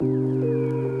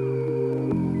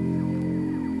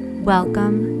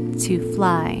Welcome to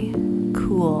Fly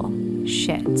Cool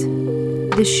Shit,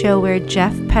 the show where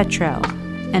Jeff Petro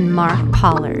and Mark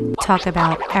Pollard talk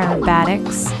about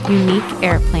aerobatics, unique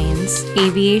airplanes,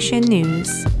 aviation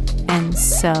news, and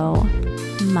so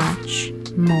much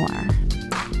more.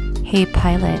 Hey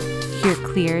pilot, you're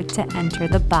cleared to enter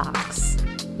the box.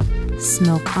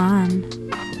 Smoke on.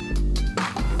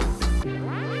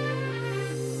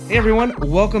 Hey everyone,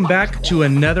 welcome back to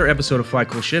another episode of Fly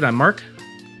Cool Shit. I'm Mark.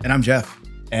 And I'm Jeff.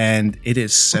 And it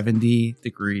is 70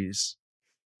 degrees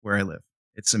where I live.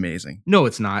 It's amazing. No,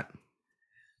 it's not.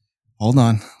 Hold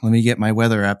on. Let me get my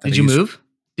weather app. Did you move?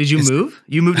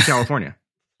 You moved to California.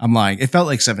 I'm lying. It felt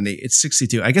like 70. It's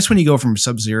 62. I guess when you go from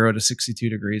sub-zero to 62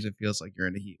 degrees, it feels like you're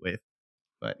in a heat wave.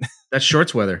 But that's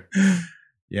shorts weather.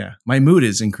 Yeah. My mood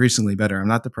is increasingly better. I'm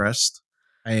not depressed.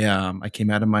 I came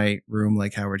out of my room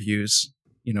like Howard Hughes,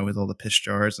 you know, with all the piss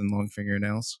jars and long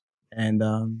fingernails. And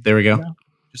there we go. Yeah,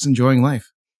 just enjoying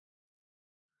life.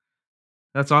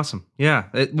 That's awesome. Yeah.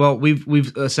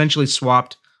 We've essentially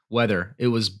swapped weather. It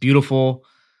was beautiful,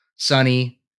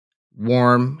 sunny,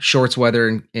 warm, shorts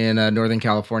weather in Northern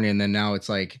California, and then now it's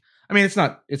like, I mean, it's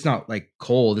not like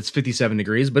cold. It's 57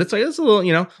 degrees, but it's a little,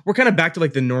 you know, we're kind of back to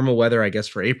like the normal weather, I guess,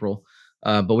 for April.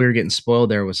 But we were getting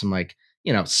spoiled there with some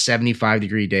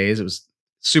 75-degree days. It was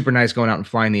super nice going out and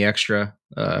flying the extra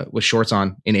with shorts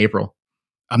on in April.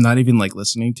 I'm not even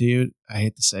listening to you. I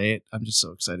hate to say it. I'm just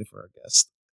so excited for our guest.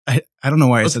 I don't know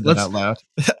why I said that out loud.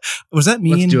 Was that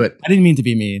mean? Let's do it. I didn't mean to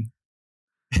be mean.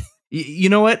 You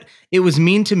know what? It was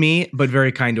mean to me, but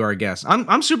very kind to our guest.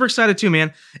 I'm super excited too,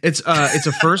 man. It's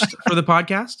a first for the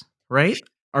podcast, right?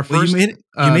 Our first. You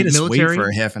made us military. Wait for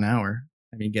a half an hour.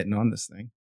 I mean, getting on this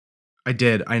thing. I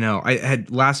did. I know. I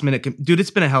had last minute. Dude,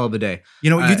 it's been a hell of a day. You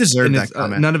know what? You deserve that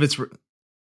comment. None of it's.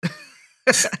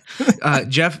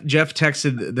 Jeff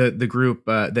texted the group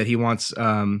that he wants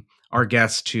our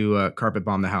guests to carpet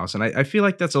bomb the house, and I feel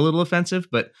like that's a little offensive,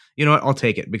 but you know what? I'll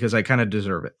take it because I kind of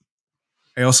deserve it.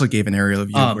 I also gave an aerial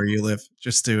view of where you live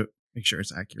just to make sure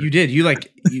it's accurate. You did.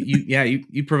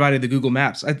 You provided the Google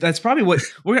Maps. That's probably what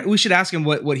we should ask him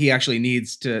what he actually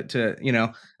needs to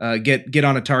get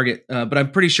on a target. But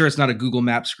I'm pretty sure it's not a Google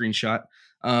Map screenshot.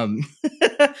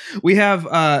 We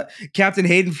have Captain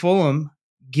Hayden Fulham,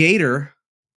 Gator,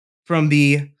 from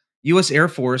the U.S. Air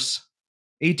Force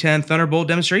A-10 Thunderbolt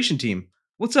demonstration team.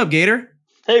 What's up, Gator?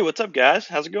 Hey, what's up, guys?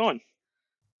 How's it going?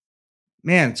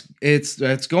 Man,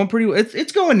 it's going pretty.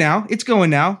 It's going now. It's going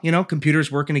now. You know,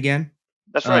 computer's working again.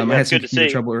 That's right. I had some good to see.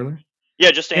 Trouble earlier.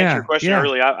 Yeah, just to answer your question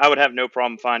earlier, I would have no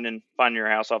problem finding your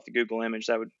house off the Google image.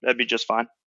 That'd be just fine.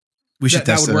 We should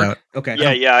test it out. Okay.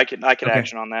 Yeah, I could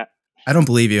action on that. I don't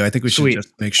believe you. I think we should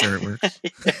just make sure it works.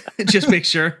 Just make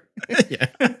sure. Yeah.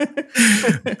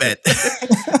 Bet.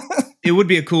 It would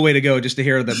be a cool way to go, just to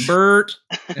hear the Bert,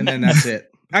 and then that's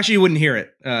it. Actually, you wouldn't hear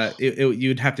it.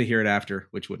 You'd have to hear it after,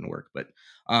 which wouldn't work. But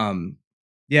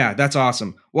yeah, that's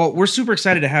awesome. Well, we're super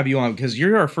excited to have you on because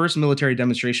you're our first military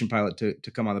demonstration pilot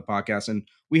to come on the podcast, and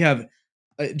we have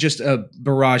just a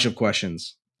barrage of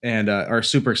questions, and are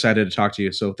super excited to talk to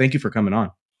you. So thank you for coming on.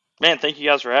 Man, thank you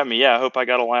guys for having me. Yeah, I hope I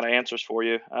got a lot of answers for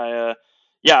you.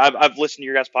 I've listened to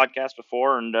your guys' podcast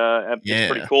before, and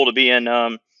it's pretty cool to be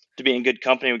in good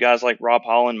company with guys like Rob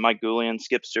Holland, Mike Goulian,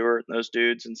 Skip Stewart, and those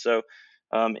dudes. And so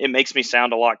it makes me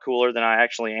sound a lot cooler than I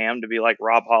actually am to be like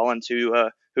Rob Holland, who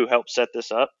helped set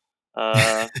this up.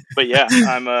 But yeah,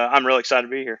 I'm really excited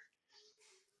to be here.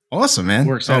 Awesome, man.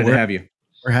 We're excited to have you.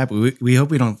 We're happy. We hope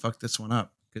we don't fuck this one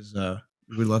up because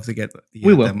we'd love to get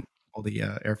all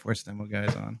the Air Force demo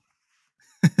guys on.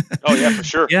 Oh yeah, for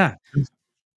sure. Yeah.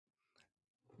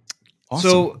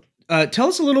 Awesome. So tell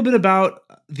us a little bit about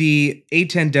the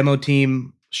A-10 demo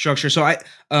team structure. So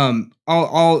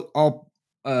I'll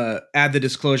add the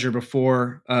disclosure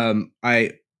before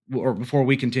before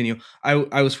we continue.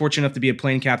 I was fortunate enough to be a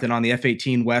plane captain on the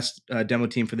F-18 West demo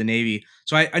team for the Navy.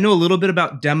 So I know a little bit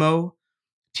about demo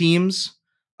teams,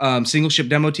 single ship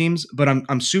demo teams, but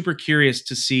I'm super curious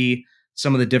to see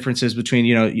some of the differences between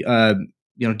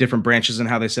different branches and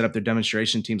how they set up their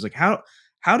demonstration teams. Like how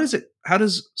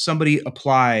does somebody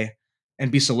apply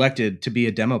and be selected to be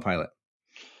a demo pilot?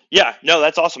 Yeah, no,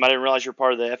 that's awesome. I didn't realize you're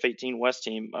part of the F-18 West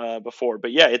team before,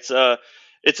 but yeah,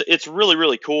 it's really,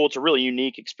 really cool. It's a really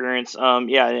unique experience.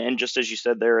 And just as you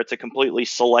said there, it's a completely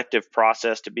selective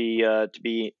process to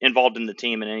be involved in the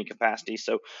team in any capacity.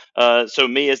 So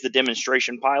me as the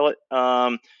demonstration pilot,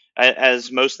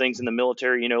 as most things in the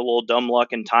military, a little dumb luck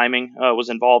and timing was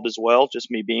involved as well. Just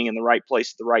me being in the right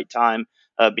place at the right time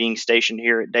being stationed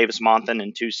here at Davis-Monthan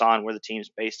in Tucson, where the team's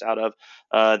based out of.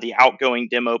 The outgoing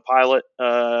demo pilot,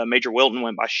 Major Wilton,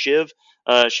 went by Shiv.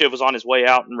 Shiv was on his way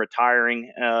out and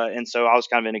retiring, and so I was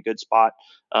kind of in a good spot,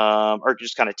 or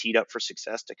just kind of teed up for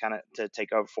success to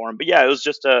take over for him. But yeah, it was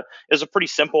a pretty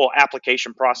simple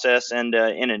application process, and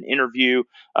in an interview,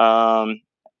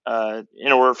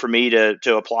 in order for me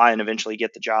to apply and eventually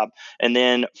get the job. And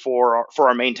then for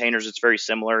our maintainers, it's very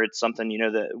similar. It's something,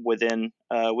 that within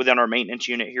our maintenance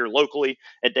unit here locally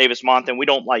at Davis-Monthan, we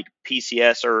don't like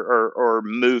PCS or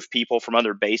move people from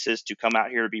other bases to come out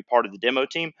here to be part of the demo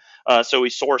team. So we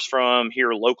source from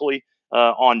here locally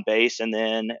on base, and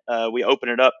then we open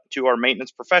it up to our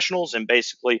maintenance professionals, and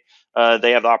basically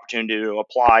they have the opportunity to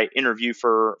apply, interview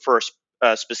for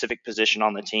a specific position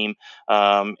on the team,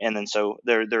 and then so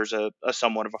there's a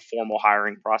somewhat of a formal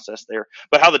hiring process there.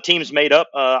 But how the team's made up,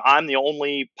 I'm the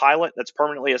only pilot that's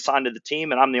permanently assigned to the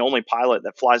team, and I'm the only pilot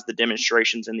that flies the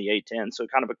demonstrations in the A-10. So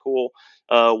kind of a cool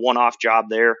one-off job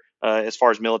there. As far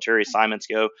as military assignments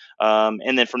go,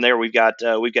 and then from there we've got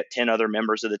 10 other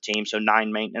members of the team, so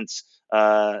nine maintenance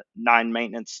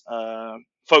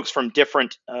folks from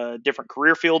different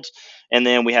career fields, and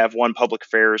then we have one public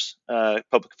affairs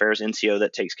NCO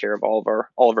that takes care of all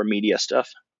of our media stuff.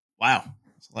 Wow,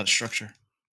 that's a lot of structure.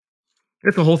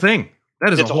 It's a whole thing.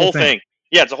 It's a whole thing.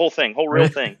 Yeah, it's a whole thing, whole real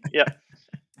thing. Yeah.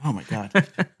 Oh my god.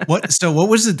 What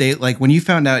was the date like when you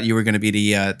found out you were going to be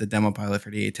the demo pilot for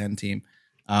the A-10 team?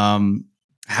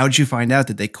 How did you find out?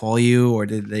 Did they call you, or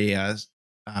did they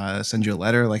send you a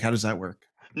letter? Like, how does that work?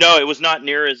 No, it was not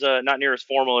near as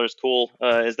formal or as cool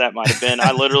as that might have been.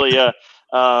 I literally,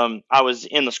 I was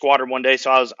in the squadron one day,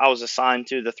 so I was assigned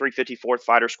to the 354th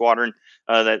Fighter Squadron.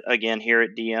 That again here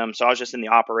at DM, so I was just in the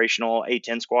operational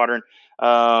A-10 squadron,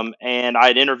 and I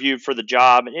had interviewed for the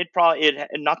job, and it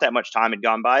not that much time had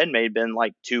gone by. It may have been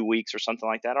like 2 weeks or something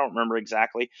like that. I don't remember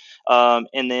exactly.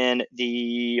 And then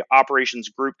the operations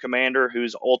group commander,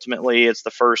 who's ultimately it's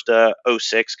the first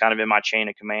 06 kind of in my chain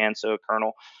of command, so a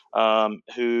colonel.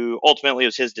 Who ultimately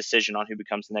was his decision on who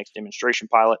becomes the next demonstration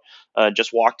pilot,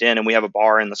 just walked in, and we have a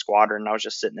bar in the squadron, and I was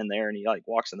just sitting in there, and he like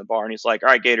walks in the bar and he's like, "All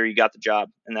right, Gator, you got the job."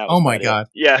 And that was, oh my god,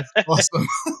 yeah, awesome.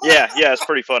 yeah, it's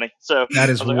pretty funny. So that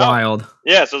is wild.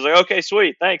 Yeah, so I was like, "Okay,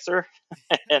 sweet, thanks, sir,"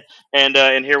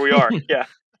 and here we are. Yeah.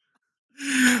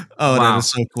 Oh, wow. That is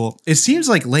so cool. It seems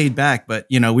like laid back, but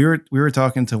we were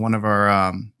talking to one of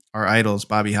our idols,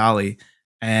 Bobby Holly,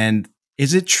 and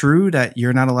is it true that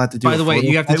you're not allowed to do? By the way,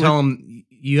 you have to tell him.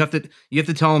 You have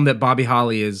to tell him that Bobby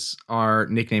Holly is our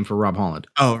nickname for Rob Holland.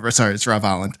 Oh, sorry, it's Rob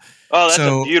Holland. Oh, that's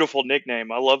a beautiful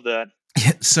nickname. I love that.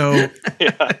 So,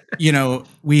 yeah.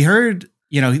 We heard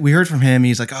from him.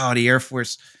 He's like, "Oh, the Air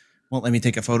Force won't let me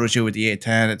take a photo shoot with the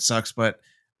A-10. It sucks." But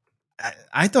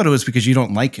I thought it was because you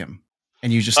don't like him.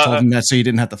 And you just told him that so you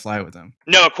didn't have to fly with him.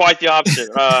 No, quite the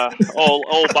opposite.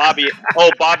 Old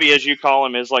Bobby, as you call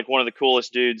him, is like one of the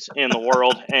coolest dudes in the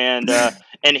world, and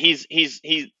he's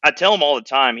I tell him all the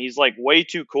time, he's like way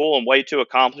too cool and way too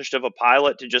accomplished of a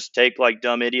pilot to just take like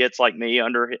dumb idiots like me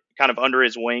under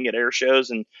his wing at air shows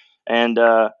and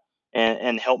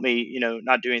help me,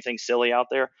 not do anything silly out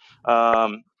there.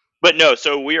 But no,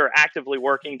 so we are actively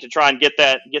working to try and get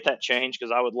that change,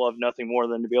 because I would love nothing more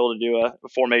than to be able to do a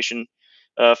formation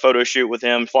photo shoot with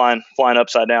him flying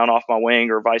upside down off my wing,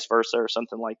 or vice versa, or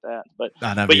something like that. But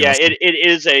yeah, awesome.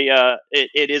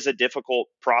 It is a difficult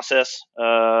process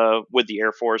with the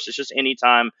Air Force. It's just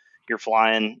anytime you're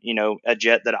flying, a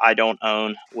jet that I don't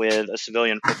own with a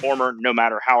civilian performer, no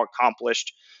matter how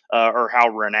accomplished or how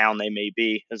renowned they may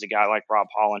be, as a guy like Rob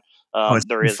Holland,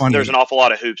 there's an awful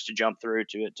lot of hoops to jump through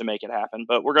to make it happen.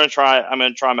 But I'm going to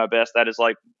try my best. That is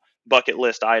like bucket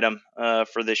list item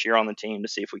for this year on the team, to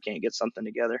see if we can't get something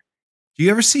together. Do you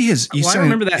ever see his? I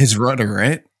remember that his rudder,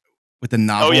 right, with the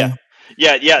novel. Oh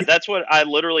yeah. That's what I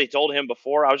literally told him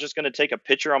before. I was just going to take a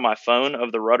picture on my phone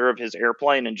of the rudder of his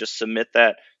airplane and just submit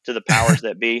that to the powers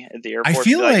that be at the airport. I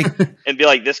feel and be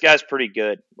like, this guy's pretty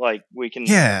good. Like, we can.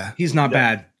 Yeah, he's not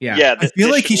bad. Yeah. I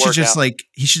feel like he should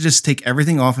just take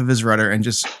everything off of his rudder and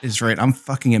just I'm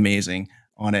fucking amazing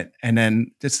on it, and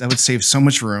then that would save so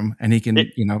much room, and he can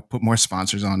put more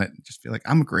sponsors on it and just be like,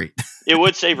 I'm great. It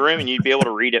would save room, and you'd be able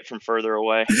to read it from further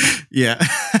away. Yeah.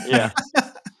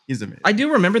 He's amazing. I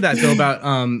do remember that though, about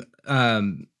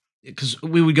because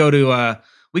we would go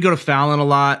to Fallon a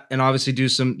lot, and obviously do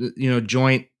some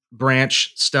joint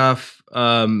branch stuff,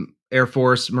 Air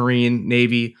Force, Marine,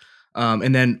 Navy,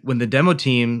 and then when the demo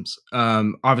teams,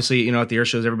 obviously at the air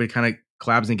shows, everybody kind of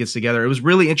collabs and gets together. It was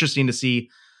really interesting to see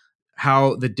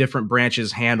how the different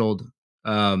branches handled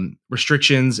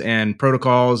restrictions and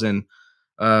protocols and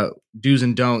do's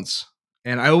and don'ts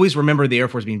And I always remember the Air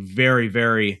Force being very,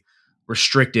 very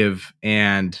restrictive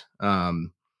and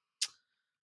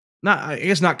I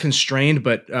guess not constrained,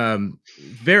 but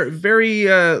very, very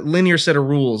linear set of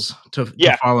rules to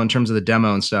follow in terms of the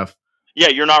demo and stuff. Yeah,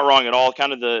 you're not wrong at all.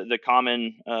 Kind of the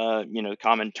common,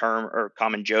 common term or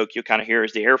common joke you kind of hear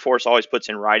is the Air Force always puts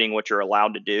in writing what you're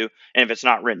allowed to do, and if it's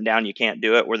not written down, you can't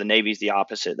do it. Where the Navy's the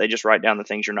opposite; they just write down the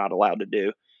things you're not allowed to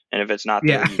do, and if it's not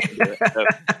there, you can do it.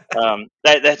 So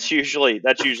that's usually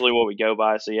what we go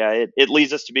by. So yeah, it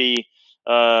leads us to be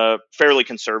fairly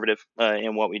conservative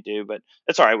in what we do, but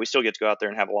that's all right. We still get to go out there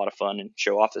and have a lot of fun and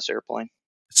show off this airplane.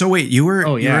 So wait,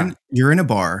 you're in a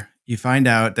bar. You find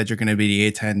out that you're going to be the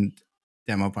A-10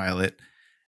 demo pilot,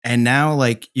 and now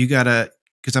like you gotta,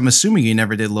 because I'm assuming you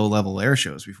never did low level air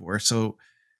shows before. So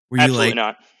were you Absolutely like,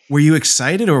 not. were you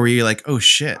excited, or were you like, oh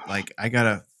shit, like I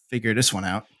gotta figure this one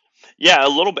out? Yeah, a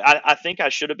little bit. I think I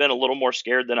should have been a little more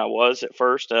scared than I was at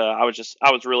first. I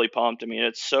was really pumped. I mean,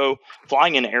 it's so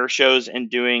flying in air shows and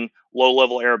doing low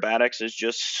level aerobatics is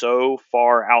just so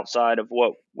far outside of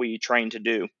what we train to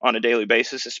do on a daily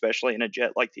basis, especially in a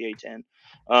jet like the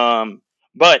A10.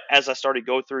 But as I started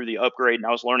go through the upgrade and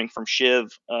I was learning from Shiv,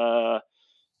 how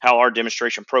our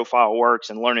demonstration profile works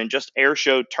and learning just air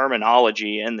show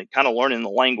terminology and kind of learning the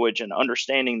language and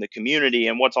understanding the community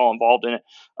and what's all involved in it.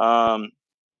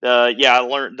 I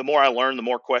learned, the more I learned, the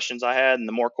more questions I had, and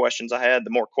the more questions I had, the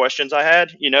more questions I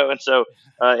had, and so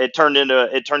it turned into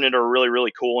a really,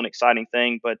 really cool and exciting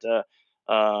thing. But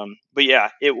yeah,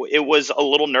 it was a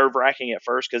little nerve wracking at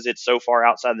first because it's so far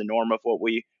outside the norm of what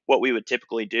we would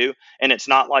typically do, and it's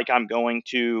not like I'm going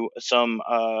to some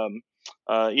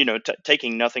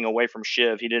taking nothing away from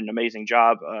Shiv. He did an amazing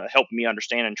job helping me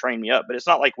understand and train me up. But it's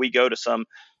not like we go to some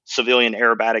civilian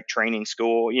aerobatic training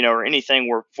school, or anything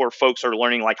where folks are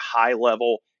learning like high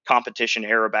level competition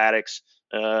aerobatics.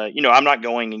 I'm not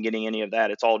going and getting any of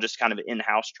that. It's all just kind of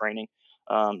in-house training.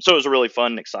 So it was a really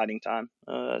fun and exciting time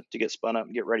to get spun up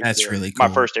and get ready That's for really cool.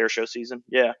 My first air show season.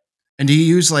 Yeah. And do you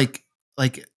use like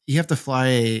you have to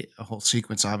fly a whole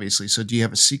sequence, obviously. So do you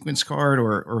have a sequence card,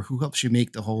 or who helps you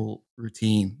make the whole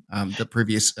routine? The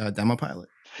previous demo pilot.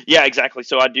 Yeah, exactly.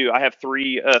 So I do. I have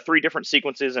three different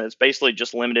sequences, and it's basically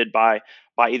just limited by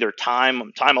either time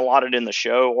allotted in the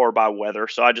show or by weather.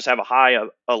 So I just have a high,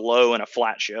 a low, and a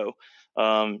flat show.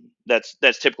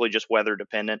 That's typically just weather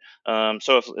dependent.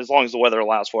 So as long as the weather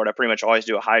allows for it, I pretty much always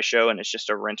do a high show, and it's just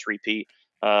a rinse repeat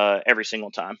every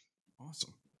single time.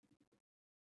 Awesome.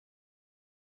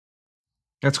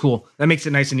 That's cool. That makes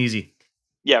it nice and easy.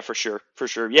 Yeah, for sure.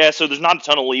 Yeah, so there's not a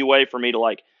ton of leeway for me to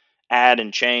like add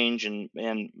and change and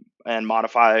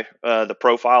modify the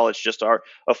profile. It's just a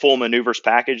full maneuvers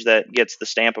package that gets the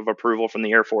stamp of approval from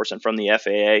the Air Force and from the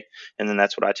FAA, and then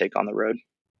that's what I take on the road.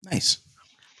 Nice.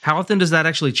 How often does that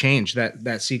actually change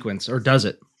that sequence, or does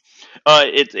it?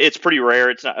 It's pretty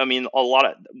rare. It's not. I mean,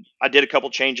 I did a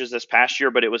couple changes this past year,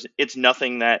 but it's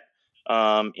nothing that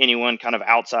anyone kind of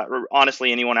outside, or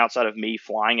honestly, anyone outside of me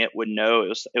flying it would know.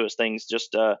 It was things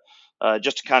just to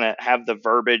kind of have the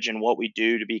verbiage and what we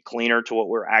do to be cleaner to what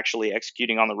we're actually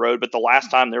executing on the road. But the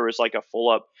last time there was like a full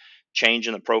up change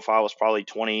in the profile was probably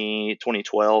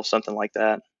 2012, something like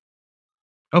that.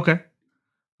 Okay.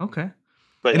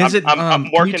 But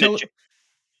I'm working.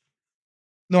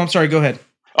 No, I'm sorry. Go ahead.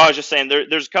 I was just saying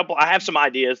there's a couple. I have some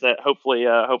ideas that hopefully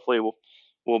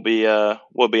we'll be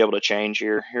able to change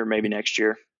here maybe next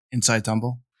year. Inside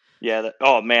tumble. Yeah.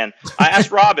 Oh man, I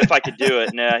asked Rob if I could do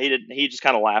it, and he didn't. He just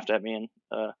kind of laughed at me,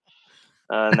 and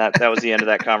that was the end of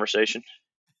that conversation.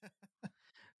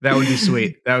 That would be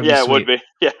sweet. That would yeah, be sweet. It would be.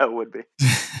 Yeah, it would be.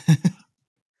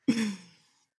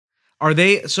 Are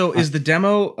they? So is the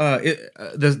demo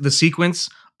the sequence?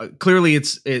 Clearly,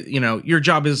 your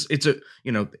job is I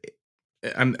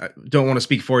don't want to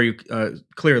speak for you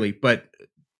clearly, but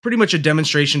pretty much a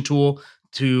demonstration tool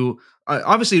to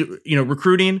obviously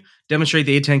recruiting, demonstrate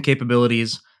the A-10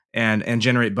 capabilities, and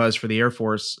generate buzz for the Air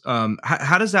Force.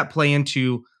 How does that play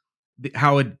into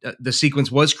how the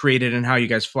sequence was created and how you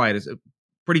guys fly it? Is it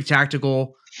pretty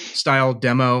tactical style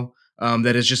demo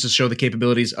that is just to show the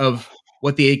capabilities of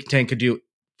what the A-10 could do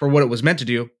for what it was meant to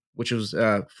do, which was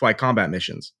fly combat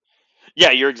missions?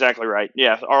 Yeah, you're exactly right.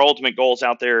 Yeah, our ultimate goals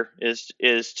out there is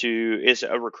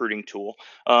a recruiting tool.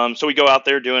 So we go out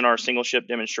there doing our single ship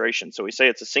demonstration. So we say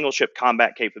it's a single ship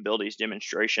combat capabilities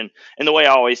demonstration. And the way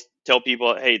I always tell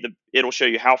people, hey, it'll show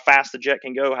you how fast the jet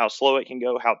can go, how slow it can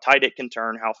go, how tight it can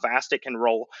turn, how fast it can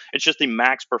roll. It's just the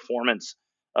max performance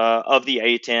of the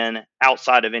A-10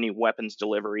 outside of any weapons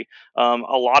delivery. A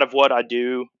lot of what I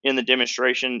do in the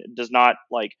demonstration does not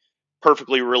like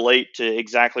perfectly relate to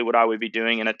exactly what I would be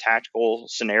doing in a tactical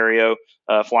scenario,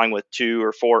 flying with two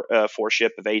or four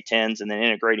ship of A-10s and then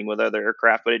integrating with other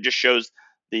aircraft. But it just shows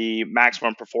the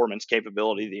maximum performance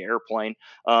capability of the airplane,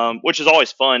 which is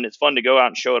always fun. It's fun to go out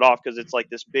and show it off because it's like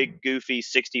this big, goofy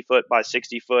 60-foot by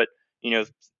 60-foot,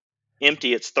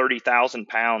 empty. It's 30,000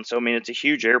 pounds. So, I mean, it's a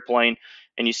huge airplane,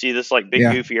 and you see this like big,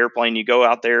 goofy airplane. You go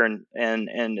out there and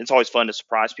it's always fun to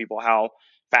surprise people how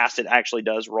fast it actually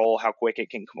does roll, how quick it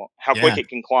can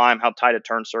climb, how tight a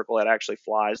turn circle it actually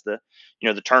flies, the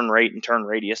turn rate and turn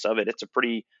radius of it. It's a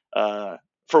pretty,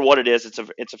 for what it is, it's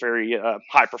a very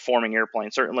high performing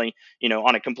airplane. Certainly,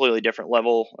 on a completely different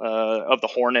level of the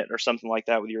Hornet or something like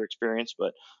that with your experience.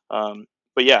 But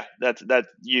yeah, that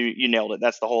you nailed it.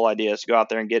 That's the whole idea, is to go out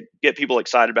there and get people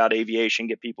excited about aviation,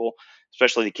 get people,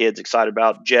 especially the kids, excited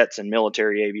about jets and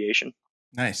military aviation.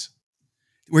 Nice.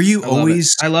 Were you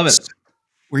always? I love it.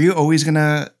 Were you always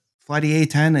gonna fly the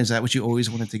A-10? Is that what you always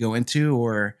wanted to go into,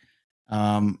 or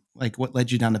like what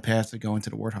led you down the path to go into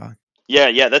the Warthog? Yeah,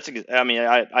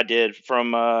 I did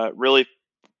from really.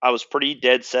 I was pretty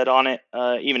dead set on it,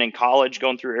 even in college,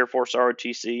 going through Air Force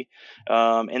ROTC.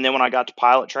 And then when I got to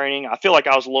pilot training, I feel like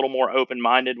I was a little more open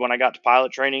minded when I got to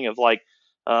pilot training. Of like,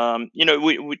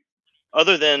 we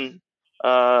other than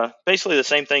basically the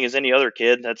same thing as any other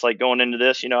kid that's like going into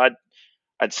this.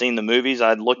 I'd seen the movies,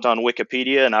 I'd looked on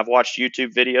Wikipedia, and I've watched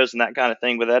YouTube videos and that kind of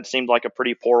thing. But that seemed like a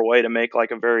pretty poor way to make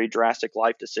like a very drastic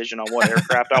life decision on what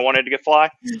aircraft I wanted to get fly.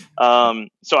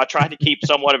 So I tried to keep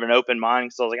somewhat of an open mind,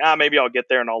 because I was like, maybe I'll get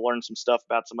there and I'll learn some stuff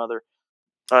about some other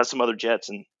jets,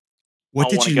 and I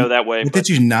don't want to go that way. What did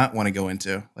you not want to go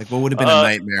into? Like, what would have been a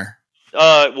nightmare?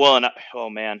 A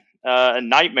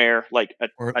nightmare, like a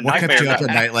what nightmare kept you up at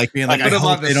night, like being like, I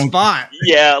hope they don't spot.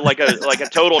 Yeah, like a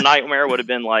total nightmare would have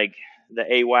been like the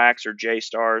AWACS or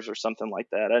J-Stars or something like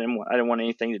that. I didn't want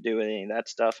anything to do with any of that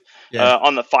stuff. Yeah.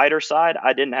 On the fighter side,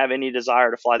 I didn't have any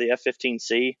desire to fly the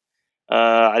F-15C.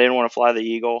 I didn't want to fly the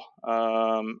Eagle.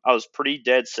 I was pretty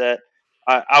dead set.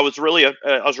 I was really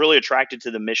attracted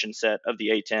to the mission set of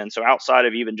the A-10. So outside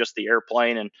of even just the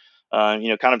airplane and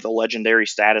kind of the legendary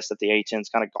status that the A-10's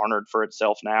kind of garnered for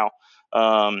itself now.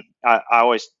 I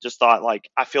always just thought, like,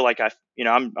 I feel like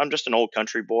I'm just an old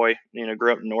country boy,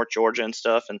 grew up in North Georgia and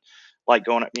stuff, and like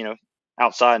going,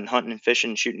 outside and hunting and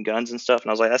fishing and shooting guns and stuff. And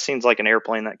I was like, that seems like an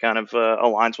airplane that kind of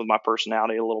aligns with my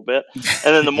personality a little bit.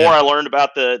 And then the more I learned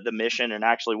about the mission and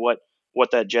actually what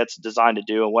that jet's designed to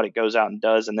do and what it goes out and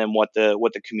does, and then what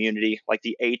the community, like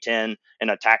the A-10 and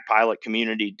attack pilot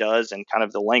community, does, and kind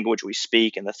of the language we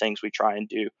speak and the things we try and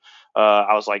do,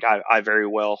 I was like, I very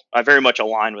much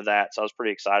align with that. So I was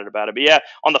pretty excited about it. But yeah,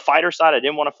 on the fighter side, I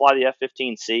didn't want to fly the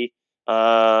F-15C.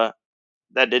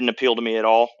 That didn't appeal to me at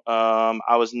all.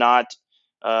 I was not.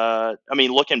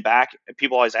 Looking back,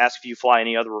 people always ask if you fly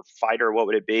any other fighter, what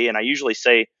would it be? And I usually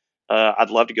say, I'd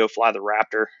love to go fly the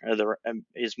Raptor.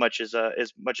 As much as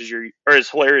your, or as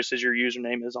hilarious as your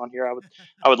username is on here,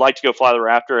 I would like to go fly the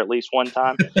Raptor at least one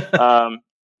time.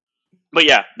 But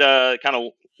yeah, kind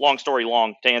of long story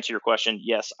long, to answer your question,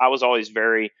 yes, I was always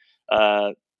very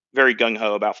gung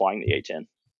ho about flying the A-10.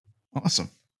 Awesome.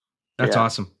 That's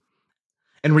awesome.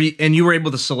 And you were able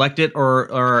to select it,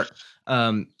 or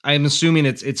I'm assuming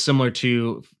it's similar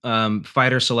to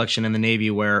fighter selection in the Navy,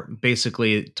 where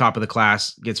basically top of the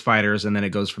class gets fighters and then it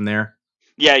goes from there.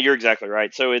 Yeah, you're exactly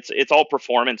right. So it's all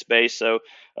performance based. So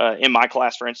in my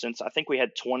class, for instance, I think we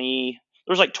had 20.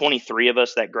 There was like 23 of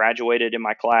us that graduated in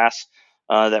my class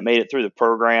that made it through the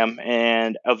program,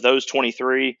 and of those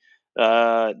 23.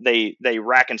 They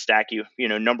rack and stack you,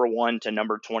 number 1 to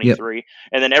number 23. Yep.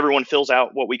 And then everyone fills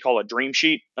out what we call a dream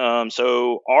sheet.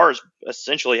 So ours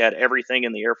essentially had everything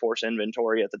in the Air Force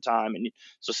inventory at the time. And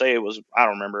so say it was, I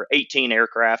don't remember, 18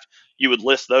 aircraft, you would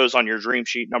list those on your dream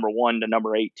sheet, number 1 to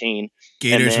number 18.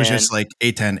 Gators was just like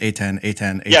A-10, A-10,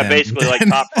 A-10, A-10. Yeah, basically like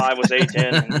top 5 was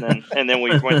A-10. and then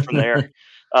we went from there.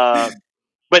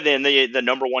 But then the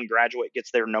number 1 graduate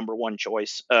gets their number 1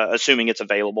 choice, assuming it's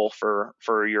available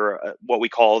for your what we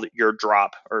call your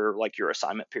drop, or like your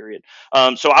assignment period.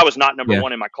 So I was not number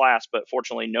 1 in my class, but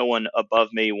fortunately no one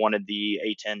above me wanted the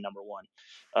A-10 number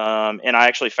 1. And I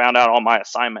actually found out on my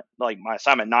assignment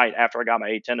night after I got my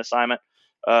A-10 assignment.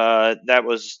 That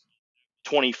was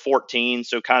 2014,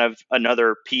 so kind of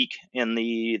another peak in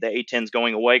the A-10's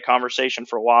going away conversation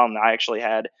for a while, and I actually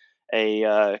had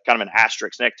a kind of an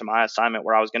asterisk next to my assignment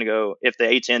where I was going to go, if the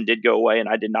A-10 did go away and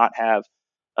I did not have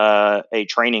a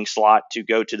training slot to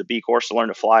go to the B course to learn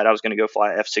to fly it, I was going to go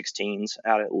fly F-16s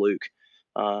out at Luke.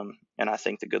 And I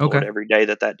thank the good Lord every day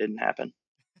that didn't happen.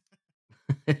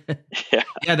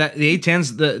 Yeah, that the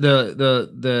A10's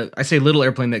the I say little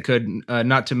airplane that could,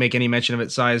 not to make any mention of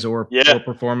its size or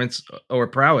performance or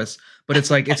prowess, but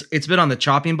it's like it's been on the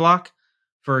chopping block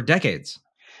for decades.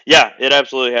 Yeah, it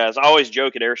absolutely has. I always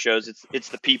joke at air shows, it's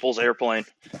the people's airplane.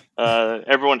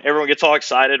 Everyone gets all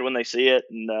excited when they see it,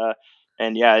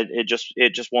 and yeah, it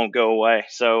just won't go away.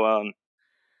 So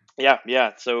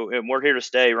yeah. So and we're here to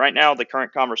stay. Right now, the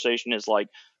current conversation is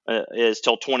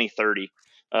till 2030.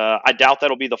 I doubt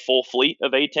that'll be the full fleet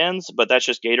of A10s, but that's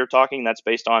just Gator talking. That's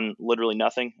based on literally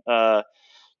nothing.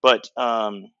 But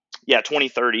yeah,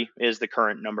 2030 is the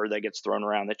current number that gets thrown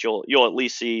around that you'll at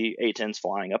least see A10s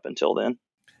flying up until then.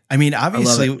 I mean,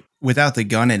 obviously, without the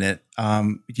gun in it,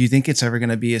 do you think it's ever going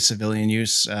to be a civilian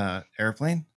use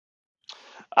airplane?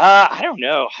 I don't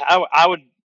know. I would.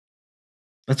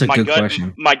 That's a good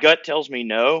question. My gut tells me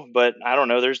no, but I don't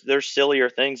know. There's sillier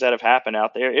things that have happened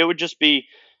out there. It would just be,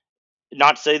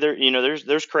 not to say there,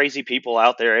 there's crazy people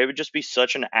out there. It would just be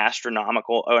such an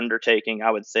astronomical undertaking,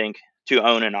 I would think, to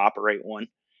own and operate one.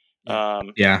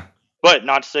 Yeah. But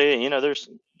not to say, there's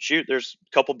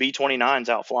a couple B-29s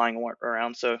out flying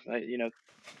around. So,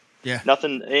 yeah,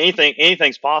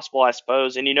 anything's possible, I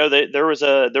suppose. And, there was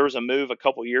a move a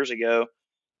couple years ago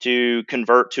to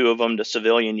convert two of them to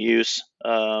civilian use,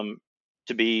 to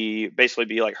basically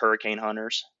be like hurricane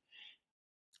hunters.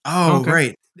 Oh, okay.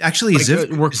 Right. Actually,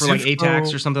 like, work for like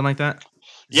ATAX or something like that.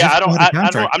 Yeah,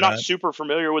 I'm not super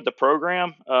familiar with the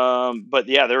program, but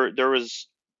yeah, there was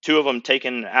two of them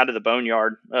taken out of the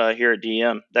boneyard here at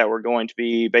DM that were going to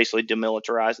be basically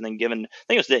demilitarized and then given. I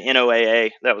think it was the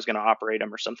NOAA that was going to operate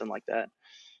them or something like that.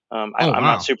 I'm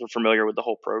not super familiar with the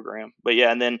whole program, but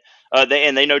yeah, and then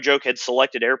they no joke had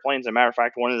selected airplanes. As a matter of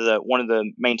fact, one of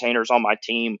the maintainers on my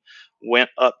team went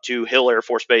up to Hill Air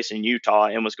Force Base in Utah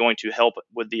and was going to help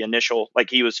with the initial, like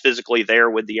he was physically there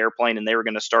with the airplane, and they were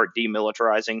going to start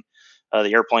demilitarizing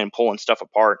the airplane, pulling stuff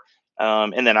apart.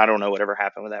 And then I don't know whatever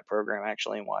happened with that program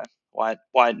actually, and why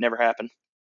it never happened.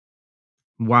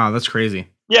 Wow, that's crazy.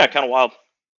 Yeah, kind of wild.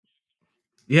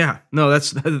 Yeah, no,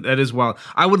 that is wild.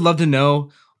 I would love to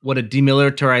know what a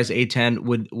demilitarized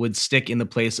A10 would stick in the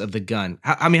place of the gun.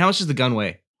 I mean, how much does the gun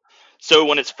weigh? So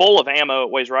when it's full of ammo,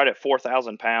 it weighs right at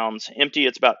 4,000 pounds. Empty,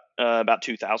 it's about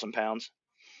 2,000 pounds.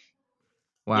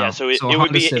 Wow. Yeah, so it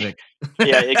would be Civic.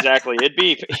 Yeah, exactly. It'd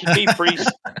be pretty.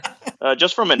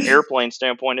 Just from an airplane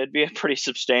standpoint, it'd be a pretty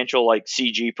substantial like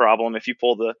CG problem if you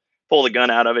pull the gun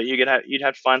out of it. You'd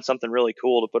have to find something really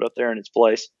cool to put up there in its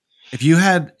place. If you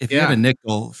had a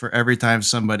nickel for every time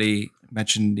somebody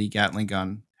mentioned the Gatling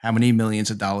gun, how many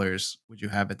millions of dollars would you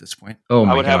have at this point? Oh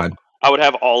my God. I would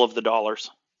have all of the dollars.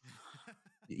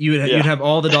 You'd have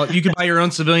all the dollars. You could buy your own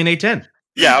civilian A10.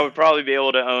 Yeah, I would probably be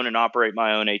able to own and operate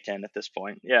my own A10 at this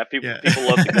point. Yeah, people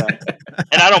love the gun,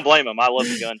 and I don't blame them. I love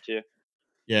the gun too.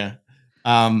 Yeah.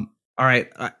 All right,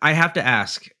 I have to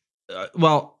ask.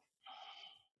 Well,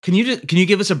 can you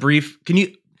give us a brief? Can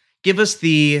you give us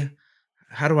the?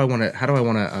 How do I want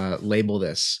to label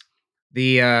this?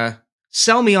 The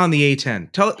sell me on the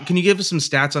A10. Can you give us some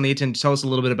stats on the A10? Tell us a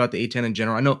little bit about the A10 in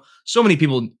general. I know so many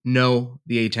people know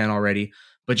the A10 already,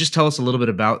 but just tell us a little bit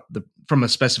about from a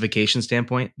specification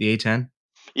standpoint, the A10.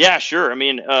 Yeah, sure. I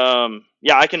mean,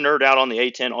 yeah, I can nerd out on the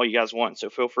A10 all you guys want, so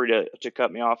feel free to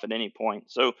cut me off at any point.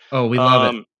 So, we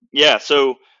love it. Yeah,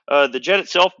 so the jet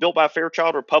itself, built by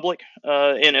Fairchild Republic,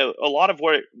 and a lot of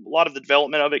the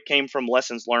development of it came from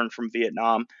lessons learned from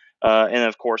Vietnam, and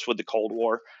of course with the Cold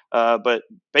War. But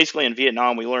basically in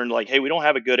Vietnam, we learned like, hey, we don't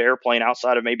have a good airplane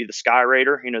outside of maybe the Sky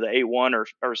Raider, the A1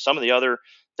 or some of the other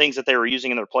things that they were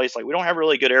using in their place. Like we don't have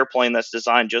really a good airplane that's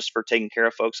designed just for taking care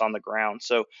of folks on the ground.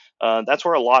 So that's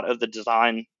where a lot of the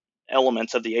design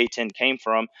elements of the A10 came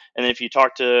from. And if you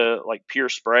talk to like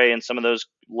Pierce Spray and some of those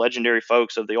legendary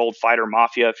folks of the old fighter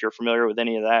mafia, if you're familiar with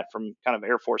any of that from kind of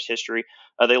Air Force history,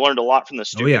 they learned a lot from the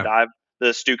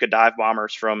Stuka dive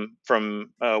bombers from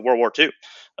World War II.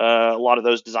 A lot of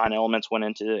those design elements went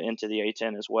into the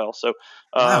A10 as well. So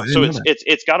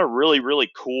it's got a really,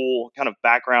 really cool kind of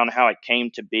background how it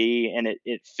came to be, and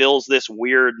it fills this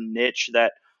weird niche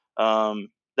that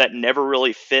that never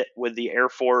really fit with the Air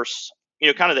Force,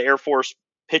 kind of the Air Force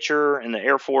picture and the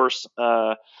Air Force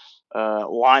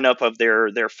lineup of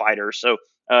their fighters. So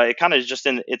it kind of is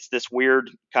it's this weird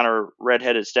kind of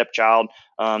redheaded stepchild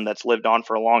that's lived on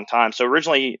for a long time. So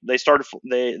originally they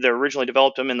originally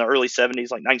developed them in the early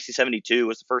 70s, like 1972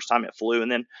 was the first time it flew,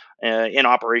 and then in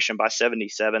operation by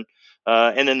 77.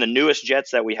 And then the newest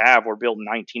jets that we have were built in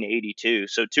 1982.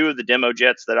 So two of the demo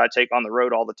jets that I take on the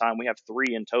road all the time, we have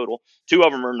three in total. Two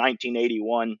of them are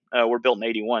 1981. Were built in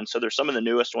 81. So they're some of the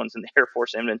newest ones in the Air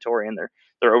Force inventory, and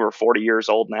they're over 40 years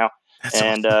old now.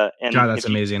 And God, that's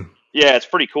amazing. Yeah, it's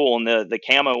pretty cool. And the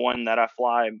camo one that I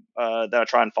fly, that I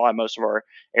try and fly most of our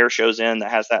air shows in,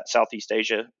 that has that Southeast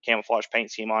Asia camouflage paint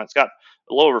scheme on it, it's got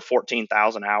a little over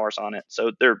 14,000 hours on it.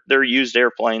 So they're used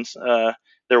airplanes.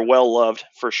 They're well loved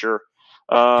for sure.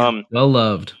 Well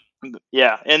loved.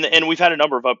 Yeah, and we've had a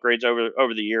number of upgrades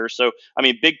over the years. So, I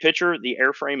mean, big picture, the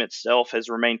airframe itself has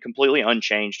remained completely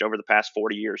unchanged over the past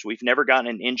 40 years. We've never gotten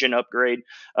an engine upgrade.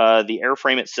 The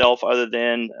airframe itself, other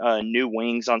than new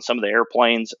wings on some of the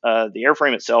airplanes, the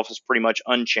airframe itself is pretty much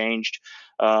unchanged.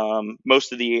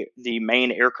 Most of the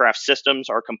main aircraft systems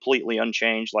are completely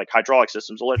unchanged, like hydraulic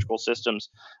systems, electrical systems,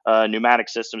 pneumatic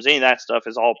systems. Any of that stuff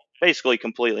is all basically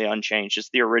completely unchanged. It's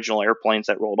the original airplanes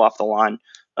that rolled off the line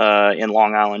in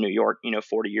Long Island, New York,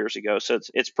 40 years ago. So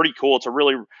it's pretty cool. It's a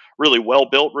really, really well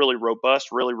built, really robust,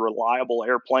 really reliable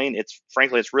airplane. It's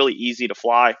really easy to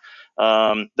fly.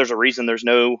 There's a reason there's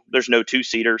no two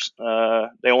seaters.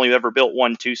 They only ever built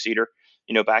one 2-seater,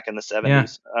 back in the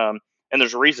 70s. Yeah. And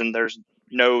there's a reason there's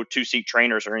no 2-seat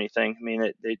trainers or anything. I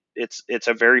mean, it's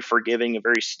a very forgiving, a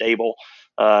very stable,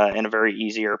 and a very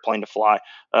easy airplane to fly.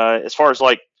 As far as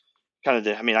like, I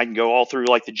can go all through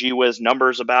like the gee whiz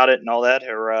numbers about it and all that,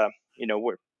 or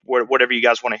whatever you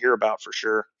guys want to hear about for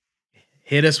sure.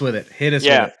 Hit us with it. With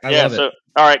it. I love it.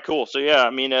 All right, cool. So yeah,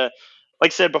 I mean, like I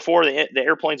said before, the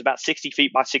airplane's about 60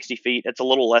 feet by 60 feet. It's a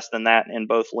little less than that in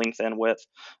both length and width.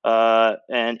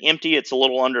 And empty, it's a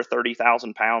little under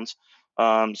 30,000 pounds.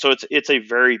 So it's a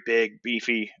very big,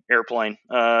 beefy airplane.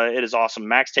 It is awesome.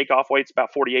 Max takeoff weight's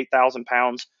about 48,000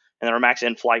 pounds. And then our max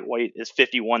in-flight weight is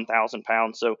 51,000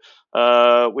 pounds. So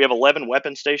we have 11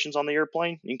 weapon stations on the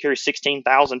airplane. You can carry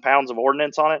 16,000 pounds of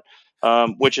ordnance on it,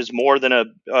 which is more than a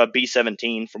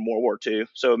B-17 from World War II.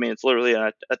 So, I mean, it's literally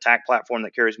an attack platform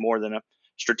that carries more than a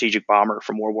strategic bomber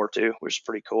from World War II, which is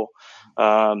pretty cool.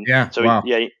 Wow. Yeah,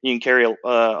 you can carry a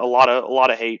lot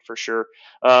of hate for sure.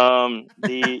 It'll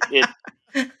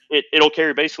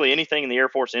carry basically anything in the Air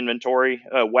Force inventory,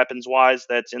 weapons-wise,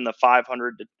 that's in the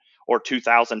 500 or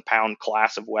 2,000 pound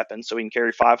class of weapons. So we can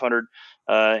carry 500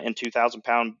 and 2,000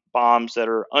 pound bombs that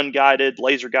are unguided,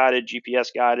 laser guided, GPS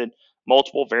guided,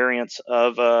 multiple variants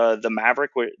of the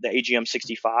Maverick, the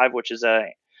AGM-65, which is a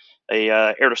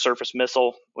air to surface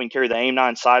missile. We can carry the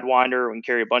AIM-9 Sidewinder. We can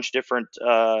carry a bunch of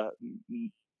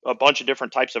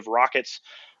different types of rockets,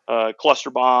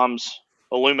 cluster bombs,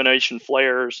 illumination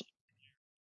flares.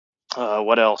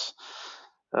 What else?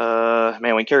 We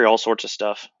can carry all sorts of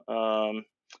stuff.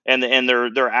 And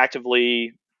they're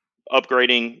actively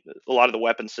upgrading a lot of the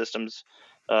weapon systems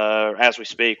as we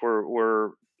speak.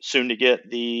 We're soon to get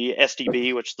the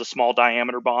SDB, which is the small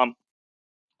diameter bomb,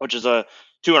 which is a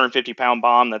 250 pound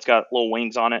bomb that's got little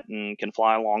wings on it and can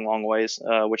fly a long ways,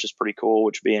 which is pretty cool,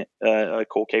 which would be a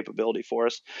cool capability for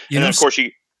us. And then of course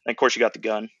you got the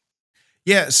gun.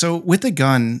 Yeah. So with the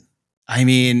gun, I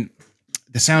mean,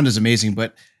 the sound is amazing,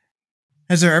 but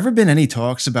has there ever been any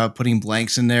talks about putting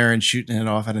blanks in there and shooting it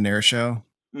off at an air show?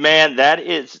 Man, that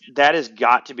has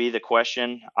got to be the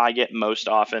question I get most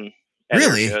often at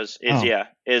really? air shows.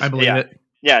 I believe it.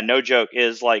 Yeah, no joke.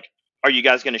 Is like, are you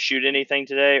guys going to shoot anything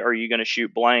today? Or are you going to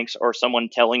shoot blanks? Or someone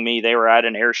telling me they were at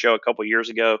an air show a couple years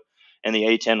ago and the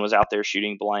A-10 was out there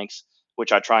shooting blanks,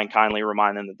 which I try and kindly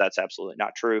remind them that that's absolutely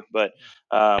not true. But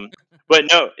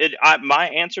no, my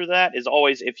answer to that is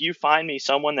always, if you find me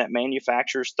someone that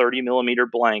manufactures 30 millimeter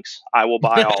blanks, I will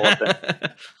buy all of them.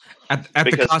 at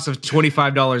the cost of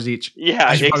 $25 each.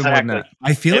 Yeah, exactly.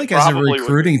 I feel like as a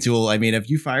recruiting tool, I mean, if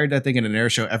you fired that thing at an air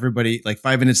show, everybody, like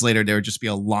 5 minutes later, there would just be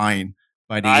a line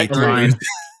by the A-10.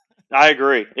 I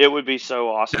agree. It would be so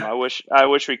awesome. I wish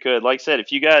we could. Like I said,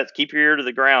 if you guys keep your ear to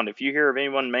the ground, if you hear of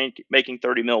anyone making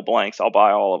 30 mil blanks, I'll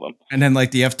buy all of them. And then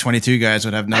like the F-22 guys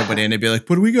would have nobody, and they'd be like,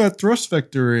 "But we got thrust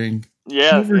vectoring."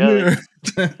 Yeah, here.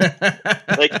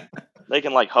 They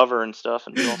can like hover and stuff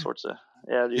and do all sorts of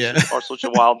all sorts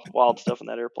of wild stuff in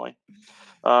that airplane.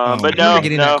 But no,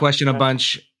 getting that question a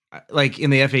bunch. Like in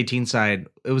the F-18 side,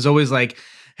 it was always like,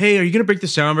 "Hey, are you gonna break the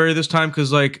sound barrier this time?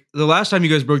 Because like the last time you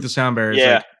guys broke the sound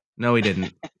barrier, like, no, he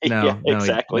didn't. No,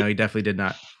 exactly. He definitely did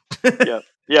not."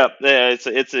 Yeah. It's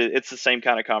the same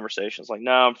kind of conversation. It's like,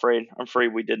 no, I'm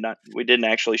afraid we didn't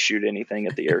actually shoot anything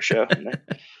at the air show. And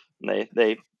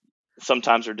they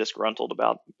sometimes are disgruntled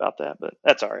about that, but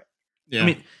that's all right. Yeah. I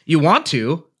mean, you want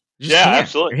to?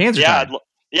 Absolutely. Your hands are tied.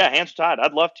 Hands are tied.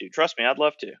 I'd love to. Trust me, I'd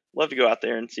love to go out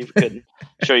there and see if we could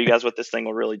show you guys what this thing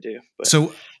will really do. But.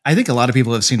 So I think a lot of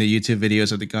people have seen the YouTube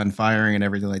videos of the gun firing and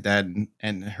everything like that,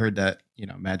 and heard that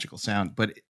magical sound.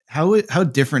 But how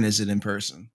different is it in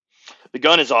person? The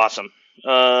gun is awesome.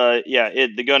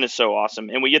 The gun is so awesome,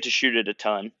 and we get to shoot it a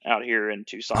ton out here in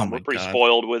Tucson. Oh my We're pretty God.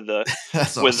 spoiled with the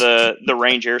That's with awesome. the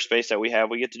range airspace that we have.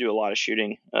 We get to do a lot of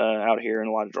shooting out here and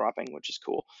a lot of dropping, which is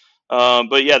cool.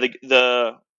 But yeah,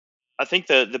 I think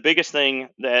the biggest thing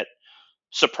that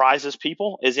surprises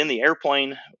people is in the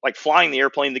airplane, like flying the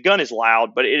airplane. The gun is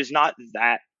loud, but it is not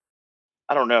that.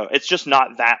 I don't know. It's just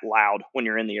not that loud when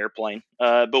you're in the airplane.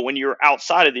 But when you're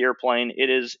outside of the airplane, it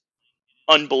is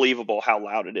unbelievable how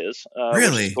loud it is, which is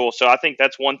Really? cool. So I think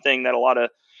that's one thing that a lot of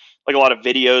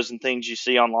videos and things you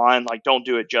see online like don't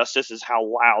do it justice, is how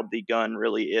loud the gun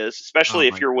really is, Oh especially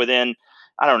if my you're God. within,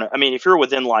 I don't know. I mean, if you're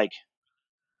within like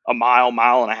a mile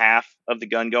and a half of the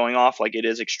gun going off, like it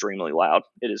is extremely loud.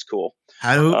 It is cool.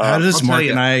 How I'll does tell Mark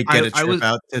you, and I get a I trip was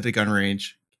out to the gun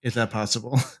range? Is that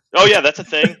possible? Oh yeah, that's a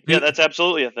thing. Yeah, Dude, that's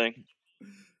absolutely a thing.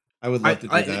 I would love to do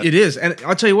that. it is, and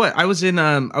I'll tell you what, I was in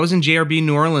JRB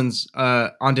New Orleans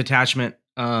on detachment.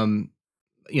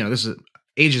 This is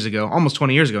ages ago, almost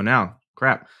 20 years ago now.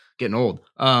 Crap, getting old.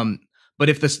 But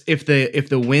if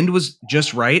the wind was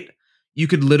just right, you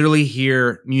could literally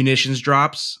hear munitions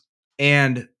drops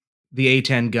and the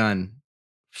A10 gun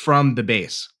from the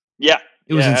base. Yeah,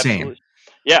 It was insane. absolutely.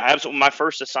 Yeah, absolutely. My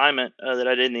first assignment that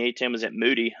I did in the A-10 was at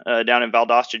Moody, down in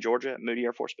Valdosta, Georgia, at Moody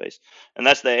Air Force Base, and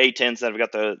that's the A-10s that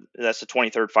have got that's the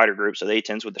 23rd Fighter Group, so the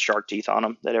A-10s with the shark teeth on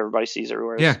them that everybody sees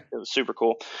everywhere. Yeah. It was super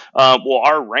cool. Well,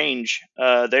 our range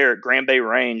there at Grand Bay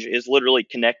Range is literally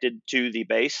connected to the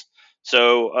base,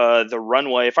 so the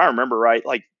runway, if I remember right,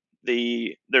 like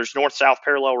there's north-south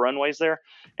parallel runways there,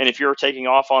 and if you're taking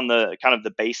off on the kind of the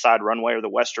base side runway or the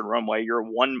western runway,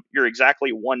 you're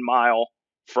exactly 1 mile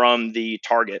from the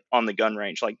target on the gun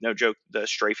range, like no joke, the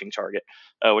strafing target,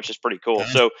 which is pretty cool.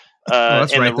 Nice. So,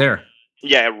 That's and right there.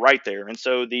 yeah, right there. And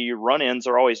so the run-ins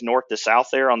are always north to south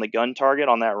there on the gun target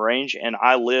on that range. And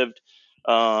I lived,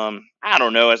 I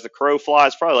don't know, as the crow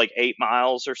flies, probably like 8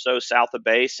 miles or so south of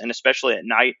base. And especially at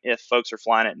night, if folks are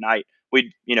flying at night,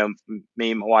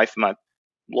 me, my wife, and my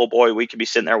little boy, we could be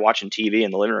sitting there watching TV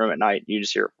in the living room at night. You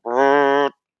just hear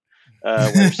when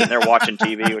you're sitting there watching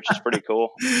TV, which is pretty cool.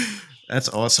 That's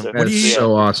awesome. So, What do you yeah.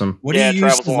 so awesome. What do Yeah, you it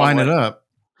use travels to a long line it way. up?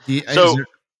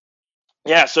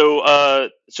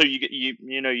 So you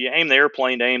aim the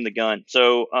airplane to aim the gun.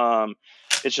 So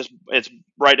it's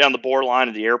right down the borderline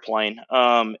of the airplane.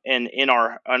 And in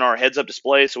our heads up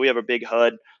display, so we have a big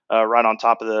HUD right on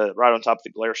top of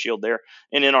the glare shield there.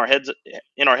 And in our heads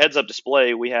up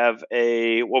display, we have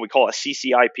what we call a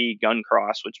CCIP gun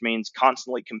cross, which means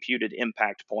constantly computed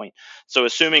impact point. So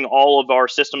assuming all of our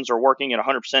systems are working at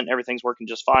 100%, everything's working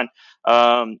just fine.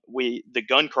 The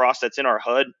gun cross that's in our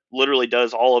HUD literally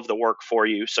does all of the work for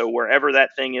you. So wherever that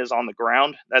thing is on the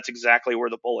ground, that's exactly where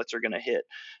the bullets are going to hit.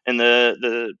 And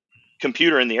the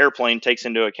computer in the airplane takes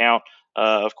into account,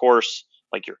 of course,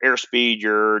 like your airspeed,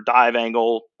 your dive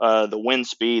angle, the wind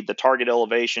speed, the target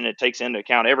elevation. It takes into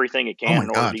account everything it can in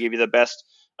order to give you the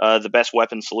best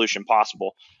weapon solution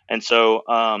possible. And so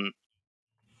all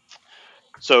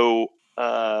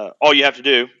you have to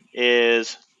do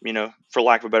is, for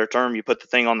lack of a better term, you put the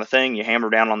thing on the thing, you hammer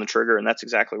down on the trigger, and that's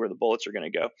exactly where the bullets are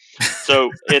going to go. So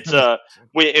it's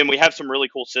we have some really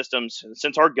cool systems.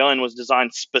 Since our gun was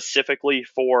designed specifically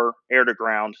for air to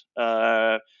ground,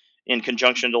 in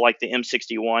conjunction to like the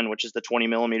M61, which is the 20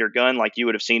 millimeter gun, like you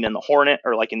would have seen in the Hornet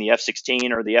or like in the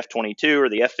F-16 or the F-22 or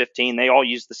the F-15, they all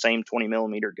use the same 20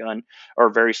 millimeter gun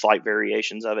or very slight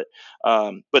variations of it.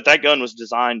 But that gun was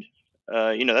designed.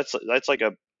 That's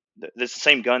the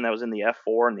same gun that was in the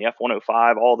F4 and the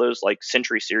F105, all those like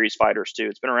Century Series fighters too.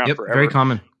 It's been around forever. Very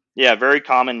common. Yeah, very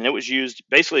common. And it was used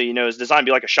basically, it's designed to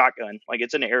be like a shotgun, like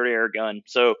it's an air-to-air gun.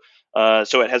 So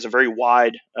it has a very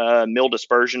wide mill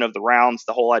dispersion of the rounds.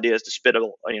 The whole idea is to spit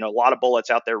a lot of bullets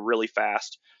out there really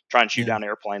fast, try and shoot down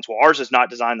airplanes. Well, ours is not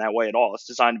designed that way at all. It's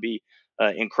designed to be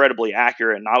incredibly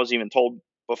accurate. And I was even told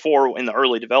before in the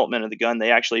early development of the gun,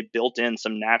 they actually built in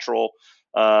some natural,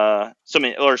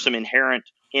 some inherent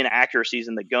inaccuracies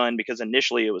in the gun because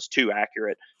initially it was too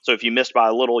accurate. So if you missed by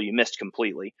a little, you missed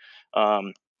completely.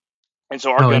 And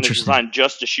so our gun is designed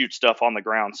just to shoot stuff on the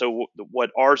ground. So what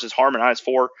ours is harmonized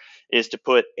for is to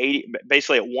put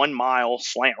basically at 1 mile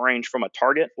slant range from a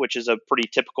target, which is a pretty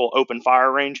typical open fire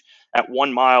range. At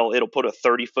 1 mile, it'll put a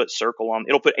 30-foot circle on.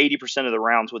 It'll put 80% of the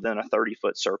rounds within a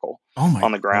 30-foot circle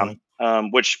on the ground,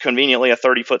 which conveniently a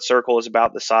 30-foot circle is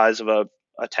about the size of a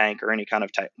tank or any kind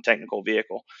of technical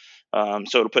vehicle.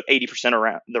 So it'll put 80%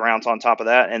 around the rounds on top of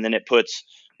that, and then it puts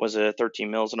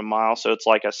 13 mils in a mile, so it's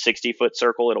like a 60-foot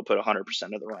circle. It'll put 100%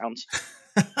 of the rounds,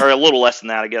 or a little less than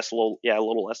that, I guess. A little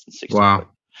less than 60. Wow,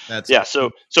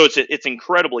 So it's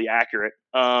incredibly accurate.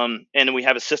 And we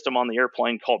have a system on the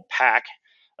airplane called PAC,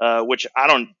 which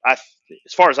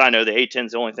as far as I know, the A10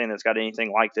 is the only thing that's got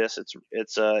anything like this.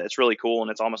 It's really cool, and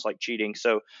it's almost like cheating.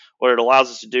 So what it allows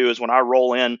us to do is when I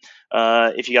roll in,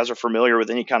 if you guys are familiar with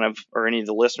any of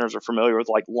the listeners are familiar with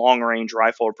like long range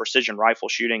rifle or precision rifle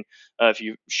shooting, if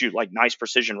you shoot like nice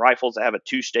precision rifles that have a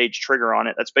 2-stage trigger on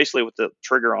it, that's basically what the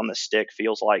trigger on the stick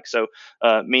feels like. So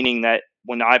meaning that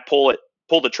when I pull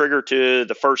the trigger to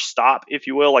the first stop, if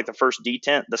you will, like the first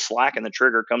detent, the slack in the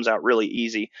trigger comes out really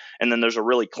easy. And then there's a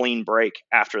really clean break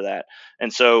after that.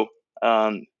 And so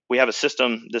we have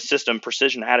the system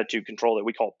precision attitude control that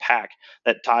we call PAC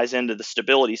that ties into the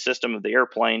stability system of the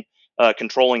airplane,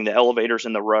 controlling the elevators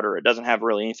and the rudder. It doesn't have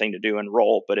really anything to do in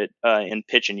roll, but in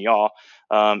pitch and yaw.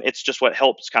 It's just what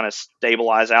helps kind of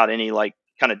stabilize out any like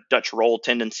kind of Dutch roll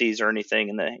tendencies or anything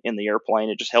in the airplane.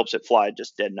 It just helps it fly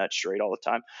just dead nut straight all the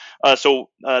time. So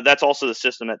that's also the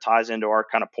system that ties into our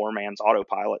kind of poor man's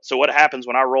autopilot. So what happens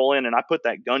when I roll in and I put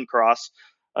that gun cross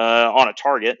on a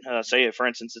target, say for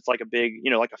instance, it's like a big,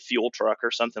 like a fuel truck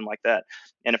or something like that.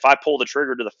 And if I pull the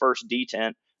trigger to the first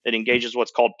detent, it engages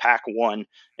what's called PAC 1.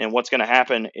 And what's going to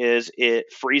happen is it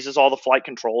freezes all the flight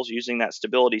controls using that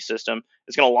stability system.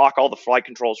 It's going to lock all the flight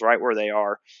controls right where they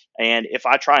are. And if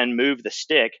I try and move the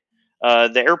stick,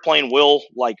 the airplane will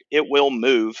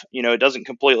move. It doesn't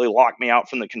completely lock me out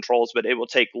from the controls, but it will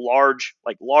take large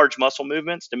muscle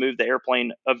movements to move the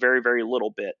airplane a very, very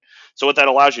little bit. So what that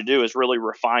allows you to do is really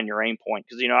refine your aim point.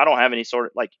 Because, I don't have any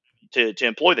sort of to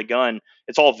employ the gun,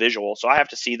 it's all visual. So I have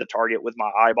to see the target with my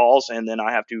eyeballs, and then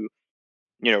I have to,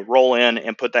 roll in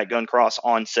and put that gun cross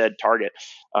on said target.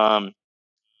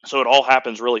 So it all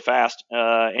happens really fast,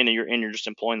 and you're just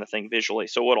employing the thing visually.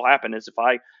 So what'll happen is if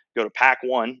I go to PAC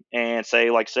 1 and say,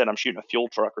 like I said, I'm shooting a fuel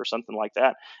truck or something like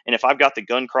that, and if I've got the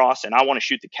gun cross and I want to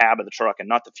shoot the cab of the truck and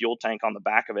not the fuel tank on the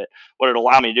back of it, what it'll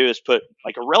allow me to do is put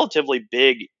like a relatively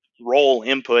big roll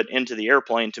input into the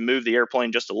airplane to move the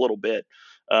airplane just a little bit.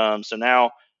 So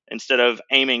now instead of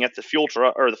aiming at the fuel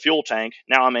truck or the fuel tank,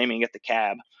 now I'm aiming at the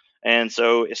cab. And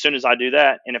so as soon as I do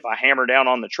that, and if I hammer down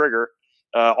on the trigger,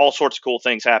 all sorts of cool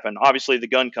things happen. Obviously, the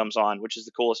gun comes on, which is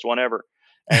the coolest one ever.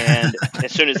 And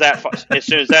as soon as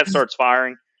that starts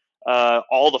firing,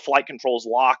 all the flight controls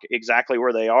lock exactly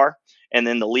where they are. And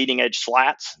then the leading edge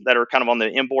slats that are kind of on the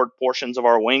inboard portions of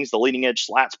our wings, the leading edge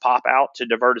slats pop out to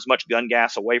divert as much gun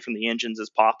gas away from the engines as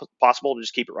possible to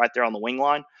just keep it right there on the wing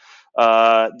line.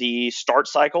 The start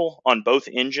cycle on both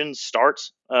engines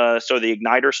starts. So the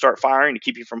igniters start firing to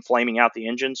keep you from flaming out the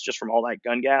engines just from all that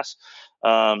gun gas.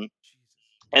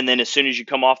 And then as soon as you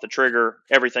come off the trigger,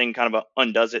 everything kind of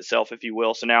undoes itself, if you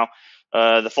will. So now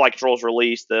the flight controls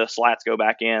release, the slats go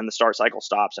back in, the start cycle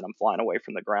stops, and I'm flying away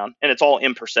from the ground. And it's all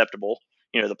imperceptible,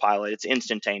 the pilot. It's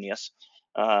instantaneous.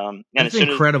 And that's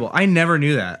incredible. I never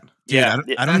knew that. Yeah,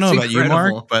 I don't know about you,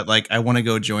 Mark, but like I want to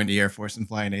go join the Air Force and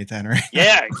fly an A-10, right?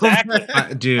 Yeah,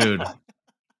 exactly. Dude.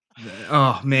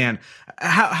 Oh man,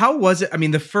 how was it? I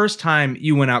mean, the first time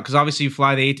you went out, because obviously you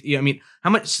fly the A10. I mean,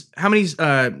 how many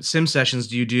sim sessions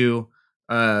do you do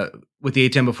with the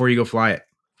A10 before you go fly it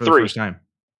for the first time?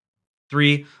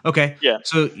 3. Okay. Yeah.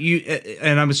 So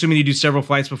and I'm assuming you do several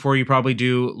flights before you probably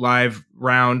do live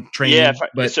round training. Yeah.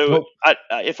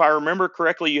 If I remember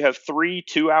correctly, you have 3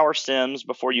 2-hour sims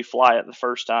before you fly it the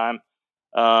first time.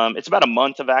 It's about a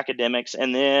month of academics,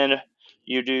 and then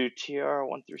you do TR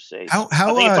 1 through 6. How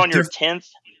I think it's on your 10th.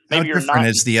 Maybe how different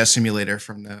is the simulator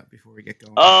from the before we get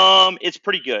going? It's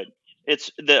pretty good.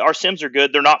 Our sims are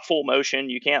good. They're not full motion.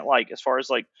 You can't as far as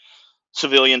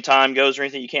civilian time goes or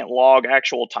anything, you can't log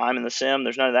actual time in the sim.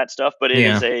 There's none of that stuff, but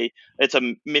it's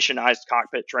a missionized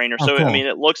cockpit trainer. So cool. I mean,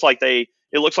 it looks like they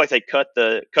cut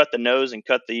the nose and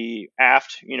cut the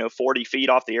aft, 40 feet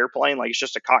off the airplane. Like it's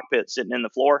just a cockpit sitting in the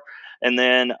floor. And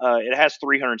then it has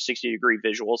 360-degree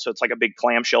visual. So it's like a big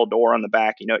clamshell door on the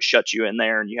back. It shuts you in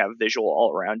there and you have visual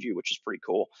all around you, which is pretty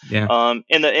cool. Yeah.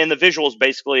 And the visuals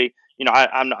basically,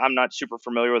 I'm not super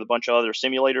familiar with a bunch of other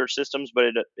simulator systems, but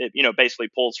it basically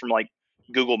pulls from like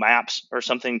Google Maps or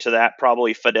something to that,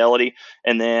 probably Fidelity.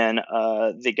 And then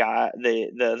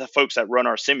the folks that run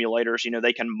our simulators,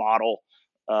 they can model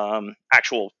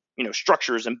actual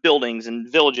structures and buildings and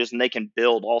villages, and they can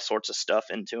build all sorts of stuff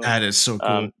into them. That is so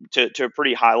cool. To a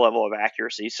pretty high level of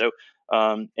accuracy. So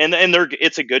and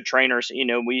it's a good trainer. So,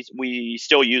 we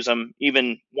still use them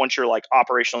even once you're like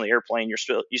operational in the airplane.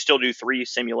 You still do 3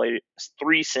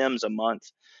 sims a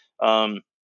month.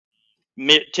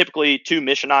 Typically 2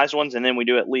 missionized ones, and then we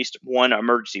do at least 1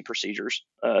 emergency procedures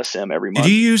sim every month.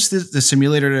 Did you use the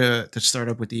simulator to start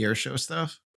up with the air show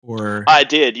stuff? Or I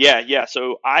did, yeah.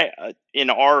 So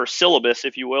in our syllabus,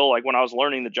 if you will, like when I was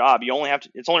learning the job,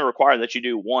 it's only required that you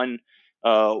do one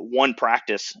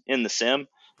practice in the sim.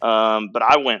 But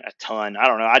I went a ton. I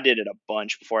don't know. I did it a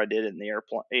bunch before I did it in the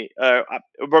airplane.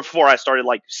 Before I started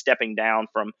like stepping down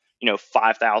from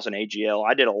 5,000 AGL,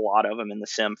 I did a lot of them in the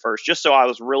sim first, just so I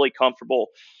was really comfortable.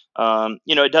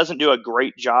 It doesn't do a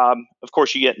great job. Of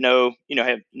course, you get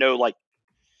have no like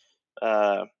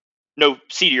no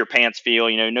seat of your pants feel,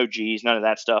 no G's, none of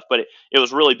that stuff. But it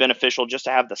was really beneficial just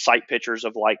to have the sight pictures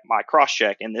of like my cross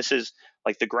check. And this is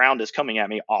like the ground is coming at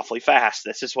me awfully fast.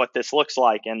 This is what this looks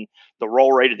like. And the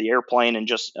roll rate of the airplane and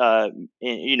just,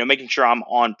 making sure I'm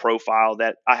on profile,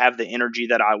 that I have the energy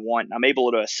that I want. I'm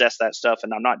able to assess that stuff,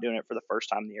 and I'm not doing it for the first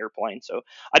time in the airplane. So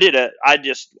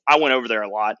I went over there a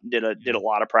lot, did a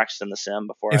lot of practice in the sim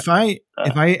before. If I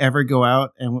ever go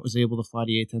out and was able to fly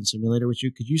the A10 simulator with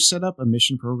you, could you set up a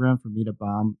mission program for me to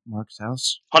bomb Mark's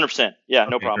house? 100%. Yeah,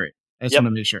 no problem. Great. I just want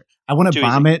to make sure. I want to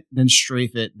bomb it, then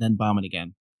strafe it, then bomb it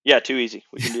again. Yeah, too easy.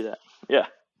 We can do that. Yeah.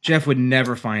 Jeff would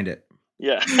never find it.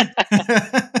 Yeah.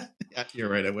 Yeah, you're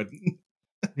right. I wouldn't.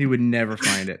 He would never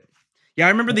find it. Yeah,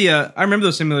 I remember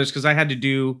those simulators because I had to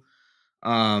do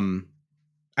a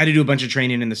bunch of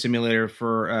training in the simulator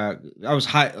for I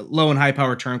was low and high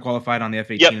power turn qualified on the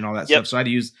F-18 and all that stuff. So I had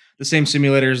to use the same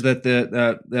simulators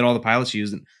that all the pilots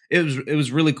used, and it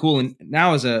was really cool. And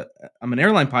now I'm an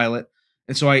airline pilot,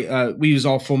 and so we use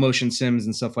all full motion sims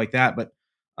and stuff like that. But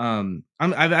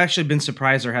I've actually been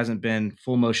surprised there hasn't been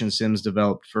full motion sims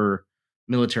developed for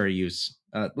military use.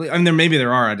 I mean,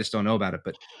 there are. I just don't know about it.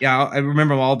 But yeah, I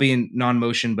remember them all being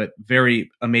non-motion, but very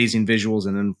amazing visuals,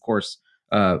 and then of course,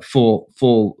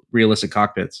 full realistic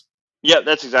cockpits. Yeah,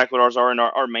 that's exactly what ours are. And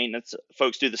our maintenance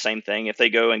folks do the same thing. If they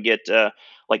go and get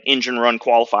like engine run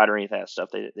qualified or any of that stuff,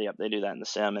 they do that in the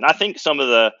sim. And I think some of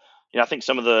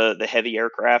the heavy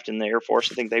aircraft in the Air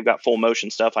Force, I think they've got full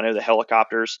motion stuff. I know the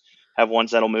helicopters have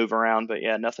ones that'll move around, but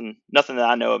yeah, nothing that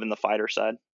I know of in the fighter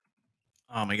side.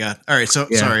 Oh my God. All right. So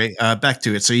sorry, back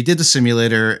to it. So you did the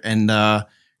simulator and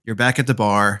you're back at the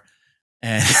bar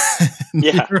and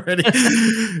yeah,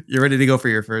 you're ready to go for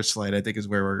your first flight, I think is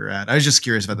where we're at. I was just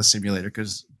curious about the simulator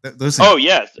because those things. Oh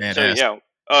yeah. So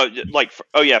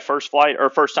yeah. First flight or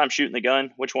first time shooting the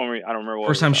gun. Which one I don't remember.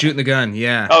 First time shooting the gun.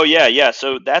 Yeah. Oh yeah. Yeah.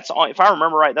 So that's on, if I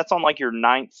remember right, that's on like your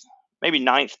 9th,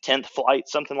 10th flight,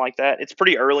 something like that. It's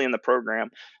pretty early in the program.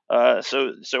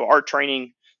 So our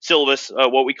training syllabus,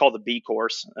 what we call the B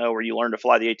course, where you learn to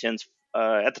fly the A-10s.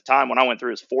 At the time when I went through,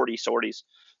 it was 40 sorties.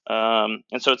 And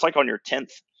so it's like on your 10th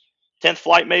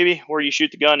flight, maybe, where you shoot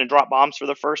the gun and drop bombs for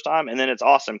the first time. And then it's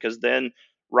awesome because then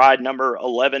ride number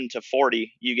 11 to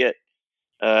 40, you get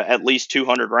at least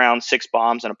 200 rounds, 6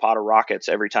 bombs, and a pot of rockets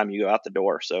every time you go out the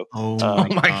door. So, oh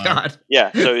my God.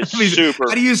 Yeah. So it's super.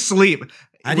 How do you sleep?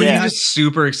 Were you just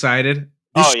super excited?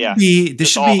 This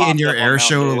should be in your air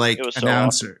show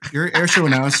announcer. Awesome. Your air show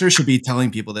announcer should be telling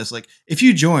people this. Like, if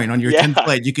you join on your 10th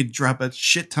flight, you could drop a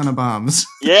shit ton of bombs.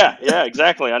 Yeah,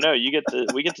 exactly. I know we get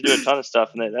to do a ton of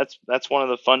stuff, and that's one of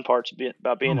the fun parts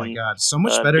about being. Oh my God, so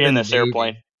much better than this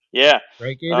airplane. Yeah,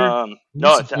 right, Gator.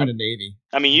 No, it's in the Navy.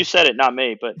 I mean, you said it, not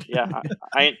me, but yeah,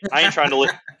 I ain't trying to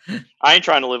live. I ain't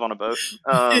trying to live on a boat.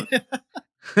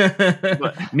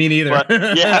 Me neither.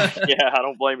 Yeah, I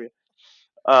don't blame you.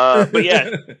 But yeah,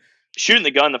 shooting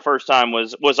the gun the first time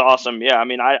was awesome. Yeah, I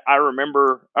mean, I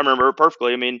remember it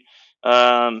perfectly. I mean,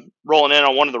 rolling in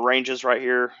on one of the ranges right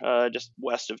here, just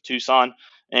west of Tucson,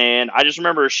 and I just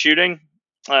remember shooting.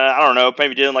 I don't know,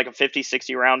 maybe doing like a 50,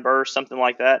 60 round burst, something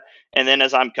like that. And then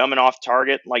as I'm coming off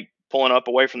target, like pulling up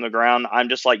away from the ground, I'm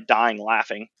just like dying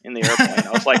laughing in the airplane. I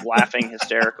was like laughing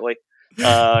hysterically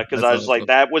because I was like,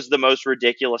 that was the most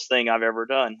ridiculous thing I've ever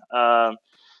done.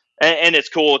 And it's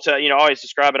cool to, I always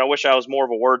describe it. I wish I was more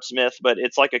of a wordsmith, but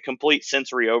it's like a complete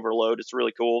sensory overload. It's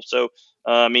really cool. So,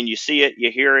 I mean, you see it, you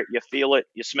hear it, you feel it,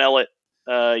 you smell it,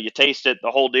 you taste it,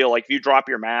 the whole deal. Like if you drop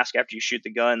your mask after you shoot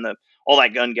the gun, all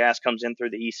that gun gas comes in through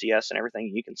the ECS and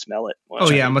everything. You can smell it.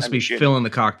 It must be filling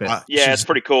the cockpit. Yeah, it's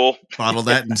pretty cool. Bottle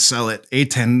that and sell it.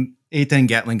 A10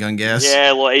 Gatling gun gas.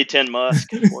 Yeah, a little A10 Musk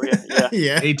for you.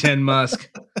 Yeah. A10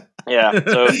 Musk. Yeah.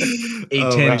 So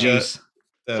A10 juice.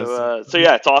 So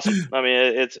yeah, it's awesome. I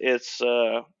mean, it's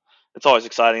always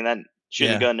exciting. That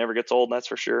shooting gun never gets old. That's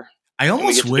for sure. I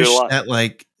almost wish that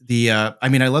like I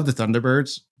mean, I love the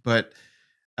Thunderbirds, but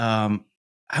I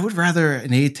would rather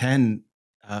an A10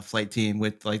 flight team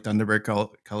with like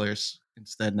Thunderbird colors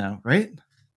instead now, right?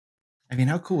 I mean,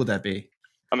 how cool would that be?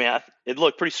 I mean, it'd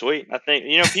look pretty sweet. I think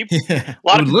people. A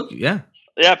lot of people, yeah.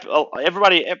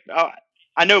 Everybody.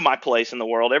 I know my place in the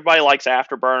world. Everybody likes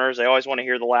afterburners. They always want to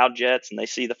hear the loud jets and they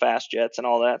see the fast jets and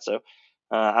all that. So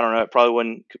I don't know. It probably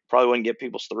wouldn't get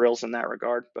people's thrills in that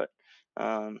regard. But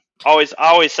I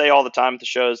always say all the time at the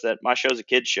shows that my show's a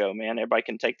kids show. Man, everybody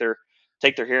can take their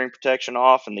take their hearing protection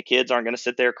off, and the kids aren't going to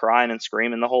sit there crying and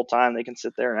screaming the whole time. They can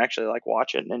sit there and actually like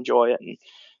watch it and enjoy it, and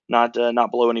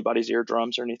not blow anybody's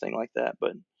eardrums or anything like that.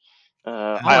 But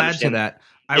I'll add to that.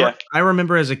 I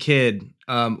remember as a kid,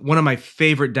 one of my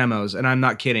favorite demos, and I'm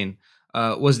not kidding,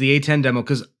 was the A10 demo,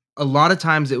 because a lot of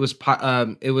times it was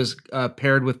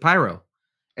paired with pyro.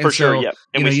 And for sure, yeah.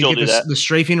 And we still do that. The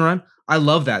strafing run. I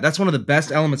love that. That's one of the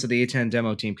best elements of the A10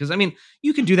 demo team. Because I mean,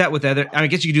 you can do that with I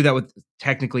guess you can do that with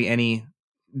technically any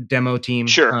demo team.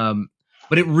 Sure.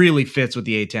 But it really fits with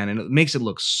the A10, and it makes it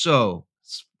look so.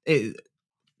 It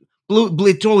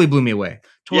totally blew me away.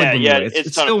 Totally blew me away.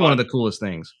 It's still one of the coolest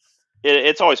things.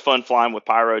 It's always fun flying with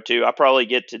pyro too. I probably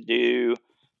get to do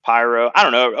pyro. I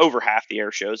don't know, over half the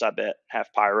air shows, I bet, have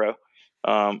pyro.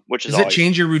 Which is. Does it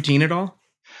change your routine at all?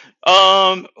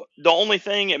 The only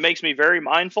thing, it makes me very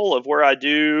mindful of where I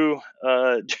do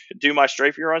my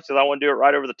strafing runs, because I want to do it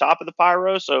right over the top of the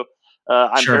pyro. So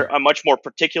I'm much more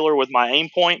particular with my aim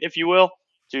point, if you will,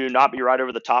 to not be right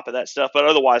over the top of that stuff. But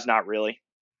otherwise, not really.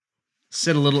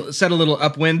 Set a little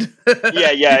upwind.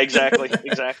 yeah, exactly.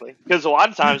 Because a lot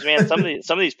of times, man, some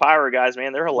of these pyro guys,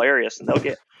 man, they're hilarious, and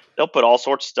they'll put all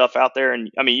sorts of stuff out there,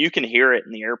 and I mean, you can hear it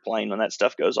in the airplane when that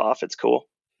stuff goes off. It's cool.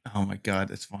 Oh my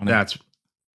god, it's funny.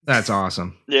 That's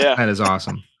awesome. Yeah, that is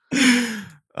awesome.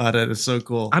 Oh, that is so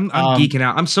cool. I'm geeking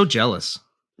out. I'm so jealous.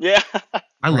 Yeah,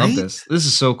 I love this. This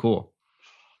is so cool.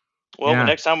 Well,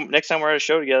 next time we're at a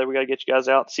show together, we got to get you guys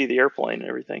out to see the airplane and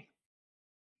everything.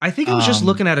 I think I was just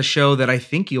looking at a show that I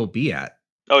think you'll be at.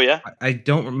 Oh yeah, I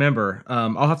don't remember.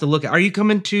 I'll have to look. Are you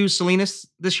coming to Salinas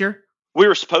this year? We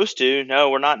were supposed to.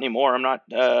 No, we're not anymore. I'm not.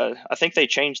 I think they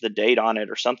changed the date on it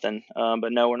or something.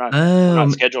 But no, we're not. We're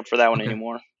not scheduled for that one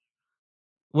anymore.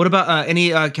 What about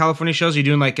any California shows? Are you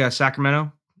doing like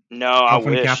Sacramento? No,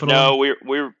 California I wish. Capital? No,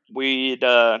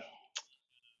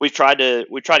 we've tried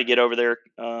to get over there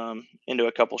into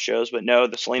a couple shows, but no,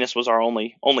 the Salinas was our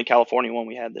only California one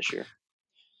we had this year.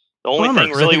 The only thing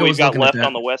really we've got left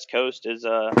on the West Coast is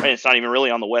it's not even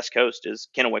really on the West Coast, is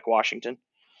Kennewick, Washington.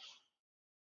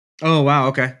 Oh wow,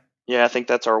 okay. Yeah, I think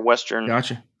that's our Western,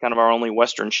 kind of our only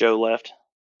Western show left.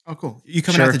 Oh, cool. You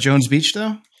coming out to Jones Beach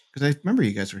though? Because I remember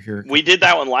you guys were here. We did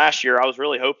that one last year. I was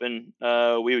really hoping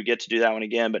we would get to do that one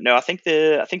again, but no, I think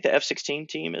the F-16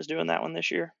 team is doing that one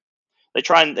this year. They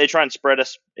try and spread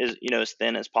us as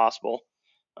thin as possible.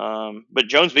 But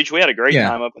Jones Beach, we had a great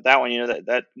time up at that one.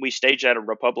 That we staged at a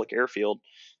Republic airfield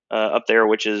up there,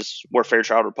 which is where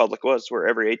Fairchild Republic was, where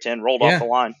every A-10 rolled off the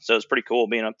line. So it's pretty cool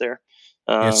being up there.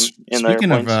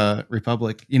 Speaking of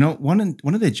Republic, one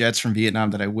of the jets from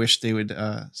Vietnam that I wish they would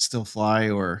still fly,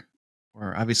 or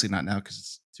obviously not now because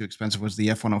it's too expensive, was the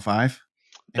F-105.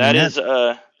 That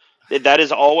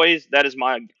is always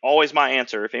my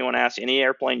answer. If anyone asks any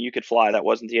airplane you could fly that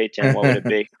wasn't the A-10, what would it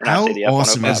be? How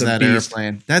awesome is that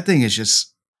airplane? That thing is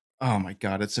just, oh my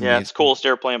god, it's amazing. Yeah, it's the coolest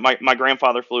airplane. My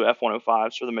grandfather flew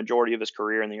F-105s for the majority of his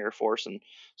career in the Air Force, and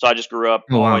so I just grew up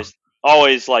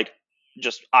always like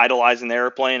just idolizing the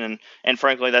airplane, and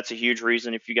frankly, that's a huge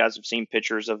reason. If you guys have seen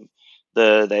pictures of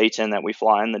the A-10 that we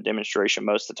fly in the demonstration,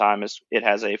 most of the time it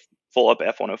has a full up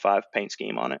F-105 paint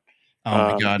scheme on it.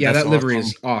 Oh my god! Yeah, that livery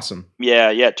is awesome.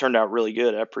 Yeah, it turned out really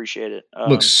good. I appreciate it.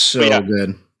 Looks so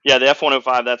good. Yeah, the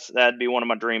F-105, that'd be one of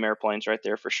my dream airplanes right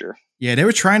there for sure. Yeah, they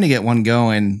were trying to get one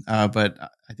going, but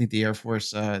I think the Air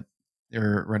Force they're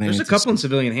running. There's a couple in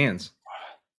civilian hands.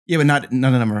 Yeah, but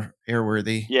none of them are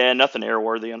airworthy. Yeah, nothing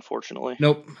airworthy, unfortunately.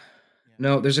 Nope.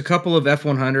 No, there's a couple of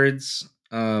F-100s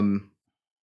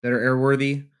that are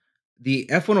airworthy. The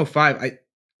F-105,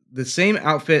 the same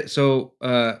outfit. So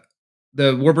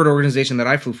the Warbird organization that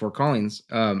I flew for, Collins,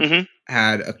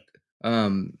 had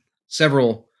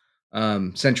several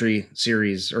Century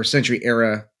series or Century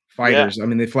era fighters. Yeah. I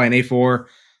mean, they fly an A4,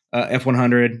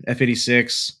 F-100,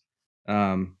 F-86,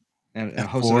 and a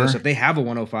host of other stuff. They have a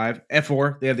 105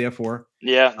 F4. They have the F4.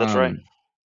 Yeah, that's right.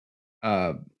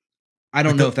 I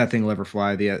don't know if that thing will ever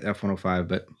fly, the F-105,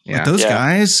 but yeah. But those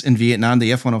guys in Vietnam,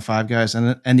 the F-105 guys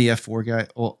and the F-4 guy,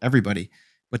 well, everybody,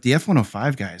 but the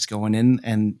F-105 guys going in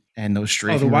and those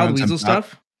strafing the Wild Weasel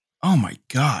stuff. Oh my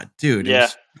god, dude! Yeah, it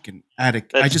was freaking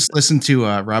addict. I just listened to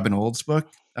Robin Old's book,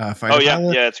 Fighter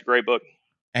Pilot. Yeah, it's a great book.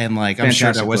 And like, I'm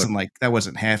sure that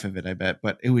wasn't half of it, I bet,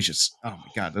 but it was just, oh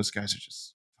my god, those guys are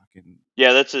just fucking.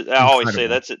 Yeah, I always say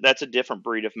that's a different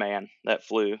breed of man that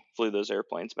flew those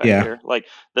airplanes back there. Like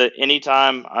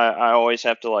anytime I always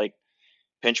have to like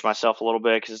pinch myself a little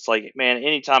bit, because it's like, man,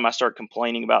 anytime I start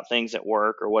complaining about things at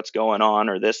work or what's going on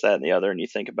or this, that, and the other, and you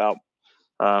think about,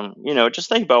 just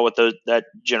think about what that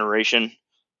generation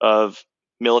of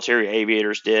military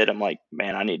aviators did. I'm like,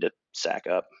 man, I need to sack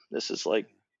up. This is like,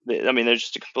 they're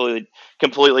just a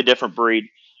completely different breed.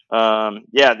 Yeah,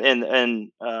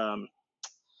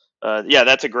 yeah,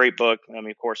 that's a great book. I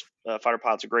mean, of course, Fighter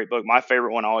Pilot's a great book. My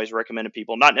favorite one I always recommend to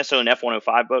people, not necessarily an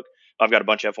F-105 book. I've got a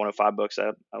bunch of F-105 books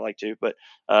that I like too, but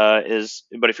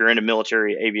if you're into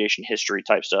military aviation history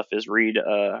type stuff, is read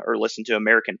or listen to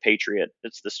American Patriot.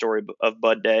 It's the story of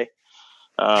Bud Day.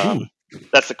 I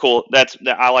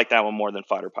like that one more than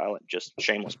Fighter Pilot. Just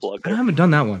shameless plug there. I haven't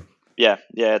done that one. Yeah,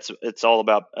 it's all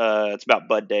about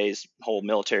Bud Day's whole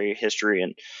military history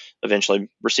and eventually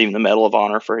receiving the Medal of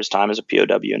Honor for his time as a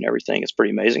POW and everything. It's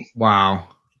pretty amazing. Wow.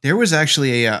 There was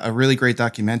actually a really great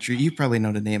documentary. You probably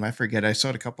know the name. I forget. I saw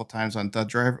it a couple of times on Thud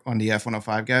Drive on the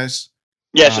F-105 guys.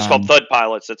 Yeah, it's just called Thud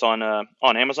Pilots. It's on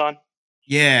Amazon.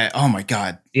 Yeah. Oh my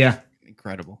God. Yeah.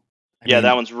 Incredible. I mean,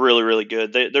 that one's really, really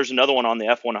good. There's another one on the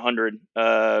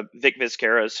F-100, Vic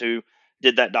Vizcarras, who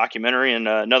did that documentary, and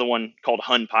another one called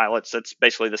Hun Pilots. That's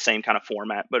basically the same kind of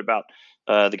format, but about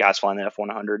the guys flying the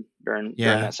F-100 during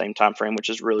that same time frame, which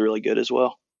is really, really good as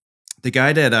well. The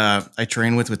guy that I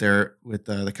trained with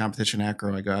the competition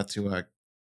acro I got to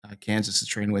Kansas to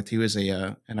train with, he was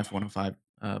an F-105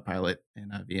 pilot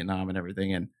in Vietnam and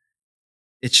everything, and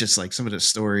it's just like some of the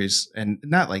stories, and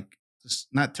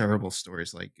not terrible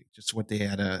stories, like just what they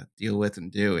had to deal with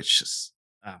and do. It's just,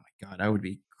 oh my God, I would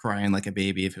be crying like a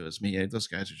baby if it was me. Those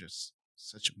guys are just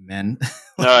such men.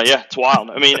 Yeah, it's wild.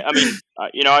 I mean,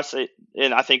 I say,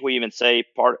 and I think we even say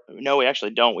no, we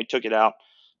actually don't. We took it out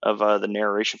of the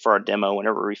narration for our demo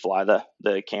whenever we fly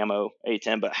the camo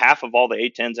A-10, but half of all the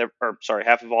A-10s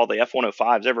half of all the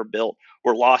F-105s ever built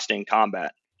were lost in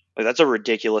combat. Like, that's a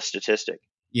ridiculous statistic.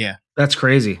 Yeah. That's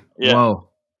crazy. Yeah. Whoa.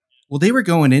 Well, they were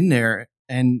going in there,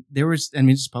 and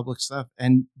it's public stuff,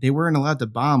 and they weren't allowed to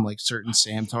bomb like certain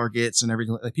SAM targets and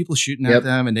everything. Like, people shooting at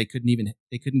them, and they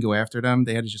couldn't go after them.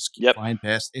 They had to just keep flying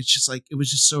past. It's just like, it was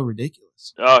just so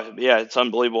ridiculous. Oh yeah, it's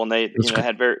unbelievable. And they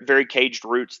had very, very caged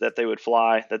routes that they would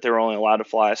fly, that they were only allowed to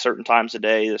fly certain times a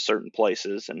day to certain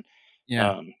places. And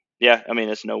I mean,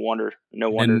 it's no wonder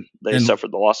they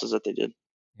suffered the losses that they did.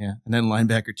 Yeah, and then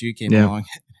Linebacker 2 came along.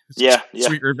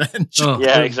 Sweet revenge.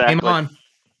 Yeah, exactly. Came on.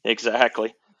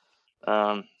 Exactly.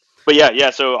 But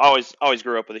yeah. So I always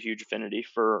grew up with a huge affinity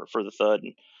for the Thud.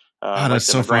 And that's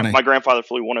so funny. My grandfather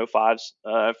flew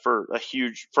 105s for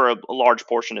a large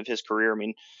portion of his career. I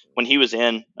mean, when he was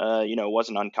in, it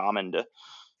wasn't uncommon to,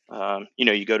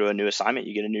 you go to a new assignment,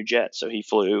 you get a new jet. So he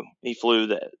flew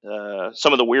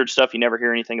some of the weird stuff you never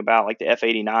hear anything about, like the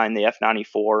F-89, the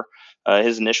F-94.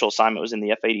 His initial assignment was in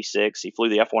the F-86. He flew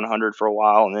the F-100 for a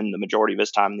while, and then the majority of his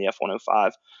time in the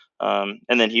F-105.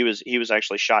 And then he was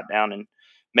actually shot down in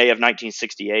May of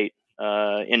 1968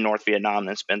 in North Vietnam, and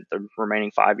then spent the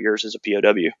remaining 5 years as a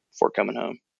POW before coming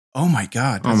home. Oh my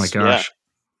God! Oh my gosh!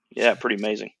 Yeah, pretty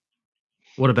amazing.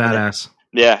 What a badass!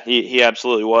 Yeah, he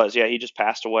absolutely was. Yeah, he just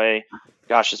passed away.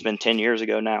 Gosh, it's been 10 years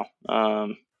ago now.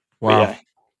 Wow.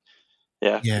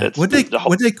 Yeah. What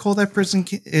they call that prison?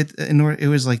 It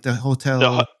was like the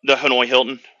hotel, the Hanoi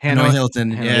Hilton. Hanoi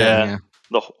Hilton. Yeah.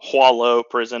 The Hua Lo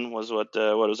prison was what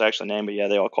it was actually named, but yeah,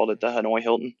 they all called it the Hanoi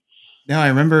Hilton. No, I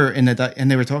remember and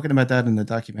they were talking about that in the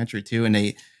documentary too.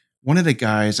 And one of the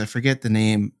guys, I forget the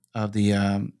name of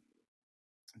the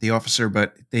officer,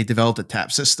 but they developed a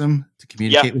tap system to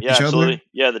communicate with each absolutely. other.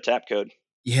 Yeah, the tap code.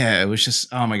 Yeah, it was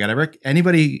just, oh my God.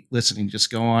 Anybody listening,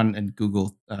 just go on and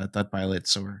Google Thud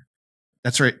Pilots, or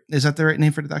that's right. Is that the right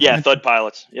name for the documentary? Yeah, Thud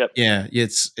Pilots. Yep. Yeah,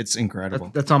 it's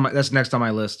incredible. That's next on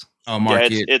my list. Oh, Mark,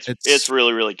 it's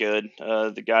really, really good.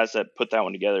 The guys that put that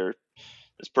one together,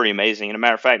 it's pretty amazing. And a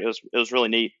matter of fact, it was really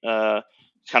neat.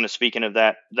 Kind of speaking of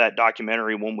that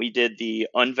documentary, when we did the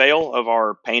unveil of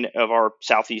our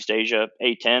Southeast Asia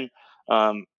A-10,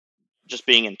 just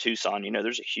being in Tucson,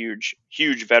 there's a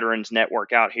huge veterans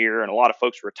network out here, and a lot of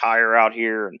folks retire out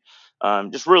here,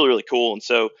 and just really, really cool. And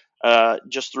so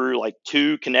just through like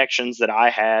two connections that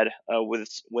I had with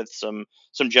some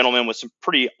gentlemen with some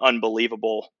pretty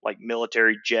unbelievable like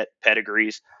military jet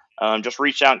pedigrees, just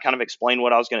reached out and kind of explained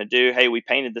what I was going to do. Hey, we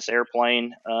painted this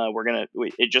airplane.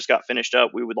 It just got finished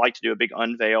up. We would like to do a big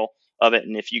unveil of it.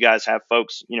 And if you guys have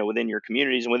folks, within your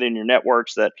communities and within your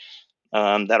networks that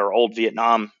are old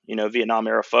Vietnam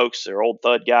era folks, or old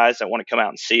Thud guys that want to come out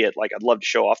and see it, like, I'd love to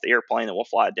show off the airplane, and we'll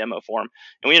fly a demo for them.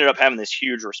 And we ended up having this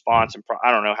huge response, and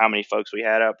I don't know how many folks we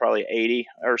had, probably 80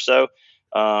 or so.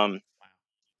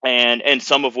 And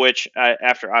some of which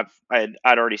after I'd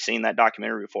already seen that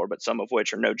documentary before, but some of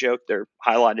which are no joke, they're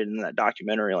highlighted in that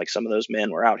documentary. Like, some of those men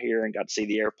were out here and got to see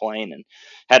the airplane, and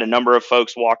had a number of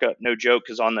folks walk up, no joke,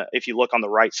 because if you look on the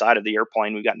right side of the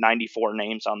airplane, we've got 94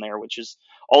 names on there, which is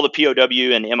all the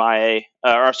POW and MIA,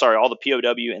 all the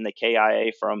POW and the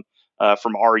KIA from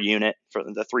from our unit for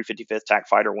the 355th TAC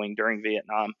Fighter Wing during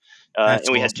Vietnam. And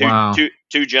we had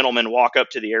two gentlemen walk up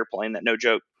to the airplane that, no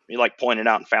joke, he like pointed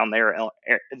out and found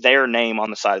their name on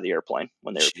the side of the airplane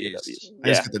when they were POWs. I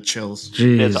just got the chills.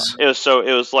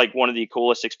 It was like one of the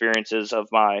coolest experiences of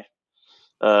my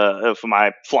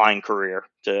flying career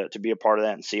to be a part of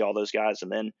that and see all those guys,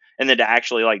 and then to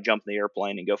actually like jump in the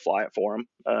airplane and go fly it for them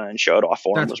and show it off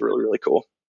for them was really, really cool.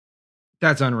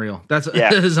 That's unreal. That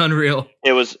is unreal.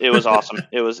 It was awesome.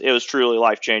 It was truly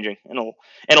life changing, and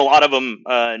a lot of them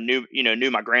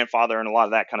knew my grandfather and a lot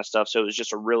of that kind of stuff. So it was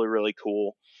just a really, really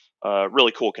cool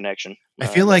connection. I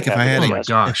feel like if I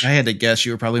had to guess,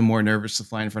 you were probably more nervous to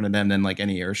fly in front of them than like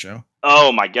any air show.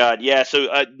 Oh my God, yeah. So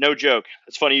no joke.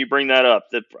 It's funny you bring that up.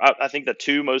 I think the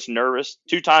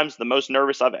two times the most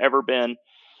nervous I've ever been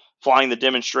flying the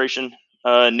demonstration.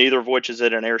 Neither of which is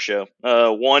at an air show.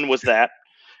 One was that.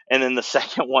 And then the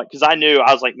second one, because I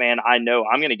was like, man, I know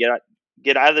I'm going to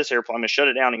get out of this airplane. I'm going to shut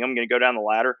it down and I'm going to go down the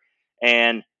ladder.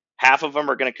 And half of them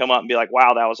are going to come up and be like,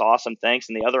 wow, that was awesome. Thanks.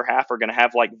 And the other half are going to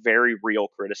have like very real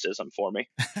criticism for me.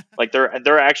 Like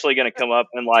they're actually going to come up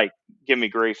and like give me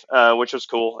grief, which was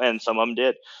cool. And some of them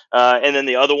did. And then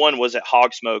the other one was at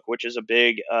Hog Smoke, which is a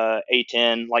big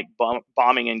A-10 like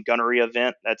bombing and gunnery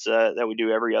event that we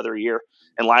do every other year.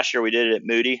 And last year we did it at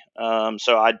Moody.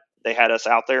 They had us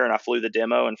out there and I flew the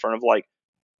demo in front of like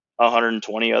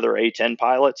 120 other A-10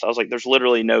 pilots. I was like, there's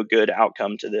literally no good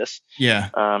outcome to this. Yeah.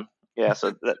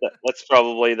 So that's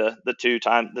probably the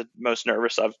the most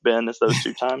nervous I've been is those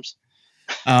two times.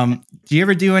 Do you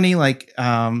ever do any like,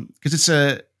 cause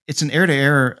it's an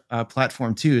air-to-air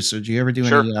platform too. So do you ever do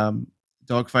any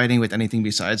dogfighting with anything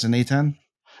besides an A-10?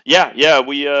 Yeah.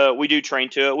 We do train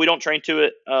to it. We don't train to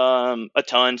it a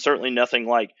ton. Certainly nothing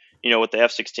like, with the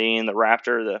F-16, the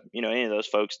Raptor, any of those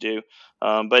folks do.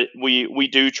 But we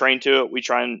do train to it. We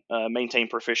try and maintain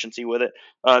proficiency with it.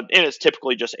 And it's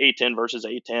typically just A-10 versus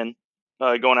A-10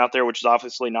 going out there, which is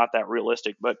obviously not that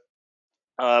realistic. But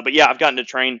yeah, I've gotten to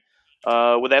train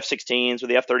with F-16s, with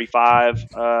the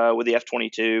F-35, with the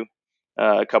F-22,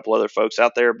 a couple other folks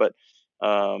out there. But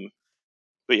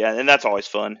yeah, and that's always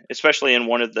fun, especially in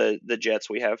one of the jets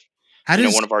we have.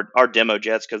 One of our demo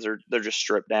jets, because they're just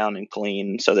stripped down and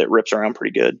clean, so that it rips around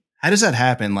pretty good. How does that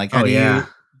happen? Like, how do you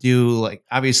do? Like,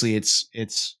 obviously, it's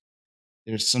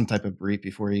there's some type of brief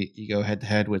before you go head to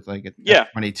head with like a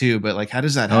F-22, but like, how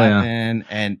does that happen?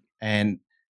 And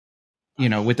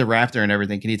with the Raptor and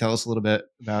everything, can you tell us a little bit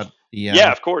about the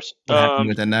of course, what happened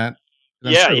within that?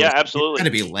 Absolutely. You're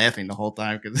gonna be laughing the whole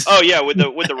time. With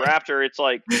the Raptor, it's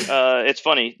like it's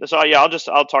funny. So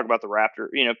I'll talk about the Raptor.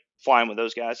 Flying with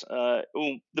those guys.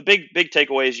 The big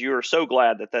takeaway is you are so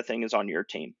glad that thing is on your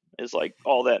team. Is like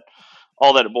all that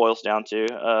it boils down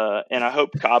to. And I hope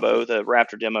Cabo, the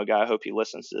Raptor demo guy, I hope he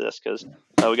listens to this, because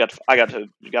I got to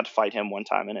fight him one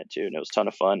time in it too, and it was a ton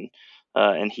of fun.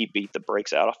 And he beat the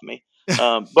brakes out of me.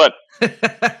 But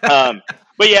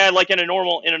yeah, like in a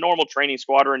normal training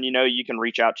squadron, you can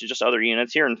reach out to just other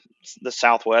units here in the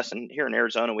Southwest, and here in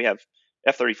Arizona, we have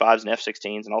F-35s and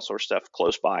F-16s and all sorts of stuff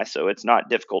close by. So it's not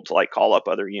difficult to like call up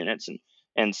other units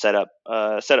and set up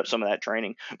some of that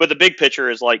training. But the big picture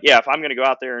is like, if I'm going to go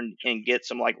out there and get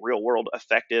some like real world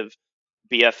effective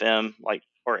BFM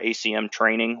or ACM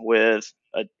training with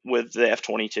the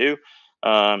F-22,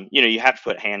 you have to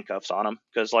put handcuffs on them,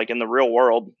 because like in the real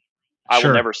world, I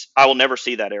will never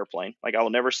see that airplane. Like I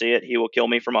will never see it. He will kill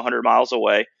me from 100 miles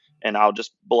away, and I'll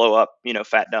just blow up,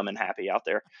 fat, dumb, and happy out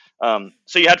there.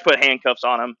 So you have to put handcuffs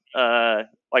on them,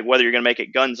 like whether you're going to make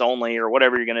it guns only or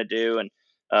whatever you're going to do, and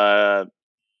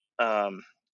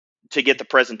to get the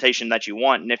presentation that you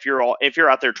want. And if you're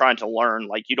out there trying to learn,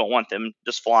 like you don't want them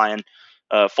just flying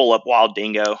full up wild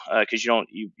dingo, because you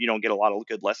don't get a lot of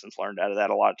good lessons learned out of that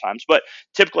a lot of times. But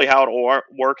typically how it'll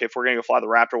work, if we're going to go fly the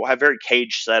Raptor, we'll have very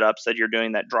cage setups that you're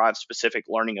doing that drive specific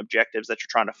learning objectives that you're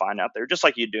trying to find out there, just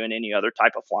like you do in any other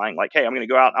type of flying. Like, hey, I'm going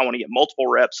to go out and I want to get multiple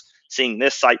reps seeing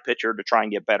this sight picture to try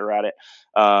and get better at it.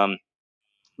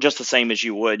 Just the same as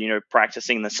you would,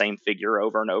 practicing the same figure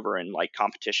over and over in like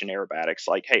competition aerobatics.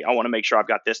 Like, hey, I want to make sure I've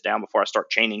got this down before I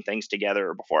start chaining things together,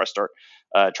 or before I start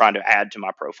trying to add to my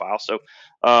profile. So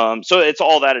it's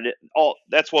all that.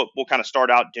 That's what we'll kind of start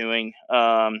out doing.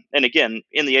 And again,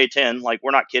 in the A-10, like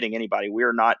we're not kidding anybody.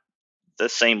 We're not the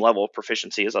same level of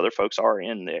proficiency as other folks are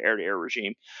in the air-to-air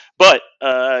regime. But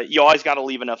you always got to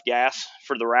leave enough gas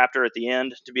for the Raptor at the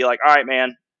end to be like, all right,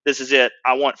 man, this is it.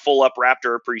 I want full up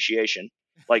Raptor appreciation.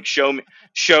 Like show me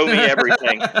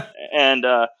everything, and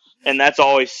that's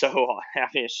always so. I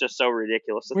mean, it's just so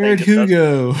ridiculous. Where'd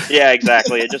Hugo? Yeah,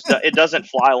 exactly. It doesn't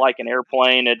fly like an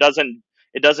airplane. It doesn't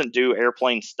it doesn't do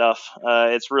airplane stuff.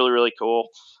 It's really, really cool.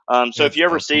 So if you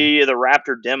ever see the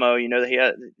Raptor demo,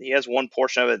 he has one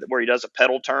portion of it where he does a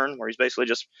pedal turn, where he's basically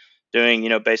just doing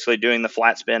the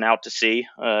flat spin out to sea,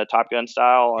 Top Gun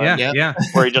style. Yeah.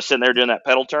 Where he's just sitting there doing that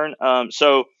pedal turn.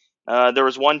 So there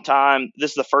was one time,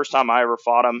 this is the first time I ever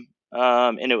fought him,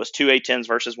 and it was 2 A10s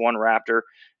versus 1 Raptor.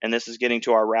 And this is getting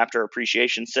to our Raptor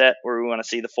appreciation set where we want to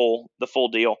see the full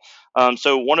deal.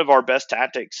 So one of our best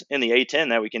tactics in the A10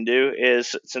 that we can do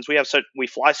is, since we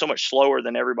fly so much slower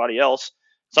than everybody else,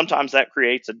 sometimes that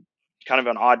creates a kind of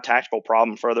an odd tactical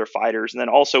problem for other fighters. And then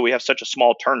also we have such a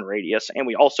small turn radius, and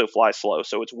we also fly slow,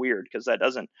 so it's weird because that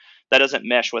doesn't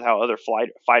mesh with how other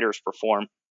fighters perform.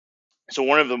 So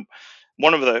one of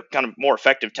the kind of more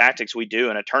effective tactics we do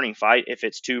in a turning fight, if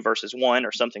it's 2 versus 1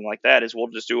 or something like that, is we'll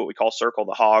just do what we call circle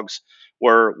the hogs,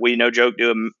 where we, no joke,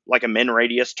 do like a min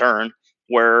radius turn,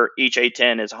 where each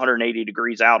A10 is 180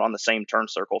 degrees out on the same turn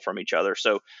circle from each other.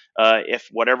 So if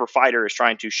whatever fighter is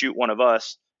trying to shoot one of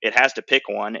us, it has to pick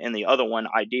one, and the other one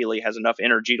ideally has enough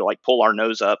energy to like pull our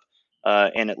nose up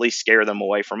and at least scare them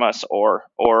away from us, or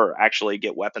actually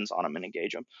get weapons on them and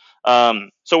engage them.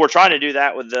 So we're trying to do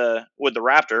that with the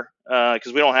Raptor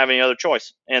because we don't have any other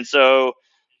choice. And so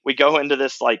we go into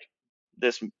this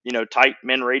tight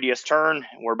min radius turn.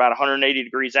 We're about 180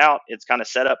 degrees out. It's kind of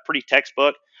set up pretty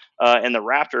textbook, and the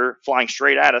Raptor flying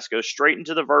straight at us goes straight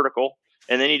into the vertical.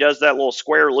 And then he does that little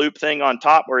square loop thing on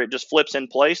top where it just flips in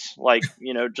place, like,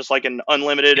 just like an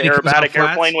unlimited aerobatic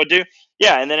airplane would do.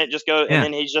 Yeah. And then it just goes, and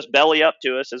then he's just belly up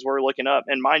to us as we're looking up.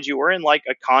 And mind you, we're in like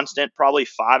a constant, probably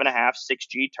 5.5,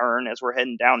 6G turn as we're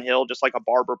heading downhill, just like a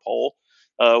barber pole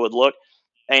would look.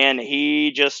 And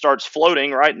he just starts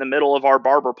floating right in the middle of our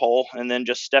barber pole, and then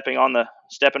just stepping on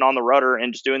the rudder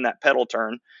and just doing that pedal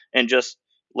turn, and just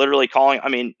literally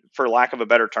calling, for lack of a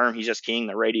better term, he's just keying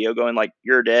the radio, going like,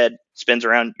 "You're dead," spins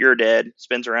around, "You're dead,"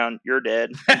 spins around, "You're dead,"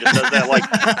 and just does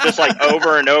that just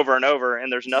over and over and over. And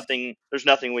there's nothing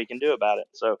we can do about it.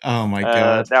 So, oh my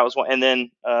God, that was one. And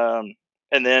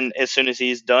then as soon as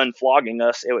he's done flogging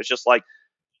us, it was just like,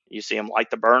 you see him light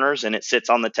the burners, and it sits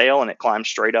on the tail, and it climbs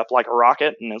straight up like a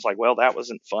rocket. And it's like, well, that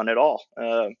wasn't fun at all.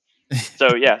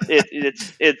 So yeah,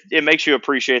 it makes you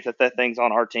appreciate that thing's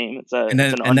on our team. It's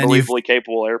an unbelievably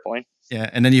capable airplane. Yeah,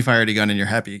 and then you fired a gun and you're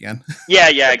happy again.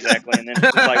 Yeah, exactly. And then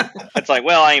it's like,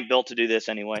 well, I ain't built to do this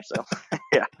anyway. So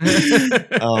yeah.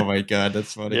 Oh my God,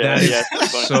 that's funny. That is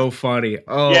funny. So funny.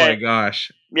 Oh my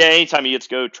gosh. Yeah, anytime you get to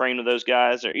go train with those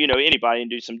guys, or anybody, and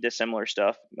do some dissimilar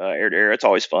stuff, air to air, it's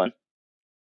always fun.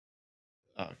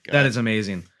 Oh, God. That is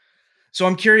amazing. So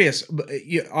I'm curious.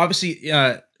 Obviously,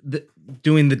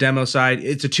 doing the demo side,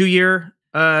 it's a 2-year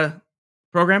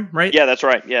program, right? Yeah, that's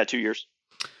right. Yeah, 2 years.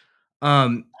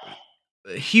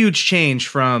 Huge change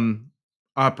from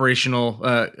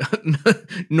operational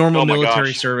normal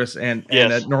military service and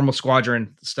normal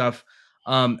squadron stuff.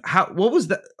 What was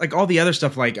that like? All the other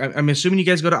stuff, like I'm assuming you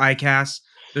guys go to ICAS.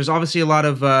 There's obviously a lot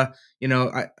of I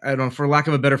don't know, for lack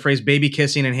of a better phrase, baby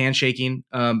kissing and handshaking.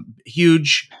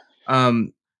 Huge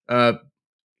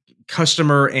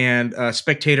customer and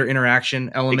spectator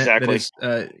interaction element that is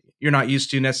you're not used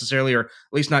to necessarily, or at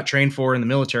least not trained for in the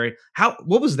military.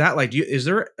 What was that like? Is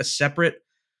there a separate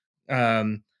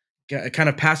kind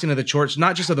of passing of the torch,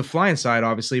 not just of the flying side,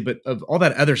 obviously, but of all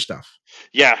that other stuff?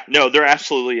 Yeah, no, there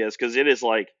absolutely is, because it is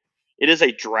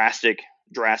a drastic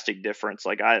difference.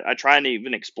 Like I try and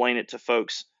even explain it to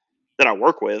folks that I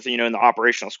work with, in the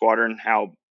operational squadron,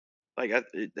 how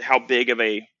big of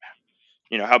a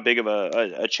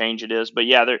change it is. But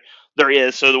yeah, there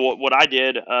is. So what I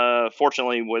did,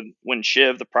 fortunately, when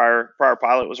Shiv, the prior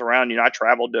pilot, was around, I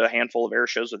traveled to a handful of air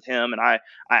shows with him, and I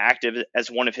acted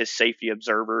as one of his safety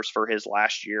observers for his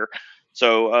last year.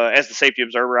 So as the safety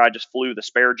observer, I just flew the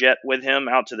spare jet with him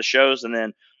out to the shows, and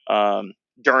then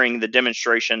during the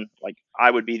demonstration, like,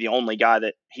 I would be the only guy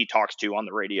that he talks to on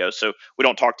the radio. So we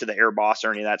don't talk to the air boss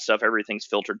or any of that stuff. Everything's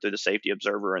filtered through the safety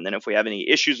observer. And then if we have any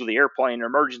issues with the airplane or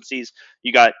emergencies,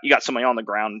 you got somebody on the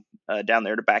ground down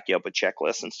there to back you up with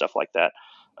checklists and stuff like that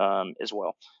as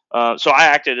well. So I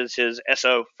acted as his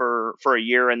SO for a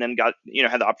year, and then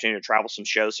had the opportunity to travel some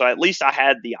shows. So at least I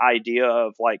had the idea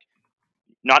of, like,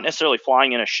 not necessarily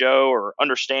flying in a show or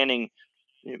understanding,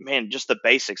 just the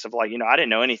basics of, like, I didn't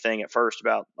know anything at first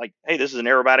about, like, hey, this is an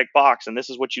aerobatic box, and this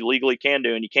is what you legally can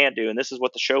do and you can't do, and this is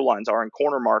what the show lines are and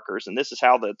corner markers, and this is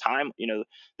how the time,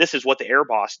 this is what the air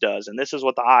boss does, and this is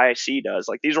what the IIC does.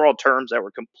 Like, these are all terms that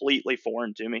were completely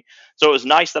foreign to me. So it was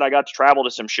nice that I got to travel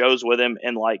to some shows with him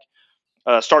and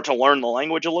start to learn the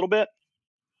language a little bit.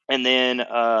 And then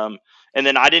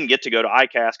I didn't get to go to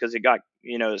ICAS because it got,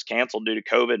 it was canceled due to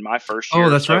COVID my first year. Oh,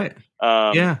 that's right.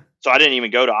 Yeah. So I didn't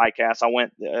even go to ICAST. I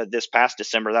went this past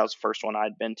December. That was the first one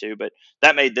I'd been to, but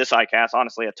that made this ICAST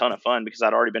honestly a ton of fun because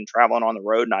I'd already been traveling on the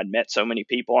road and I'd met so many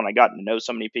people and I got to know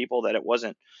so many people that it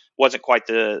wasn't quite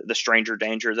the stranger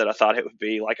danger that I thought it would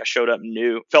be. Like I showed up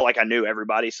and felt like I knew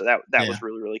everybody. So that was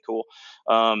really, really cool.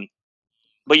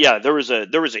 But yeah, there was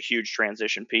a huge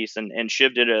transition piece, and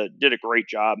Shiv did a great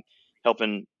job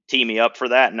helping tee me up for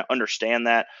that and understand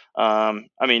that. I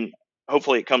mean,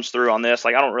 hopefully it comes through on this.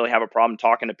 Like, I don't really have a problem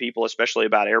talking to people, especially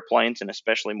about airplanes, and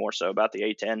especially more so about the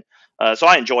A10. So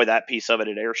I enjoy that piece of it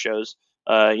at air shows.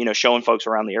 Showing folks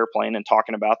around the airplane and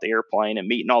talking about the airplane and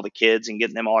meeting all the kids and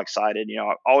getting them all excited.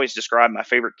 I always describe my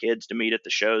favorite kids to meet at the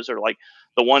shows are like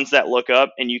the ones that look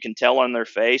up and you can tell on their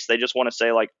face they just want to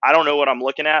say like, I don't know what I'm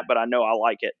looking at, but I know I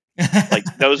like it. Like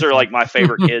those are like my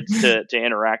favorite kids to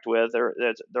interact with.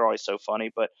 They're always so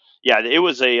funny. But yeah, it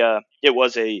was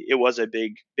a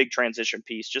big transition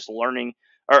piece. Just learning,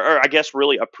 or I guess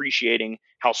really appreciating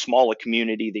how small a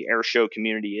community the air show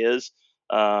community is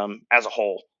as a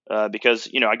whole. Because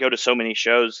I go to so many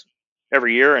shows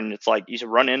every year, and it's like you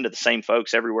run into the same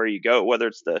folks everywhere you go, whether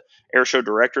it's the air show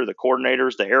director, the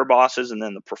coordinators, the air bosses, and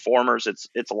then the performers.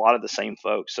 It's a lot of the same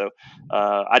folks. So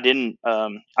I didn't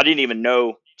even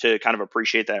know to kind of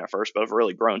appreciate that at first, but I've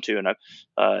really grown to, and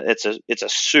it's a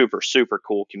super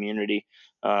cool community.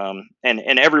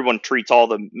 And everyone treats all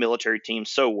the military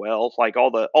teams so well. Like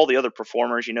all the other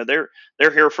performers, they're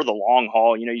here for the long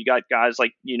haul. You got guys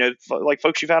like like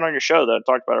folks you've had on your show that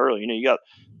I talked about earlier. You got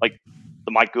like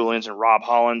the Mike Goulians and Rob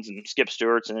Hollands and Skip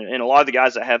Stewarts and a lot of the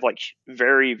guys that have like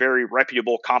very, very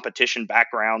reputable competition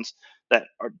backgrounds that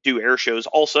do air shows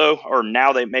also, or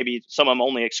now they maybe some of them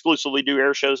only exclusively do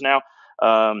air shows now.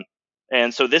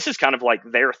 And so this is kind of like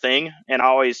their thing. And I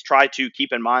always try to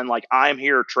keep in mind, like I'm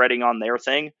here treading on their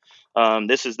thing.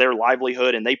 This is their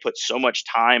livelihood and they put so much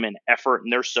time and effort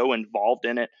and they're so involved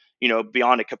in it,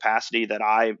 beyond a capacity that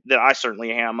I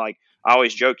certainly am. Like I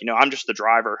always joke, I'm just the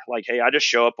driver. Like, hey, I just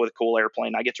show up with a cool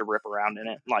airplane. I get to rip around in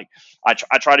it. Like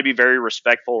I try to be very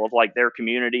respectful of like their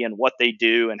community and what they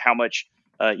do and how much,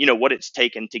 what it's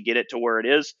taken to get it to where it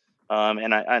is.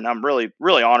 And I'm really,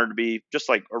 really honored to be just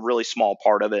like a really small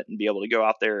part of it and be able to go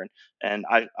out there. And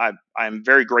I'm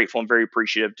very grateful and very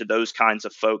appreciative to those kinds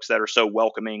of folks that are so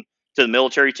welcoming to the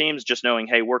military teams, just knowing,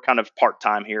 hey, we're kind of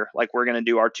part-time here. Like we're going to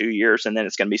do our 2 years and then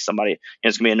it's going to be somebody,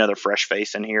 it's going to be another fresh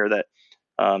face in here that,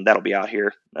 that'll be out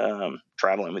here,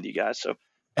 traveling with you guys. So,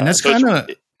 and that's kind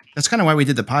of why we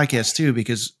did the podcast too,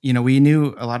 because, we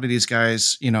knew a lot of these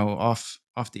guys,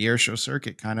 off the air show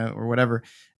circuit kind of, or whatever.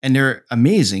 And they're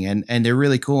amazing and they're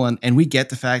really cool. And we get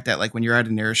the fact that like when you're at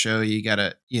an air show, you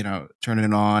gotta, turn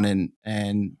it on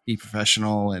and be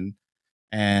professional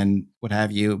and what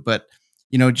have you. But,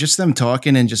 just them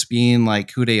talking and just being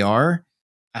like who they are.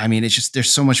 I mean, it's just, they're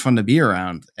so much fun to be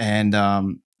around. And,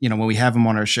 when we have them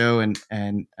on our show and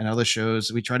other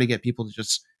shows, we try to get people to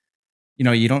just,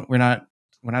 we're not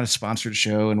a sponsored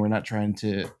show and we're not trying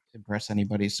to impress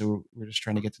anybody. So we're just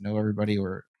trying to get to know everybody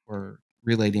or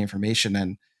relay the information.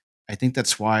 And I think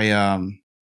that's why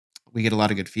we get a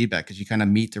lot of good feedback because you kind of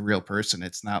meet the real person.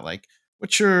 It's not like,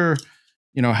 what's your,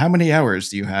 how many hours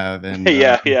do you have? And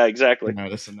yeah, exactly.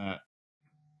 This and that.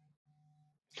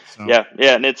 So. Yeah.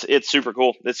 And it's super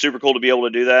cool. It's super cool to be able to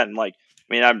do that. And like,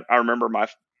 I mean, I remember my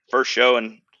first show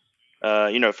and,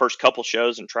 first couple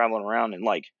shows and traveling around and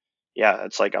like, yeah,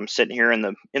 it's like I'm sitting here in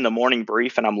the morning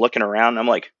brief and I'm looking around and I'm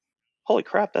like, holy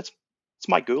crap, it's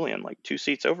Mike Goulian, like 2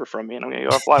 seats over from me, and I'm gonna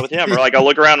go fly with him. Or like I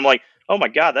look around, I'm like, oh my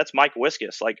god, that's Mike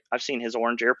Wiskus. Like I've seen his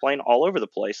orange airplane all over the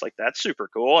place. Like that's super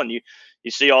cool. And you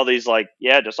see all these like,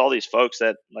 yeah, just all these folks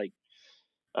that like,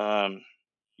 I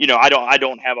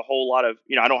don't have a whole lot of,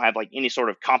 I don't have like any sort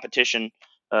of competition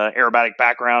aerobatic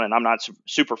background, and I'm not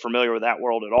super familiar with that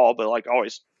world at all. But like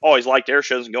always liked air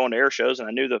shows and going to air shows, and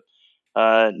I knew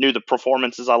the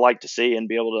performances I like to see and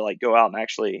be able to like go out and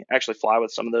actually fly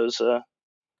with some of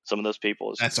those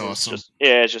people. That's awesome.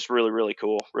 It's just really, really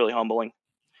cool, really humbling.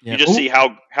 Yeah. You just see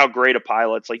how great a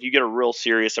pilot's like. You get a real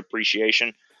serious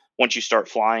appreciation once you start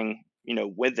flying,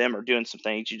 with them or doing some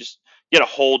things. You just get a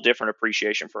whole different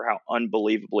appreciation for how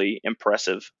unbelievably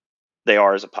impressive they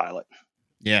are as a pilot.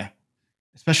 Yeah,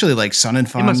 especially like Sun and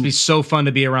Fun. It must be so fun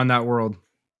to be around that world.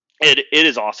 It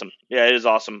is awesome. Yeah, it is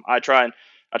awesome. I try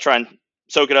and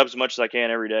soak it up as much as I can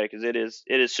every day because it is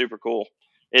super cool.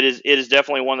 It is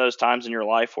definitely one of those times in your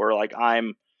life where like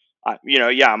I'm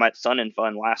at Sun and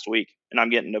Fun last week and I'm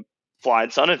getting to fly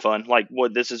at Sun and Fun. Like,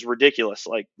 what, this is ridiculous.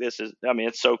 Like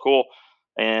it's so cool.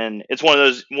 And it's one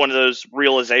of those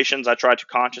realizations I try to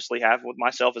consciously have with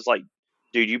myself is like,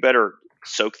 dude, you better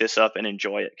soak this up and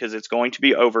enjoy it, because it's going to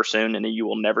be over soon and you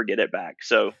will never get it back.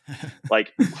 So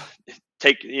like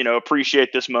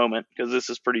appreciate this moment, because this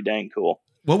is pretty dang cool.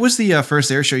 What was the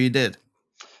first air show you did?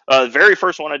 The very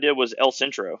first one I did was El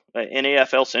Centro,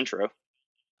 NAF El Centro.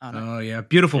 Oh yeah,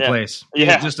 beautiful place.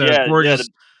 Yeah, just a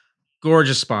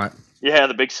gorgeous spot. Yeah,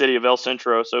 the big city of El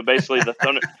Centro. So basically,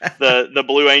 the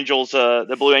Blue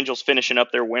Angels finishing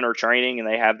up their winter training, and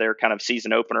they have their kind of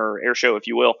season opener air show, if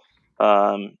you will.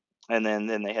 And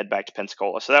then they head back to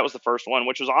Pensacola. So that was the first one,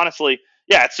 which was honestly,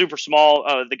 it's super small.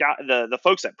 The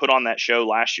folks that put on that show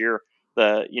last year,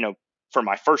 for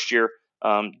my first year,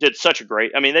 did such a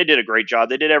great. I mean, they did a great job.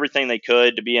 They did everything they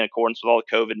could to be in accordance with all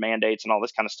the COVID mandates and all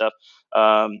this kind of stuff.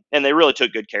 And they really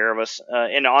took good care of us.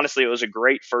 And honestly, it was a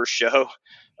great first show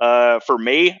for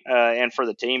me and for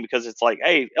the team, because it's like,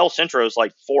 hey, El Centro is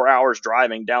like 4 hours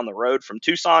driving down the road from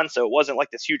Tucson. So it wasn't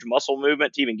like this huge muscle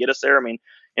movement to even get us there. I mean,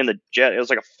 in the jet, it was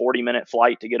like a 40-minute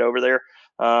flight to get over there.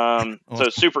 So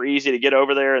it's super easy to get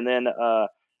over there. And then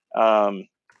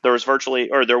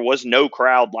there was no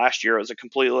crowd last year. It was a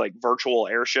completely like virtual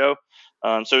air show.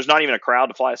 So there's not even a crowd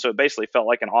to fly. So it basically felt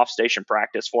like an off-station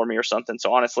practice for me or something.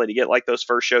 So honestly, to get like those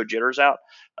first show jitters out,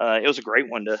 it was a great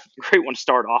one to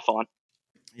start off on.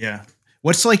 Yeah.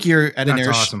 What's like at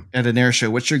an air show?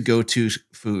 What's your go-to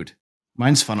food?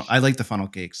 Mine's funnel. I like the funnel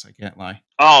cakes. I can't lie.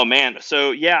 Oh man.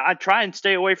 So yeah, I try and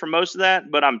stay away from most of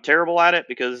that, but I'm terrible at it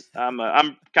because I'm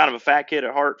kind of a fat kid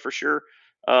at heart for sure.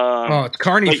 It's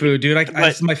carny food, dude.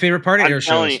 It's my favorite part of air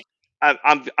shows.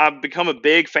 I've become a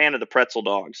big fan of the pretzel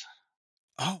dogs.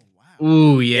 Oh wow.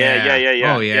 Ooh yeah.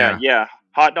 Yeah. Oh yeah.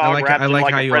 Hot dog. I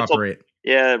like how you operate.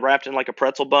 Yeah, wrapped in like a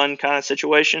pretzel bun kind of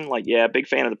situation. Like, big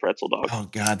fan of the pretzel dog. Oh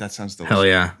god, that sounds delicious. Hell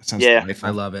yeah. That sounds delightful.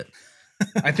 I love it.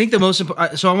 I think the most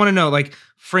important. So I want to know, like,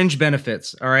 fringe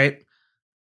benefits. All right,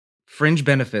 fringe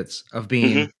benefits of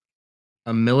being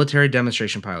a military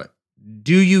demonstration pilot.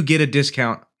 Do you get a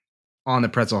discount on the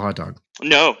pretzel hot dog?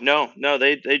 No.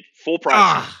 They full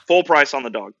price. Full price on the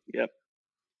dog. Yep.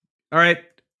 All right.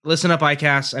 Listen up,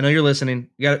 ICAS. I know you're listening.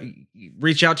 You got to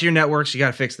reach out to your networks. You got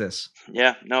to fix this.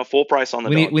 Yeah. No, full price on the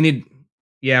dog. We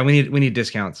need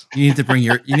discounts. You need to bring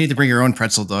your own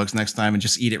pretzel dogs next time and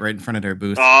just eat it right in front of their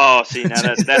booth. Oh, see,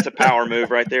 now that's a power move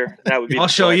right there. That would be. I'll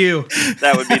show you.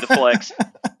 That would be the flex.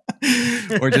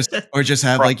 or just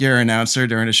have like your announcer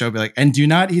during the show be like, and do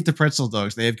not eat the pretzel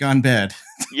dogs. They have gone bad.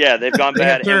 Yeah, they've gone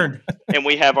bad. And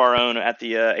we have our own at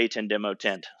the A10 demo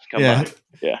tent. Come on.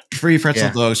 Yeah. Free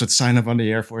pretzel dogs would sign up on the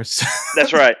Air Force.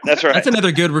 That's right. That's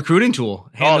another good recruiting tool.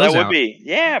 That would be.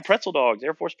 Yeah, pretzel dogs,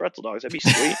 Air Force pretzel dogs. That'd be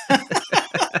sweet.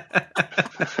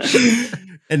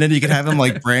 And then you could have them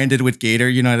like branded with Gator.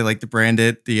 You know how to like to brand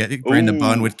the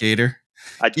bun with Gator.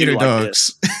 I do Gator like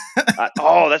dogs.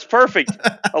 That's perfect.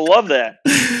 I love that.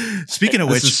 Speaking of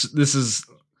which, this is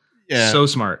so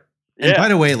smart. And by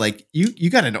the way, like you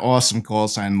got an awesome call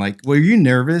sign. Like, were you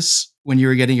nervous when you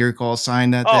were getting your call sign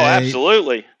that day? Oh,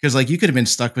 absolutely. Because like you could have been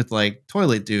stuck with like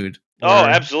Toilet Dude. Oh,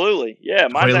 absolutely. Yeah,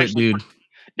 mine's Toilet actually.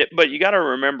 Dude. But you got to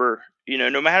remember,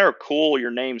 no matter how cool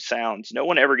your name sounds, no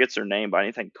one ever gets their name by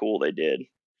anything cool they did.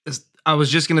 I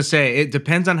was just gonna say it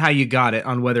depends on how you got it,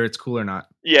 on whether it's cool or not.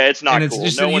 Yeah, it's not cool.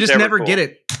 You just never get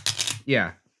it.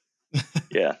 Yeah.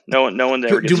 Yeah. No one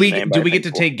ever gets their name by do we get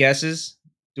to cool. take guesses?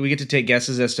 Do we get to take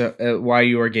guesses as to why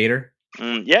you are Gator?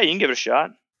 Yeah, you can give it a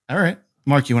shot. All right.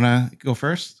 Mark, you want to go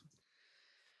first?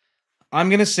 I'm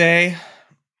going to say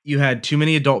you had too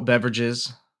many adult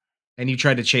beverages and you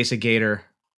tried to chase a gator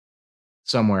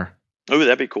somewhere. Oh,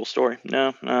 that'd be a cool story.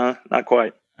 No, not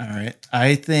quite. All right.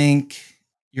 I think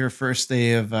your first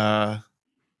day of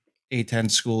A10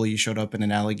 school, you showed up in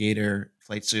an alligator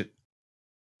flight suit.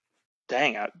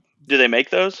 Dang. Do they make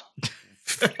those?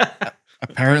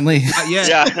 Apparently.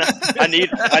 Yeah. I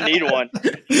need one.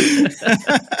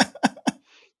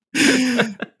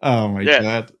 Oh my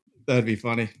God. That'd be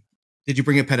funny. Did you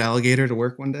bring a pet alligator to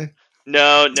work one day?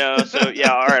 No. So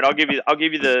all right. I'll give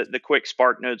you the quick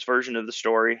Spark Notes version of the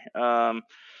story.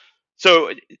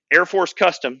 So Air Force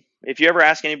Custom. If you ever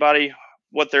ask anybody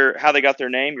how they got their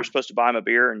name, you're supposed to buy them a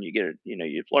beer, and you get it.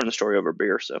 You learn the story over a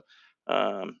beer. So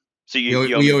you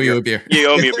owe me a beer. You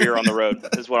owe me a beer on the road.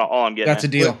 Is all I'm getting. That's a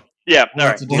deal. Yeah. All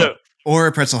right. So, or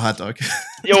a pretzel hot dog.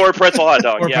 Or a pretzel hot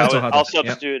dog. Hot dog. I'll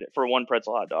substitute it for one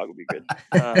pretzel hot dog would be good.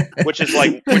 Which is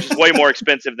way more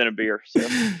expensive than a beer. So.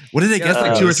 What did they get?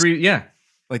 Like 2 or 3? Yeah.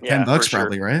 Like $10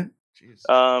 probably, right?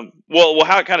 Jeez. Well,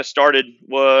 how it kind of started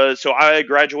was, so I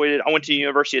graduated. I went to the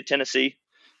University of Tennessee,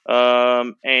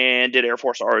 and did Air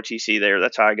Force ROTC there.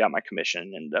 That's how I got my commission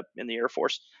and ended up in the Air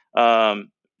Force.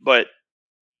 But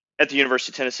at the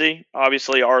University of Tennessee.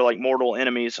 Obviously, our like mortal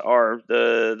enemies are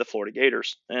the Florida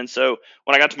Gators. And so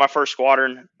when I got to my first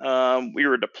squadron, we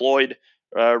were deployed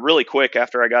really quick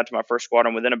after I got to my first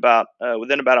squadron. Within about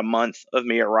a month of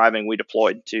me arriving, we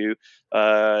deployed to.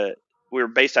 We were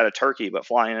based out of Turkey, but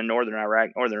flying in northern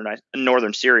Iraq,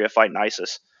 northern Syria, fighting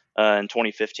ISIS in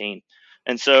 2015.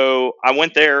 And so I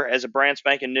went there as a brand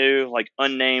spanking new, like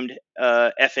unnamed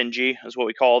FNG is what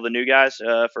we call the new guys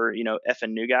for, FN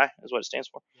new guy is what it stands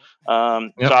for.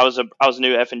 So I was a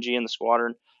new FNG in the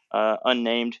squadron,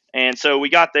 unnamed. And so we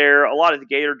got there. A lot of the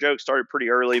Gator jokes started pretty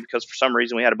early because for some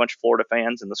reason we had a bunch of Florida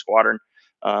fans in the squadron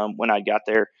when I got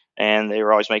there. And they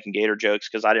were always making Gator jokes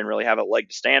because I didn't really have a leg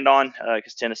to stand on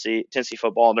because Tennessee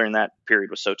football during that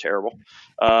period was so terrible.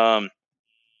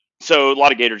 So a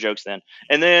lot of Gator jokes then.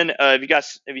 And then have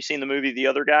you seen the movie The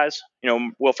Other Guys?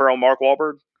 Will Ferrell, Mark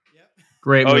Wahlberg.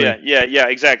 Great movie. Oh yeah,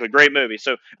 exactly. Great movie.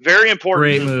 So very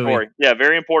important to the story. Yeah,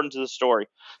 very important to the story.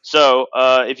 So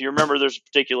if you remember, there's a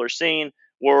particular scene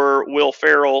where Will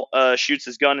Ferrell shoots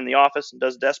his gun in the office and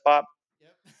does a desk pop.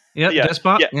 Yep, desk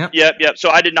pop. Yep. So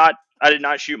I did not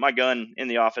shoot my gun in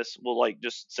the office. We'll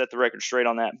just set the record straight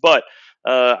on that. But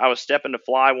I was stepping to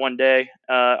fly one day.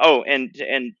 And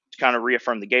to kind of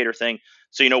reaffirm the Gator thing.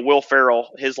 So, Will Ferrell,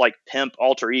 his pimp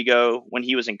alter ego when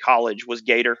he was in college was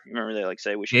Gator. You remember they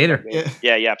say we should Gator.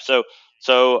 Yeah. So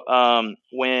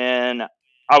when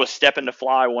I was stepping to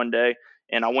fly one day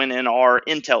and I went in our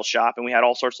intel shop and we had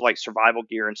all sorts of survival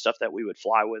gear and stuff that we would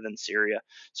fly with in Syria.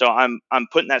 So I'm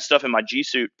putting that stuff in my G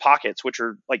suit pockets, which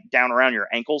are down around your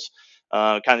ankles.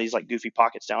 Kind of these goofy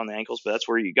pockets down the ankles, but that's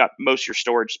where you got most of your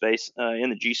storage space in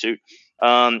the G suit.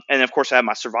 And of course I have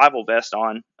my survival vest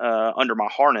on under my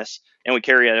harness, and we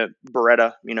carry a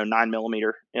Beretta,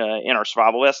 9mm in our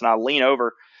survival vest. And I lean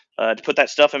over to put that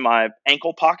stuff in my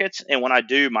ankle pockets. And when I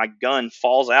do, my gun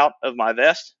falls out of my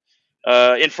vest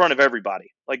in front of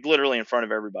everybody, literally in front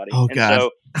of everybody. Oh, and God.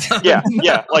 So yeah,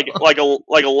 like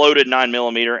a loaded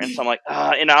 9mm. And so I'm like,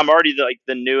 and I'm already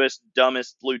the newest,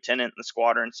 dumbest lieutenant in the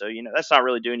squadron. So, that's not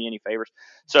really doing you any favors.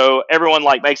 So everyone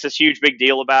makes this huge big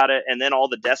deal about it. And then all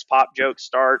the desk pop jokes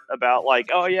start about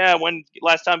oh yeah, when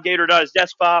last time Gator does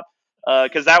desk pop,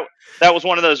 cause that was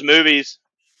one of those movies.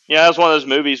 Yeah, that was one of those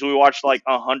movies we watched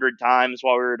 100 times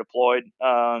while we were deployed.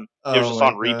 It was just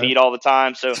on repeat all the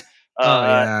time. So,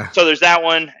 so there's that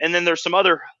one, and then there's some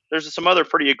other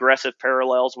pretty aggressive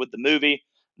parallels with the movie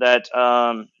that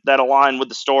align with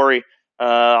the story.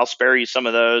 I'll spare you some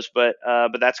of those, but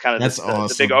that's kind of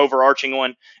the big overarching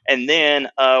one. And then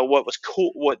what was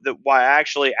cool, why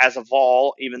actually as a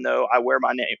Vol, even though I wear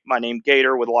my name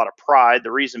Gator with a lot of pride,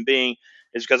 the reason being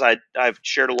is because I've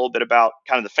shared a little bit about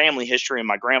kind of the family history of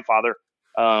my grandfather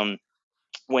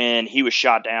when he was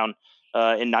shot down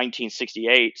in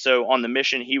 1968. So on the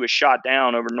mission, he was shot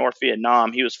down over North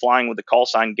Vietnam. He was flying with the call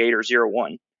sign Gator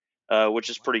 01, which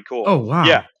is pretty cool. Oh, wow.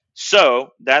 Yeah. So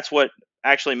that's what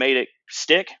actually made it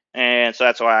stick. And so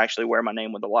that's why I actually wear my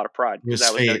name with a lot of pride, because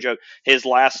that was no joke. His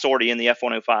last sortie in the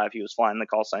F-105, he was flying the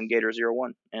call sign Gator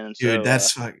 01. And so, dude,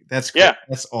 that's yeah,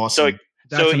 that's awesome.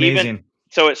 That's amazing.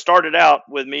 So it started out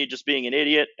with me just being an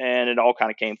idiot, and it all kind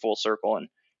of came full circle. And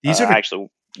I actually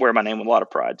wear my name with a lot of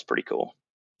pride. It's pretty cool.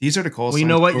 These are the call signs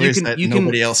that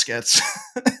nobody else gets.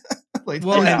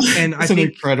 And I think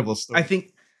incredible story. I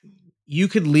think you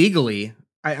could legally.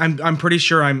 I'm pretty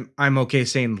sure I'm okay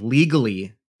saying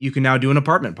legally you can now do an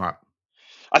apartment pop.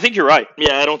 I think you're right.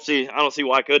 Yeah, I don't see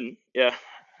why I couldn't. Yeah.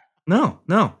 No,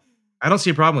 I don't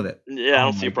see a problem with it. Yeah, I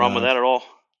don't see a problem with that at all.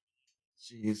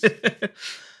 Jeez.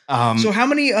 So how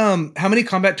many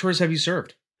combat tours have you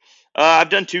served? I've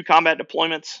done 2 combat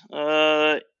deployments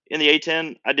in the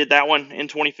A-10. I did that one in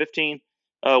 2015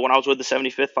 when I was with the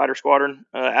 75th Fighter Squadron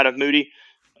out of Moody,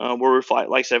 where we were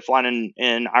flying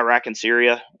in Iraq and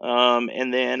Syria.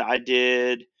 And then I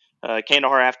did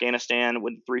Kandahar, Afghanistan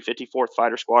with the 354th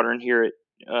Fighter Squadron here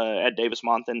at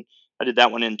Davis-Monthan. I did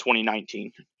that one in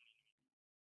 2019.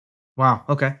 Wow.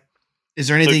 Okay. Is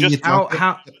there anything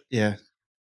Yeah.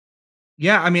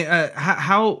 Yeah. I mean,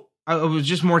 how I was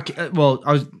just more. Well,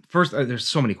 I was first. There's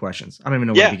so many questions. I don't even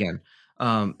know where to begin.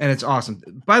 And it's awesome.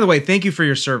 By the way, thank you for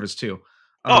your service too.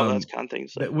 That's kind of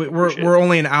things. We're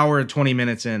only an hour and 20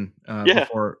 minutes in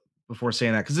before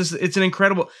saying that, because it's an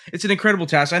incredible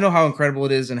task. I know how incredible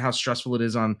it is and how stressful it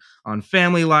is on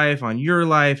family life, on your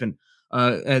life, and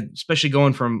especially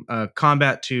going from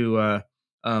combat to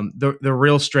the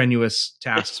real strenuous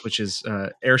tasks, which is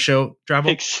air show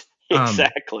travel.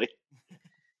 Exactly.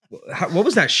 What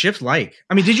was that shift like?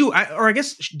 I mean, did you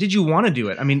want to do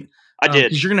it? I mean, I did.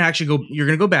 Because you're going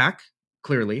to go back,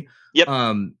 clearly. Yep.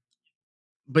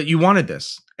 But you wanted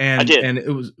this, and I did. And it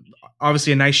was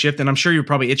obviously a nice shift, and I'm sure you're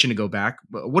probably itching to go back.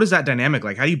 But what is that dynamic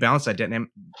like? How do you balance that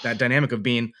dynamic of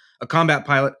being a combat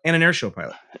pilot and an airshow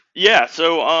pilot? Yeah.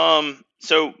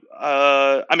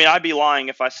 I mean, I'd be lying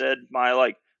if I said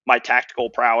my tactical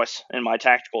prowess and my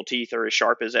tactical teeth are as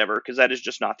sharp as ever, because that is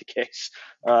just not the case.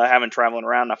 Having traveling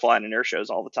around, I fly in air shows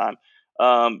all the time.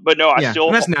 But no, Yeah,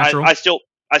 and that's natural.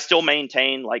 I still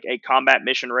maintain like a combat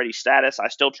mission ready status. I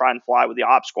still try and fly with the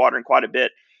op squadron quite a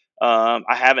bit.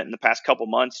 I haven't in the past couple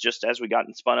months, just as we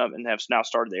gotten spun up and have now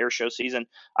started the air show season.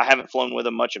 I haven't flown with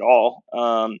them much at all.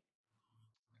 To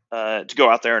go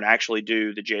out there and actually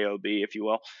do the job, if you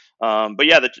will. But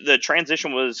yeah, the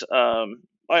transition was.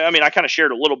 I mean, I kind of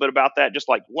shared a little bit about that, just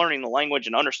like learning the language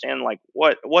and understanding like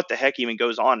what the heck even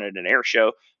goes on at an air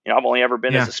show. You know, I've only ever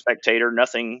been as a spectator,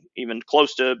 nothing even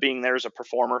close to being there as a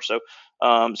performer. So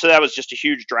that was just a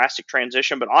huge, drastic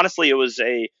transition. But honestly, it was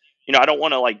I don't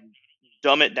want to like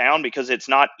dumb it down because it's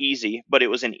not easy, but it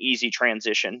was an easy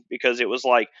transition because it was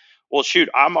like, well, shoot,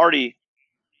 I'm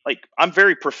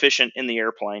very proficient in the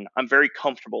airplane. I'm very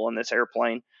comfortable in this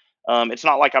airplane. It's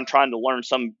not like I'm trying to learn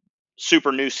some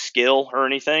super new skill or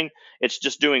anything. It's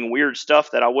just doing weird stuff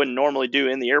that I wouldn't normally do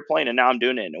in the airplane, and now I'm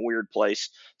doing it in a weird place.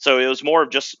 So it was more of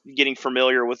just getting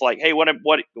familiar with like, hey, what I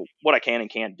can and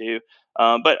can't do.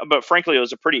 But frankly, it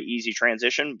was a pretty easy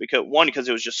transition because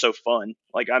it was just so fun.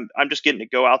 Like I'm just getting to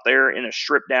go out there in a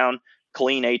stripped down,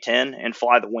 clean A10 and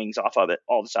fly the wings off of it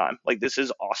all the time. Like this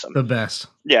is awesome. The best.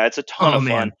 Yeah, it's a ton of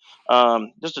fun.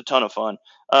 Just a ton of fun.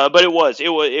 But it was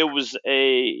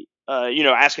a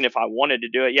asking if I wanted to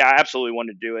do it. Yeah, I absolutely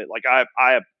wanted to do it. Like I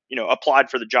applied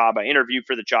for the job. I interviewed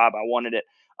for the job. I wanted it.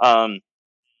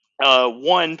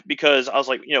 One, because I was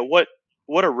like,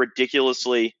 what a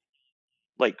ridiculously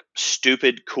like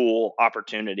stupid cool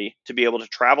opportunity to be able to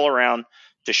travel around,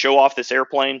 to show off this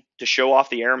airplane, to show off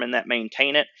the airmen that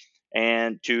maintain it,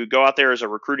 and to go out there as a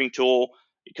recruiting tool.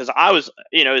 Because I was,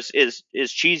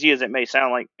 as cheesy as it may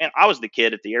sound, like, man, I was the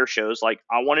kid at the air shows. Like,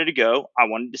 I wanted to go, I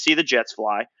wanted to see the jets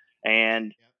fly,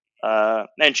 and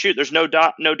shoot, there's no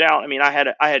doubt. I mean, I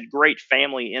had great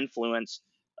family influence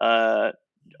of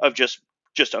just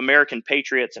American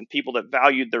patriots and people that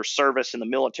valued their service in the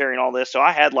military and all this. So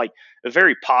I had like a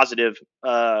very positive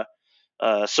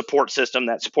support system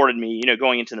that supported me,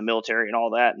 going into the military and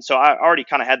all that. And so I already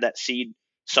kind of had that seed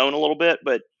sown a little bit,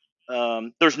 but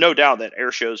there's no doubt that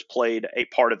air shows played a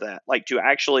part of that. Like to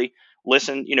actually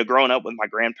listen, growing up with my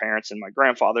grandparents and my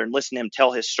grandfather and listen to him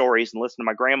tell his stories and listen to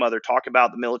my grandmother talk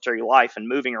about the military life and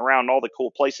moving around all the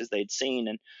cool places they'd seen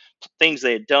and things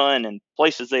they had done and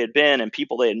places they had been and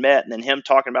people they had met. And then him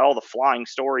talking about all the flying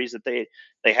stories that they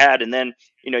had. And then,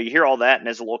 you hear all that. And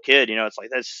as a little kid, it's like,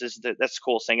 that's the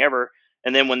coolest thing ever.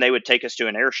 And then when they would take us to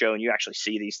an air show and you actually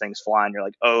see these things flying, you're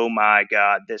like, oh my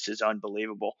God, this is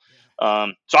unbelievable.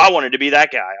 So I wanted to be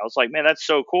that guy. I was like, man, that's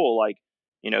so cool. Like,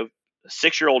 a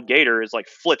 6-year-old gator is like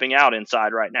flipping out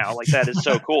inside right now. Like that is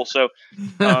so cool. So,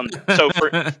 so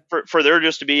for there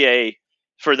just to be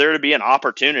for there to be an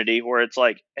opportunity where it's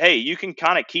like, hey, you can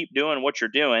kind of keep doing what you're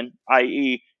doing,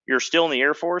 i.e. you're still in the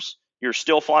Air Force, you're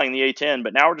still flying the A-10,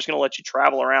 but now we're just going to let you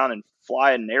travel around and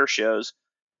fly in air shows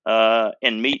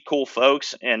and meet cool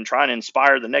folks and try and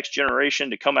inspire the next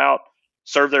generation to come out,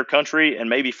 serve their country,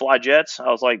 and maybe fly jets. I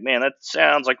was like, man, that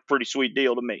sounds like a pretty sweet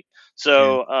deal to me.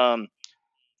 So,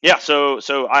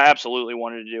 so I absolutely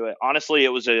wanted to do it. Honestly, it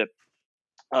was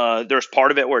there's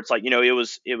part of it where it's like,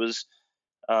 it was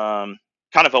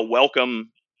kind of a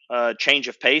welcome change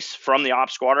of pace from the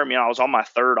ops squadron. I mean, I was on my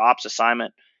third ops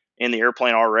assignment in the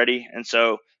airplane already. And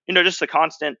so, just the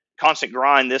constant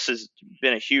grind, this has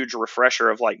been a huge refresher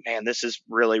of like, man, this is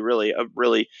really, really a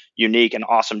really unique and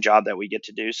awesome job that we get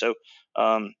to do. So,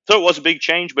 so it was a big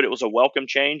change, but it was a welcome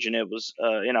change, and it was,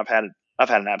 and I've had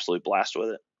an absolute blast with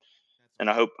it. And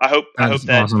I hope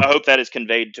that is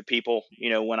conveyed to people,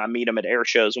 when I meet them at air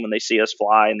shows and when they see us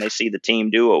fly and they see the team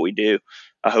do what we do.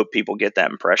 I hope people get that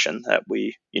impression that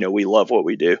we love what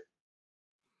we do.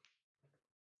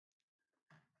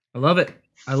 I love it.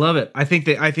 I think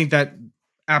that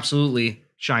absolutely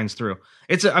shines through.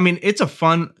 It's a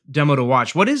fun demo to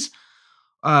watch. What is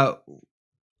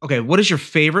your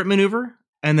favorite maneuver?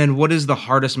 And then what is the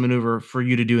hardest maneuver for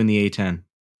you to do in the A-10?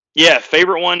 Yeah,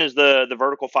 favorite one is the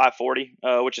vertical 540,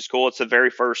 which is cool. It's the very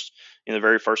first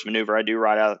maneuver I do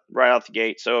right out the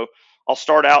gate. So I'll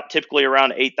start out typically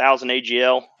around 8,000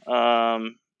 AGL,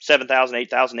 7,000,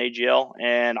 8,000 AGL,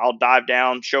 and I'll dive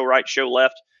down, show right, show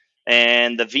left.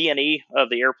 And the VNE of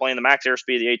the airplane, the max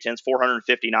airspeed of the A-10 is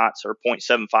 450 knots or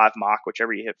 0.75 Mach,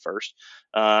 whichever you hit first.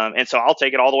 And so I'll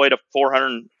take it all the way to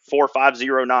 450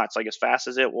 knots, like as fast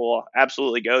as it will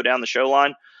absolutely go down the show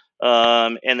line.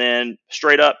 and then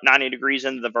straight up 90 degrees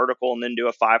into the vertical, and then do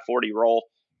a 540 roll,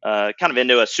 kind of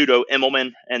into a pseudo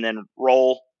Immelman, and then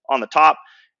roll on the top,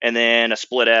 and then a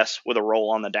split S with a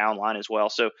roll on the down line as well.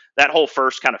 So that whole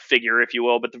first kind of figure, if you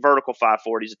will, but the vertical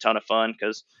 540 is a ton of fun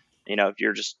because, if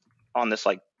you're just on this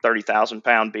like 30,000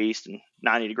 pound beast and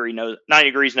 90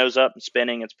 degrees nose up and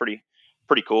spinning, it's pretty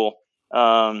cool.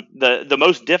 The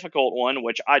most difficult one,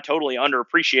 which I totally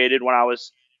underappreciated when I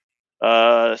was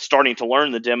starting to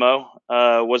learn the demo,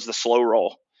 was the slow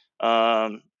roll.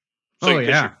 Because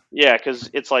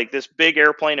it's like this big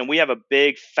airplane, and we have a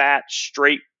big, fat,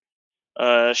 straight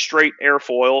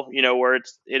airfoil. Where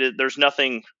there's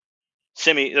nothing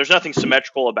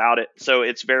symmetrical about it. So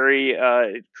it's very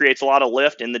it creates a lot of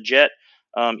lift in the jet.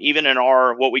 Even in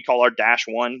our what we call our Dash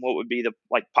 1, what would be the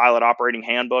like pilot operating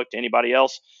handbook to anybody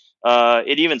else,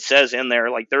 it even says in there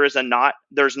like there's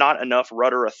not enough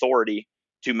rudder authority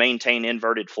to maintain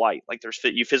inverted flight. Like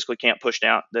you physically can't push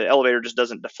down. The elevator just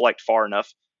doesn't deflect far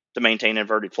enough to maintain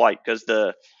inverted flight because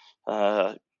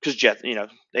jet, the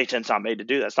A-10's not made to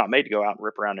do that. It's not made to go out and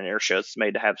rip around an air show. It's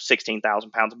made to have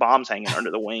 16,000 pounds of bombs hanging under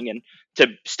the wing and to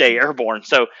stay airborne.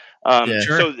 So, when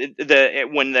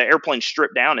the airplane's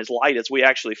stripped down as light as we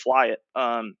actually fly it,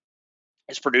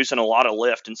 it's producing a lot of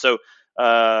lift. And so,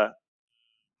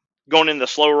 going into the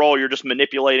slow roll, you're just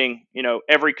manipulating,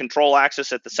 every control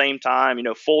axis at the same time,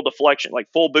 full deflection, like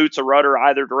full boots of rudder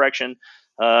either direction.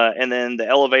 And then the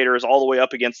elevator is all the way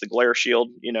up against the glare shield.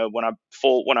 When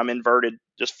I'm inverted,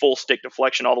 just full stick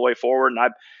deflection all the way forward.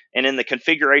 And in the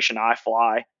configuration I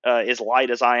fly, as light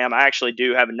as I am, I actually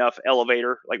do have enough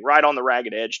elevator, like right on the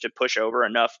ragged edge, to push over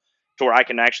enough to where I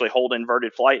can actually hold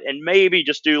inverted flight and maybe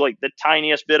just do like the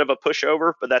tiniest bit of a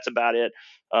pushover, but that's about it.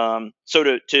 So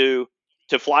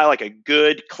to fly like a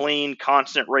good, clean,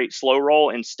 constant rate slow roll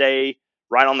and stay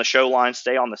right on the show line,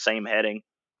 stay on the same heading,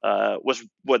 was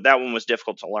what that one was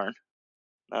difficult to learn.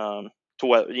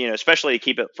 Especially to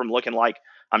keep it from looking like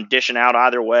I'm dishing out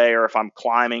either way, or if I'm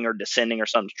climbing or descending or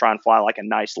something, to try and fly like a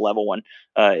nice level one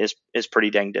is pretty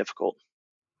dang difficult.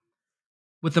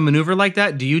 With a maneuver like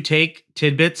that, do you take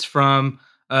tidbits from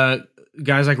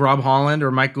guys like Rob Holland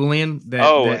or Mike Goulian that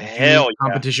do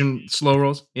competition slow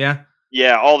rolls? Yeah.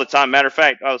 Yeah, all the time. Matter of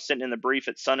fact, I was sitting in the brief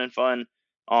at Sun and Fun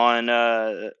on,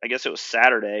 I guess it was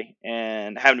Saturday,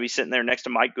 and happened to be sitting there next to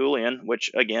Mike Goulian, which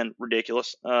again,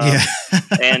 ridiculous.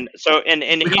 And so,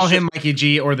 and we call him Mikey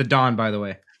G or the Don, by the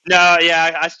way. No,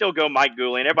 yeah, I still go Mike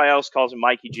Goulian. Everybody else calls him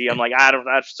Mikey G. I'm like, I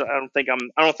don't think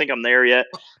I'm there yet.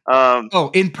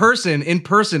 In person,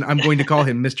 I'm going to call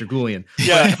him Mr. Goulian.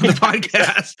 Yeah, on the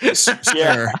podcast.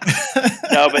 Yeah.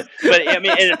 No, but I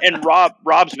mean, and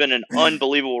Rob's been an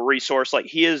unbelievable resource.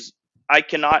 Like I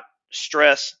cannot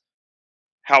stress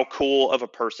how cool of a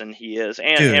person he is,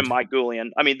 and Mike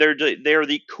Goulian. I mean, they're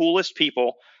the coolest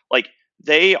people. Like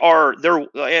they're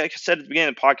like I said at the beginning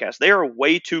of the podcast, they are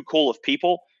way too cool of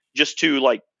people just to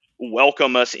like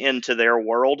welcome us into their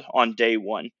world on day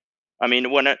one. I mean,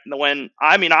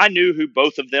 I knew who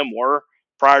both of them were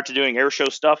prior to doing air show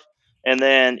stuff. And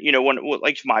then, when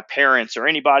like my parents or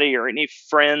anybody or any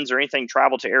friends or anything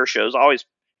travel to air shows, I always,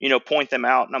 point them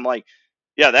out. And I'm like,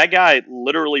 yeah, that guy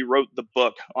literally wrote the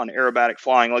book on aerobatic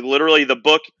flying. Like literally the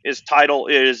book title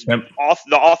is the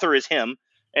author is him.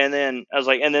 And then I was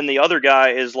like, and then the other guy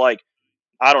is like,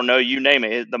 I don't know, you name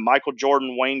it, the Michael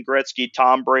Jordan, Wayne Gretzky,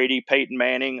 Tom Brady, Peyton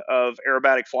Manning of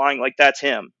aerobatic flying. Like that's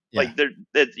him. Yeah. Like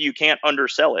that you can't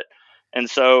undersell it. And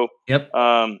so,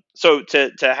 so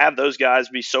to have those guys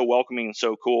be so welcoming and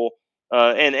so cool,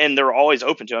 and they're always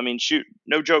open to, I mean, shoot,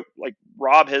 no joke. Like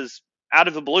Rob has out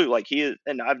of the blue, like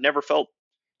and I've never felt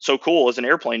so cool as an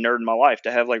airplane nerd in my life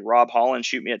to have like Rob Holland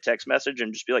shoot me a text message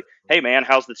and just be like, hey man,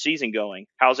 how's the season going?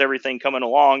 How's everything coming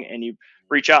along? And you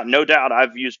reach out. No doubt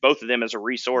I've used both of them as a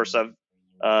resource. I've,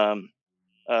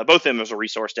 both of them as a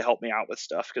resource to help me out with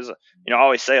stuff. Cause I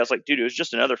always say, I was like, dude, it was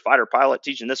just another fighter pilot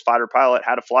teaching this fighter pilot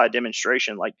how to fly a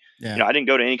demonstration. Like, I didn't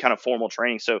go to any kind of formal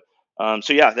training. So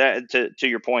yeah, that to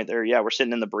your point there. Yeah. We're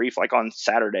sitting in the brief, like on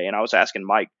Saturday, and I was asking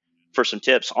Mike for some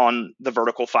tips on the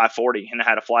vertical 540 and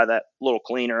how to fly that a little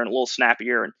cleaner and a little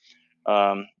snappier.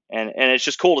 And it's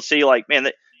just cool to see, like, man,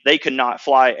 they could not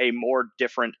fly a more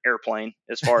different airplane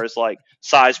as far as like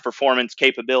size, performance,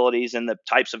 capabilities, and the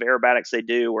types of aerobatics they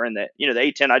do. Or in the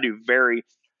A-10, I do very,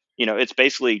 it's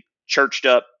basically churched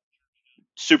up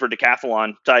super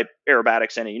decathlon type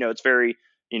aerobatics in it. It's very,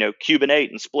 Cuban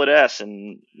 8 and split S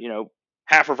and,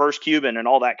 half reverse Cuban and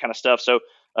all that kind of stuff. So,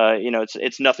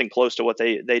 it's nothing close to what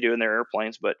they do in their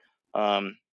airplanes, but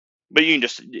but you can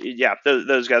just, yeah,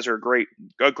 those guys are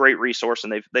a great resource,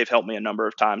 and they've helped me a number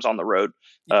of times on the road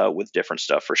with different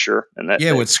stuff for sure. And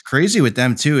what's crazy with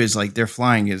them too is like their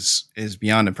flying is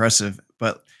beyond impressive,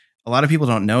 but a lot of people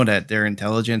don't know that their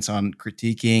intelligence on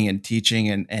critiquing and teaching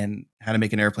and how to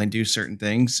make an airplane do certain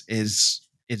things is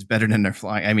better than their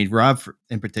flying. I mean, Rob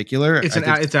in particular,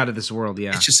 it's out of this world.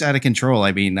 Yeah, it's just out of control.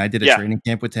 I mean, I did a training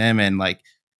camp with him, and like,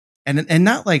 and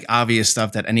not like obvious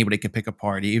stuff that anybody could pick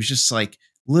apart. It was just like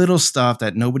little stuff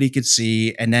that nobody could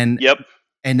see, and then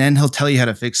and then he'll tell you how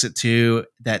to fix it too,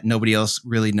 that nobody else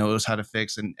really knows how to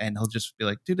fix, and he'll just be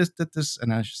like, do this,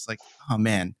 and I was just like, oh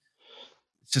man,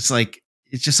 it's just like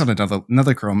it's just on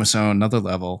another chromosome, another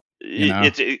level. You know?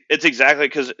 It's exactly,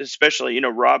 because especially, you know,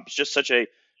 Rob's just such a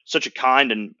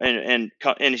kind and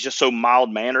he's just so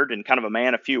mild mannered and kind of a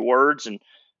man of few words, and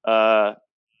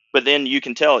but then you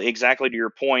can tell, exactly to your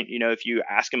point, you know, if you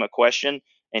ask him a question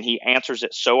and he answers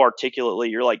it so articulately,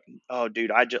 you're like, oh dude,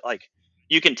 I just like,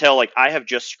 you can tell, like, I have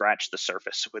just scratched the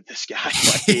surface with this guy.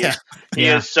 Like,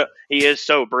 he is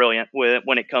so brilliant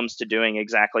when it comes to doing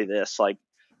exactly this. Like,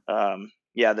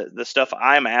 the stuff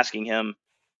I'm asking him,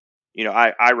 you know,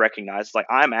 I recognize, like,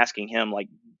 I'm asking him like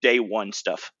day one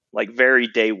stuff, like very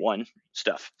day one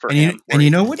stuff for him. And you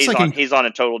know what's he's on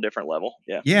a total different level.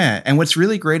 Yeah. Yeah. And what's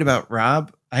really great about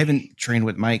Rob, I haven't trained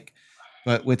with Mike,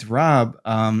 but with Rob,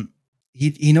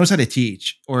 he knows how to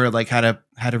teach, or like how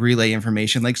to relay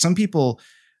information. Like some people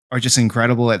are just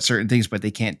incredible at certain things, but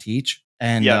they can't teach.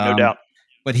 And no doubt.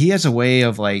 But he has a way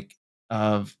of like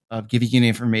of giving you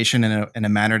information in a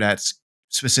manner that's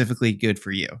specifically good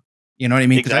for you. You know what I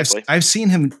mean? Exactly. I've seen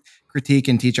him critique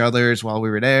and teach others while we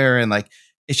were there, and like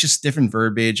it's just different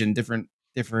verbiage and different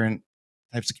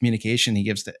types of communication he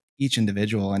gives to each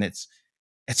individual, and it's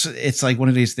like one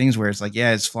of these things where it's like,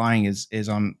 yeah, his flying is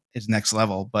on his next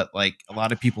level, but like a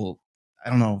lot of people, I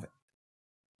don't know,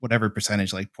 whatever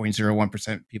percentage, like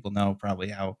 0.01% people know probably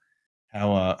how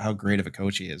great of a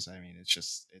coach he is. I mean,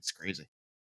 it's crazy.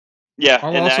 Yeah.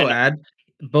 I'll also add,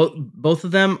 both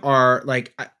of them are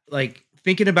like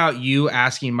thinking about you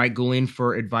asking Mike Goulian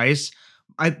for advice.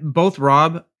 Both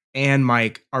Rob and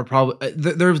Mike are probably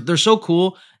they're so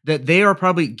cool that they are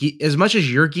probably as much as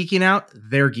you're geeking out,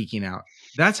 they're geeking out.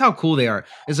 That's how cool they are.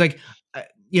 It's like,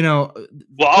 you know,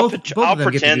 well, I'll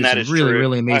pretend that is really, true.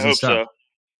 really amazing I hope stuff.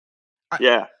 So.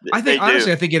 Yeah, I think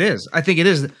honestly, I think it is.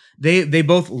 They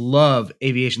both love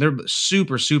aviation. They're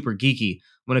super, super geeky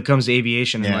when it comes to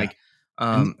aviation, and like,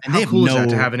 and how cool is that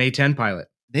to have an A-10 pilot?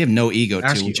 They have no ego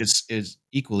too, which is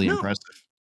equally impressive.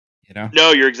 You know?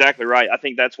 No, you're exactly right. I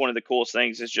think that's one of the coolest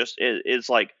things. Is just it's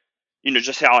like, you know,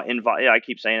 just how I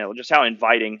keep saying it, just how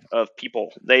inviting of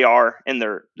people they are, and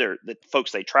they're the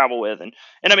folks they travel with, and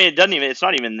I mean, it's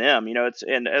not even them, you know.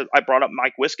 And I brought up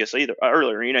Mike Wiskus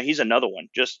earlier. You know, he's another one,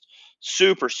 just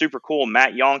super, super cool.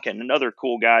 Matt Yonkin, another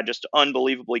cool guy, just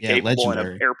unbelievably capable legendary.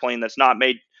 in an airplane that's not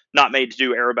made to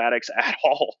do aerobatics at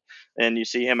all. And you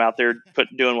see him out there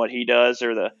doing what he does,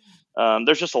 or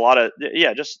there's just a lot of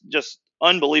just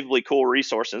unbelievably cool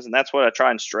resources. And that's what I try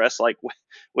and stress, like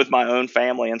with my own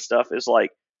family and stuff, is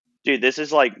like, dude, this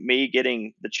is like me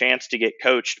getting the chance to get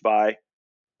coached by,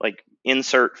 like,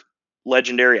 insert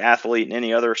legendary athlete in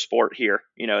any other sport here.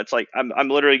 You know, it's like I'm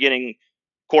literally getting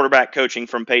quarterback coaching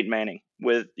from Peyton Manning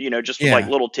with, you know, just with like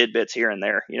little tidbits here and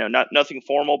there, you know, nothing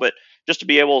formal, but just to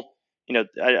be able, you know,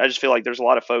 I just feel like there's a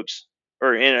lot of folks,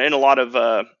 or in a lot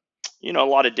of, you know, a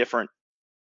lot of different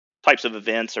types of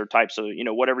events or types of, you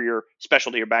know, whatever your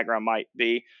specialty or background might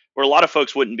be, where a lot of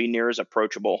folks wouldn't be near as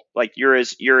approachable. Like you're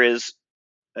as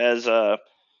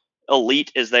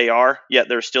elite as they are, yet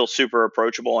they're still super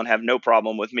approachable and have no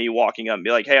problem with me walking up and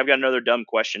be like, hey, I've got another dumb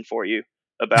question for you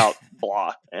about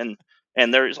blah. And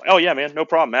they're just like, oh yeah, man, no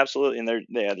problem. Absolutely. And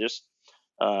they're just,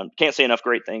 can't say enough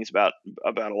great things about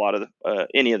a lot of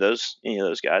any of those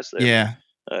guys.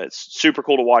 It's super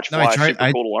cool to watch fly,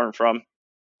 super cool to learn from.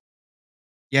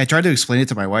 Yeah, I tried to explain it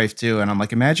to my wife too, and I'm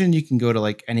like, imagine you can go to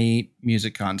like any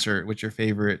music concert with your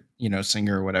favorite, you know,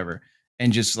 singer or whatever,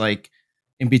 and just like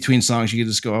in between songs, you could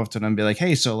just go up to them and be like,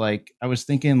 hey, so like I was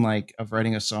thinking like of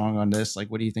writing a song on this. Like,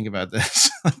 what do you think about this?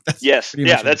 Yes,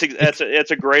 yeah, that's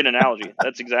a great analogy.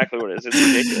 That's exactly what it is. It's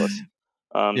ridiculous.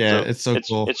 It's so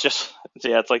cool.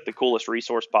 It's like the coolest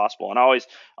resource possible. And I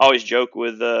always joke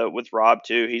with Rob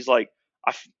too. He's like,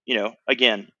 you know,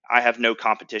 again, I have no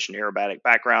competition aerobatic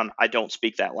background. I don't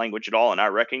speak that language at all, and I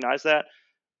recognize that.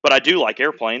 But I do like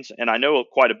airplanes, and I know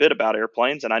quite a bit about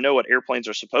airplanes, and I know what airplanes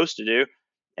are supposed to do.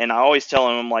 And I always tell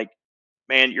him, I'm like,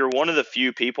 man, you're one of the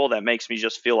few people that makes me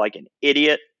just feel like an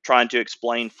idiot trying to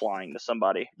explain flying to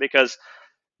somebody, because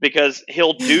because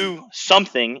he'll do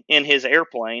something in his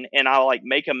airplane and I'll like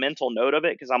make a mental note of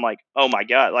it. Cause I'm like, oh my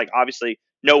God, like obviously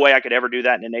no way I could ever do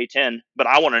that in an A10, but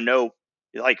I want to know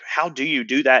like, how do you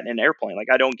do that in an airplane? Like,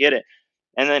 I don't get it.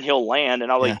 And then he'll land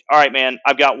and I'll like, all right, man,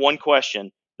 I've got one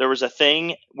question. There was a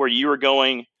thing where you were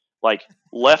going like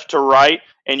left to right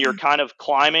and you're kind of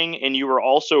climbing and you were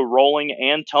also rolling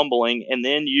and tumbling. And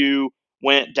then you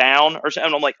went down or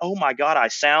something. I'm like, oh my God, I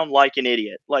sound like an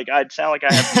idiot. Like I'd sound like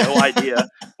I have no idea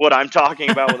what I'm talking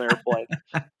about with an airplane.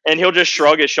 And he'll just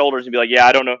shrug his shoulders and be like, yeah,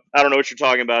 I don't know what you're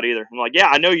talking about either. I'm like, yeah,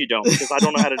 I know you don't, because I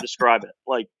don't know how to describe it.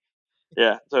 Like,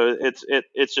 yeah. So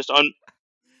it's just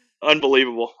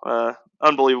unbelievable.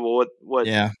 Unbelievable what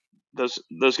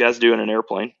those guys do in an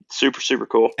airplane. Super, super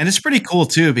cool. And it's pretty cool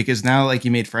too, because now like you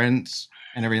made friends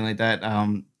and everything like that.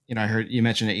 You know, I heard you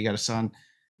mentioned that you got a son.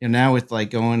 You know, now with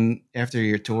like going after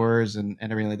your tours and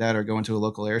everything like that, or going to a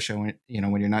local air show, when, you know,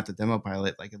 when you're not the demo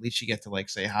pilot, like at least you get to like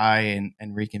say hi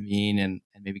and reconvene and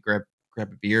maybe grab a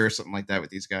beer or something like that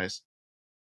with these guys.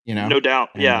 You know, no doubt.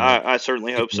 And, yeah, I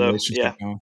certainly hope so. Yeah.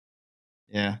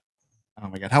 Yeah. Oh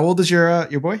my God, how old is your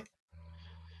boy?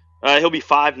 He'll be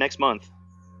 5 next month.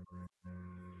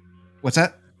 What's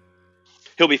that?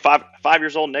 He'll be 5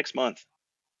 years old next month.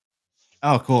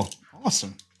 Oh, cool.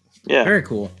 Awesome. Yeah. Very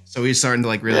cool. So he's starting to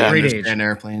like really understand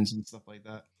airplanes and stuff like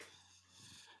that.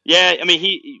 Yeah. I mean,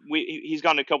 he's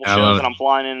gone to a couple shows that I'm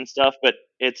flying in and stuff, but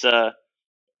it's,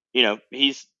 you know,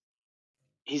 he's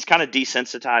kind of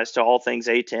desensitized to all things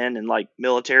A-10 and like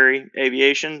military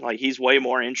aviation. Like he's way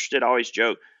more interested. I always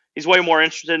joke. He's way more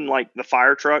interested in like the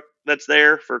fire truck that's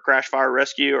there for crash fire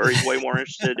rescue, or he's way more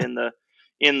interested in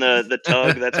the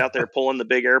tug that's out there pulling the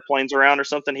big airplanes around or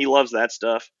something. He loves that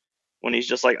stuff. When he's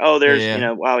just like, oh, there's, you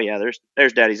know, wow, yeah,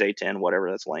 there's Daddy's A10, whatever.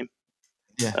 That's lame.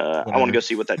 Yeah. I want to go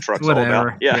see what that truck's all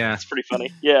about. Yeah, it's pretty funny.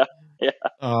 Yeah.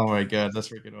 Oh my God, that's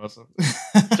freaking awesome.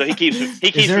 So he keeps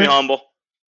me humble.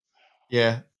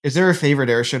 Yeah. Is there a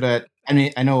favorite air show that, I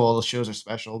mean, I know all the shows are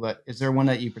special, but is there one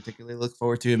that you particularly look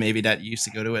forward to, maybe that you used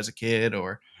to go to as a kid,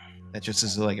 or that just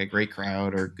is like a great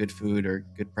crowd or good food or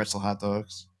good pretzel hot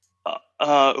dogs?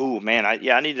 Oh man, I'll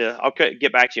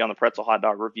get back to you on the pretzel hot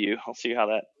dog review. I'll see how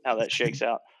that shakes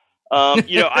out.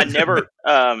 You know, I never,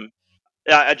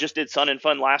 I just did Sun and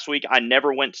Fun last week. I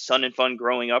never went to Sun and Fun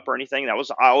growing up or anything.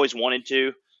 I always wanted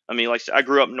to. I mean, like I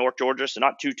grew up in North Georgia, so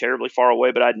not too terribly far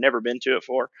away, but I'd never been to it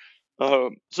before.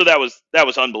 So that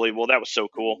was unbelievable. That was so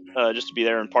cool, just to be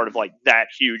there and part of like that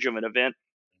huge of an event.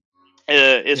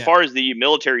 As far as the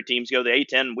military teams go, the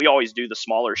A-10, we always do the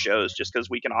smaller shows just because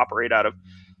we can operate out of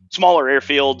smaller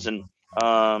airfields, and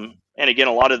again,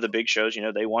 a lot of the big shows, you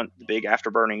know, they want the big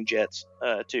afterburning jets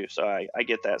too. So I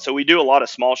get that. So we do a lot of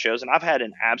small shows, and I've had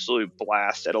an absolute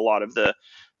blast at a lot of the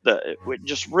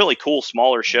just really cool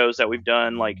smaller shows that we've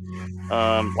done. Like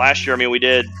last year, I mean, we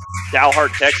did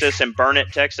Dalhart, Texas, and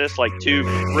Burnett, Texas, like 2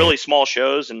 really small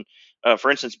shows. And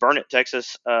for instance, Burnett,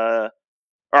 Texas,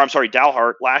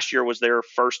 Dalhart last year was their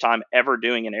first time ever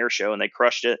doing an air show, and they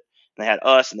crushed it. And they had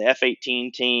us and the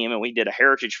F-18 team, and we did a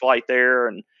heritage flight there,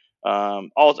 and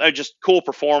all just cool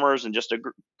performers and just a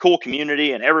cool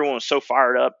community, and everyone was so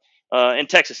fired up. And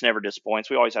Texas never disappoints.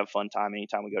 We always have a fun time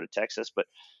anytime we go to Texas. But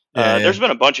there's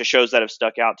been a bunch of shows that have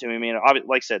stuck out to me. I mean,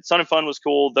 like I said, Sun and Fun was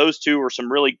cool. Those 2 were some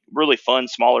really, really fun,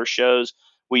 smaller shows.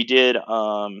 We did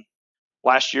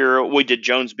last year, we did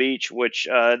Jones Beach, which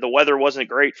the weather wasn't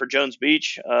great for Jones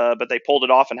Beach, but they pulled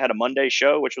it off and had a Monday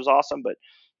show, which was awesome. But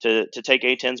to take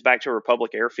A-10s back to a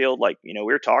Republic airfield, like, you know,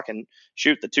 we were talking,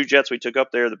 shoot, the 2 jets we took up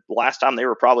there, the last time they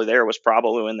were probably there was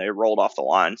probably when they rolled off the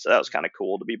line. So that was kind of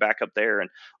cool to be back up there, and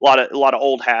a lot of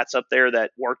old hats up there that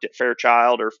worked at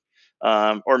Fairchild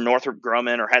or Northrop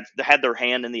Grumman, or had their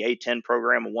hand in the A-10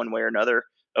 program in one way or another.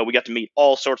 We got to meet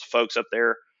all sorts of folks up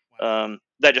there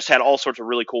that just had all sorts of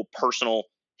really cool personal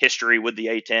history with the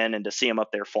A-10, and to see them up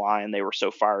there flying, they were so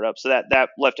fired up. So that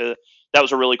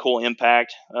was a really cool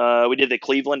impact. We did the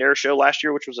Cleveland Air Show last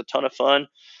year, which was a ton of fun.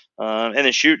 And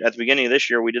then shoot, at the beginning of this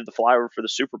year, we did the flyover for the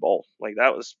Super Bowl. Like,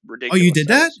 that was ridiculous. Oh, you did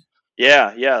that?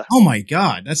 Yeah. Oh my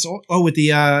God, that's with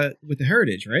the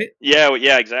heritage, right?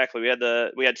 Yeah, exactly.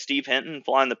 We had Steve Hinton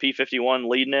flying the P-51,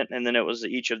 leading it, and then it was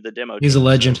each of the demo. He's teams. A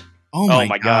legend. Oh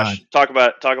my gosh, talk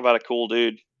about a cool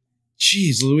dude.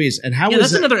 Jeez Louise. And how was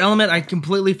that's another element I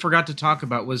completely forgot to talk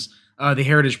about was the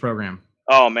heritage program.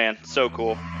 Oh man, so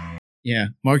cool. Yeah,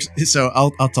 Mark's. So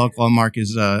I'll talk while Mark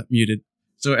is muted.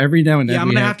 So every now and then,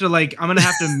 I'm gonna have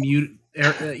to mute.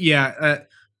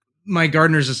 My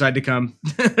gardeners decide to come.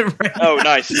 Right? Oh,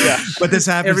 nice. Yeah, but this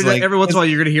happens every once in a while.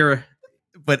 You're gonna hear.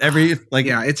 But every 10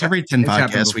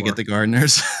 podcasts we get the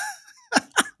gardeners.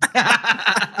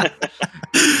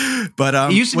 But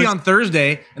it used to be on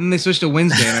Thursday, and then they switched to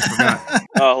Wednesday, and I forgot.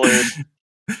 Oh, hilarious.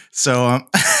 So,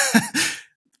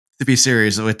 to be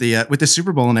serious with the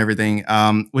Super Bowl and everything,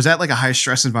 was that like a high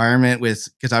stress environment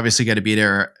because obviously you got to be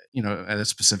there, at a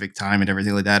specific time and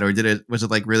everything like that, or was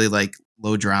it like really like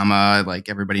low drama, like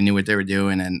everybody knew what they were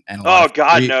doing and oh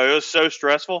God, no, it was so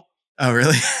stressful. Oh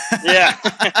really? Yeah.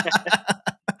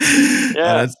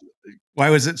 Yeah. Why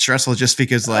was it stressful? Just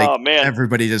because like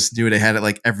everybody just knew they had it,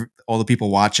 like all the people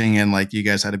watching, and like you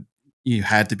guys had to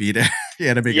be there. You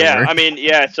had to make it work. I mean,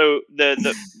 so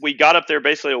the we got up there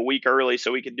basically a week early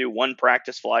so we could do one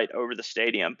practice flight over the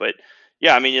stadium. But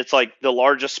yeah, I mean, it's like the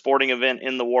largest sporting event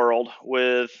in the world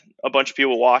with a bunch of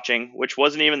people watching, which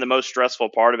wasn't even the most stressful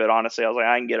part of it, honestly. I was like,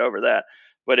 I can get over that.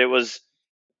 But it was,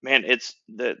 man, it's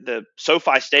the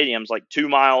SoFi Stadium's like 2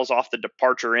 miles off the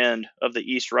departure end of the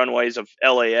east runways of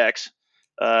LAX.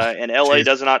 And LA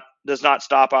does not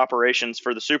stop operations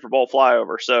for the Super Bowl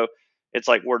flyover. So it's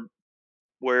like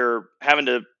we're having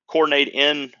to coordinate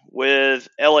in with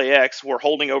LAX. We're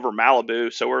holding over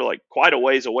Malibu, so we're like quite a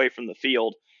ways away from the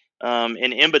field. And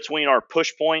in between our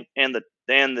push point and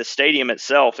the stadium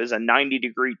itself is a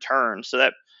 90-degree turn. So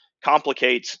that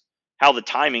complicates how the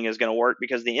timing is going to work,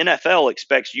 because the NFL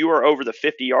expects you are over the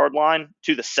 50-yard line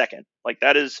to the second. Like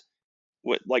that is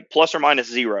like plus or minus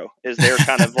zero is their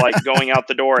kind of like going out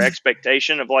the door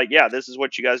expectation of like, yeah, this is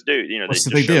what you guys do. What's they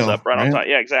the big shows deal, up right right? on time.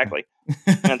 Yeah, exactly.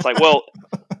 And it's like, well,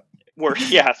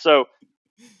 so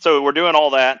we're doing all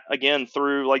that again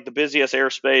through like the busiest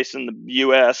airspace in the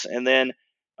U.S. and then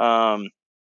over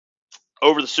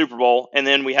the Super Bowl, and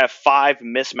then we have 5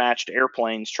 mismatched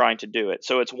airplanes trying to do it.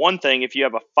 So it's one thing if you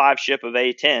have a 5 ship of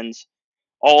A-10s,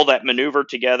 all that maneuver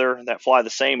together that fly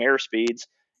the same airspeeds.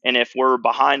 And if we're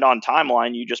behind on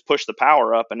timeline, you just push the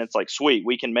power up and it's like, sweet,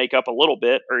 we can make up a little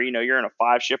bit. Or, you're in a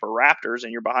 5 ship of Raptors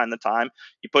and you're behind the time.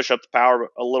 You push up the power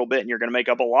a little bit and you're going to make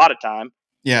up a lot of time.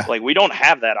 Yeah. Like we don't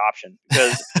have that option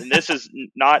because this is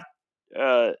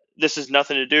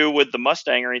nothing to do with the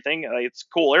Mustang or anything. It's a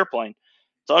cool airplane.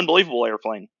 It's an unbelievable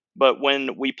airplane. But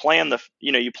when we plan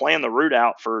you plan the route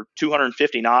out for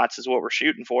 250 knots is what we're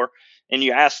shooting for. And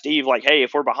you ask Steve, like, hey,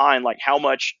 if we're behind, like how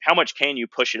much can you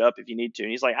push it up if you need to?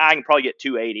 And he's like, I can probably get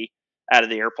 280 out of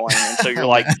the airplane. And so you're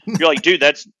like, dude,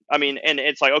 and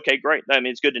it's like, okay, great. I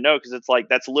mean, it's good to know, because it's like,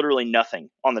 that's literally nothing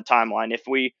on the timeline. If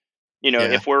we,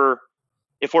 if we're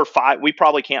 5, we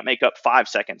probably can't make up 5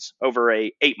 seconds over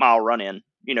a 8-mile run in,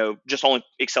 just only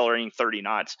accelerating 30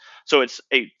 knots. So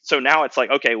now it's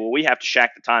like, okay, well, we have to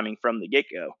shack the timing from the get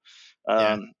go.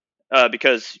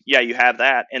 Because you have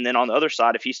that. And then on the other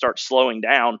side, if he starts slowing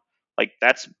down, like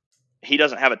he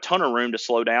doesn't have a ton of room to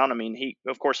slow down. I mean,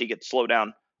 of course he could slow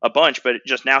down a bunch, but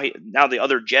just now the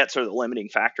other jets are the limiting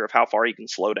factor of how far he can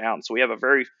slow down. So we have a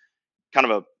very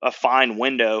kind of a fine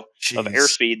window of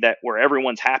airspeed where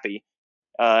everyone's happy.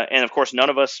 And of course, none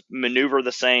of us maneuver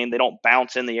the same. They don't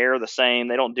bounce in the air the same.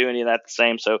 They don't do any of that the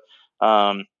same. So,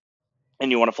 and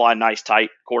you want to fly a nice, tight,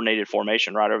 coordinated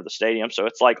formation right over the stadium. So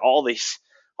it's like all these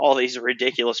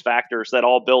ridiculous factors that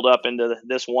all build up into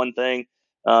this one thing.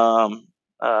 And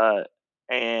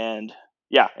then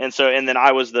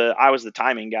I was the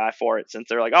timing guy for it, since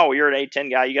they're like, oh, well, you're an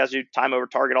A-10 guy. You guys do time over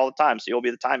target all the time, so you'll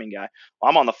be the timing guy. Well,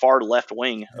 I'm on the far left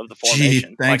wing of the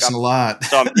formation. Thanks a lot.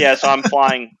 So I'm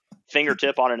flying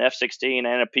fingertip on an F-16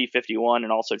 and a P-51,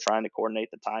 and also trying to coordinate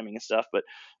the timing and stuff. But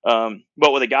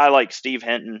with a guy like Steve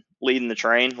Hinton leading the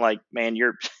train, like, man,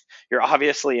 you're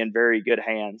obviously in very good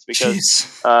hands,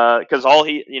 because all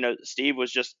Steve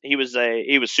was he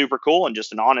was super cool and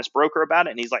just an honest broker about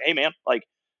it. And he's like, hey man, like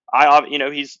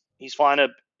he's flying a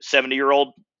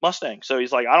 70-year-old Mustang. So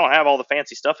he's like, I don't have all the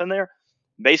fancy stuff in there.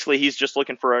 Basically, he's just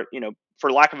looking for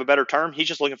for lack of a better term, he's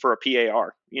just looking for a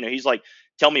PAR. He's like,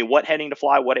 tell me what heading to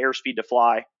fly, what airspeed to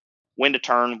fly, when to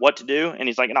turn, what to do. And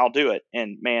he's like, and I'll do it.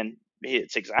 And man,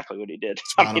 it's exactly what he did.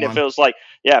 I mean, it feels like,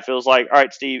 all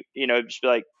right, Steve, just be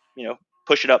like,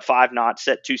 push it up 5 knots,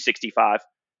 set 265.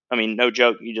 I mean, no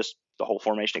joke. The whole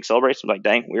formation accelerates. I'm like,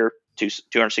 dang, we're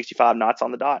 265 knots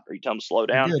on the dot. Or you tell him to slow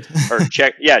down or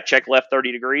check left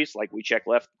 30 degrees. Like we check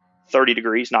left 30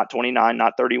 degrees, not 29,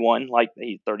 not 31, like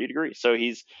he's 30 degrees. So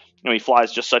he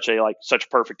flies just such a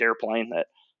perfect airplane that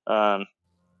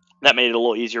made it a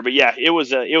little easier. But yeah, it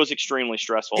was extremely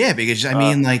stressful. Yeah, because I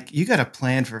mean, like you got to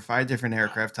plan for 5 different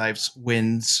aircraft types,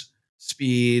 winds,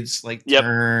 speeds, like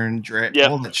turn, drift,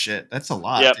 all that shit. That's a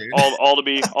lot, dude. all to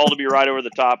be right over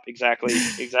the top, exactly to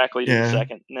the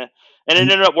second. And it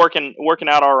ended up working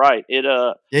out all right. You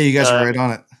guys were right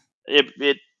on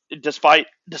it. Despite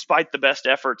the best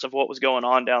efforts of what was going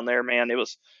on down there, man,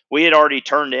 we had already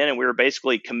turned in and we were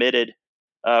basically committed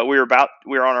we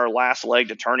were on our last leg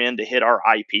to turn in to hit our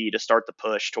IP to start the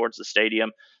push towards the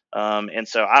stadium. And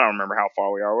so I don't remember how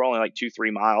far we are. We're only like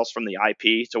 2-3 miles from the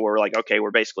IP. So we're like, okay,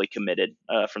 we're basically committed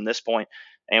from this point.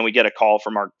 And we get a call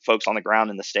from our folks on the ground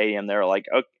in the stadium. They're like,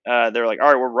 all right,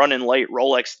 we're running late.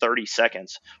 Rolex 30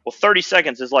 seconds. Well, 30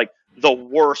 seconds is like the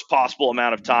worst possible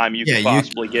amount of time you could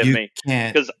possibly give me,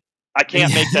 because I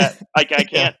can't make that. Like I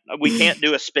can't. We can't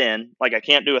do a spin. Like I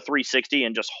can't do a 360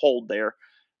 and just hold there.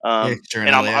 And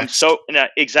I'm so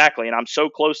exactly, and I'm so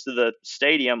close to the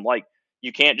stadium. Like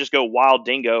you can't just go wild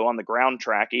dingo on the ground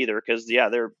track either, because they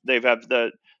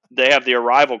have the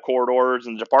arrival corridors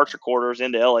and the departure corridors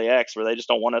into LAX where they just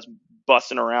don't want us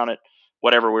busting around at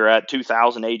whatever we were at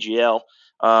 2000 AGL.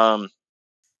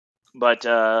 But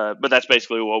that's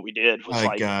basically what we did.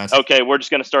 Was okay, we're just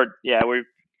gonna start. Yeah,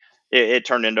 it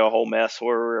turned into a whole mess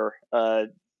where we were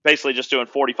basically just doing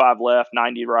 45 left,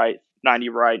 90 right, 90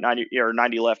 right, 90 or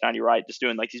 90 left, 90 right, just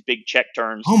doing like these big check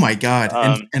turns. Oh my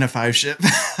god! In a 5 ship.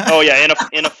 Oh yeah,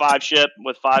 in a 5 ship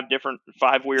with 5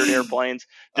 weird airplanes,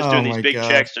 just doing these big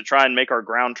checks to try and make our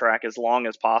ground track as long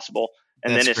as possible.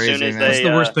 And then as soon as that's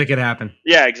the worst that could happen.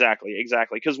 Yeah, exactly.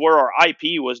 Because where our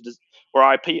IP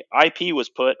was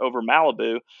put over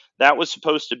Malibu, that was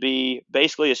supposed to be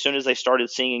basically as soon as they started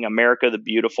singing "America the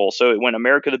Beautiful." So it went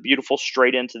 "America the Beautiful"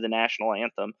 straight into the national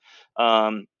anthem.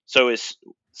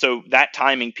 So that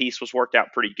timing piece was worked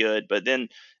out pretty good, but then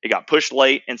it got pushed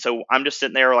late, and so I'm just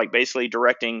sitting there like basically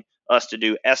directing us to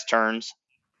do S turns.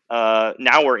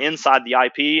 Now we're inside the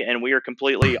IP, and we are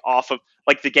completely off of,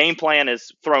 like, the game plan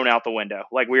is thrown out the window.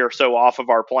 Like we are so off of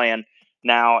our plan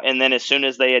now. And then as soon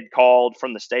as they had called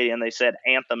from the stadium, they said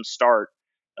anthem start,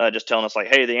 just telling us like,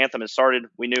 hey, the anthem has started.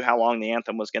 We knew how long the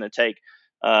anthem was going to take.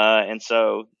 And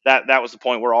so that was the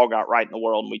point where all got right in the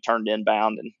world, and we turned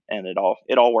inbound, and it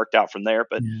all worked out from there.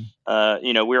 But,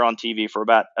 we were on TV for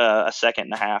about a second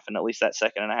and a half, and at least that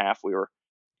second and a half, we were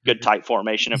good tight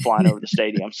formation and flying over the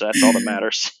stadium. So that's all that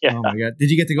matters. Yeah. Oh my God. Did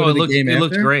you get to go to the game? It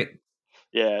looked great.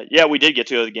 Yeah. Yeah. We did get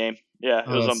to the game. Yeah. It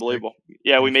was unbelievable. Sick.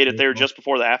 Yeah. We made it there just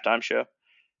before the halftime show.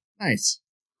 Nice.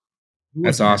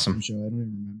 That's awesome. Show? I don't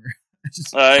even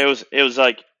remember. It was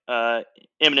like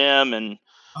Eminem and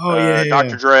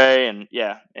Dr. Dre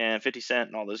and 50 Cent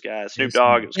and all those guys. Snoop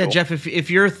Dogg. It was cool. Jeff,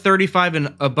 if you're 35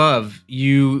 and above,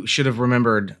 you should have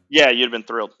remembered. Yeah, you'd have been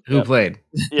thrilled. Who played?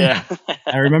 Yeah.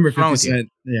 I remember 50 Cent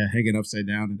hanging upside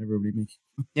down and everybody me.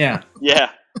 Yeah.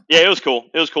 Yeah. Yeah, it was cool.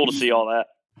 It was cool to see all that.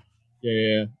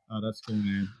 Yeah. Oh, that's cool,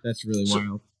 man. That's really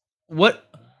wild. What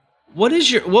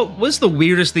was the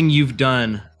weirdest thing you've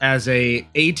done as a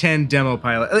A10 demo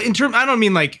pilot? I don't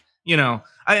mean like,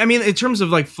 I mean in terms of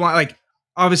like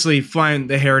obviously flying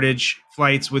the Heritage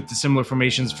flights with the similar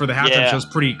formations for the halftime show is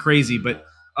pretty crazy, but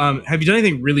have you done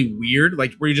anything really weird,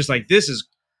 like where you're just like, this is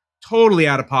totally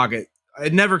out of pocket? I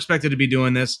never expected to be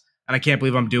doing this, and I can't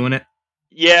believe I'm doing it.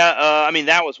 Yeah, I mean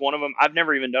that was one of them. I've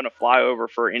never even done a flyover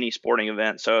for any sporting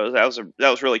event, so that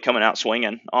was really coming out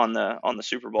swinging on the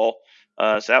Super Bowl.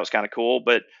 So that was kind of cool,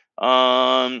 but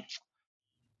I've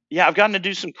gotten to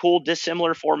do some cool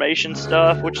dissimilar formation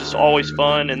stuff, which is always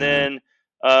fun. And then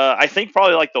I think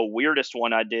probably like the weirdest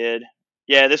one I did.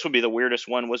 Yeah, this would be the weirdest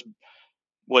one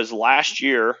was last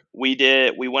year. We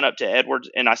went up to Edwards,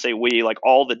 and I say we, like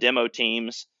all the demo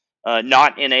teams,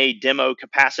 not in a demo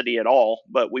capacity at all,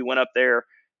 but we went up there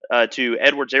to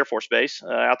Edwards Air Force Base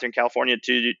out there in California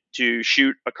to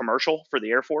shoot a commercial for the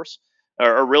Air Force,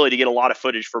 or really to get a lot of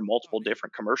footage for multiple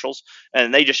different commercials.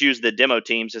 And they just used the demo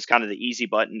teams as kind of the easy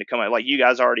button to come out. Like, you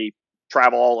guys already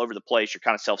travel all over the place. You're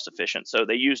kind of self-sufficient. So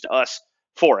they used us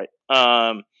for it.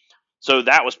 So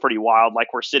that was pretty wild.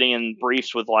 Like, we're sitting in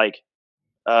briefs with like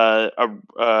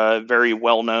a very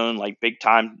well-known, like big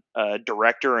time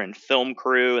director and film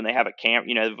crew. And they have a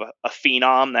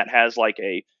Phenom that has like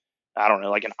an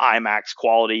IMAX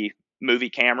quality movie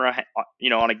camera,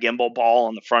 on a gimbal ball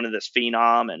on the front of this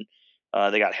Phenom. And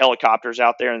they got helicopters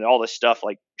out there and all this stuff,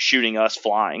 like shooting us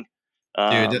flying.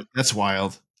 Dude, that's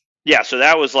wild. Yeah. So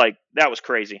that was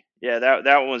crazy. Yeah.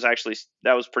 That one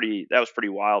was pretty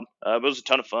wild. It was a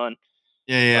ton of fun.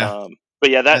 Yeah. But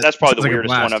yeah, that's probably the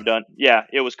weirdest one I've done. Yeah,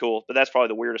 it was cool, but that's probably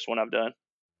the weirdest one I've done.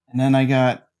 And then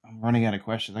I'm running out of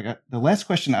questions. I got the last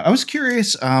question. I was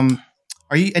curious. Are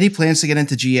you any plans to get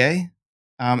into GA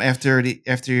after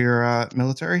your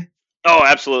military? Oh,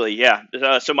 absolutely. Yeah.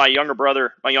 So my younger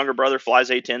brother flies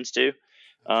A10s too.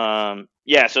 So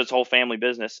it's a whole family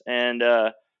business. And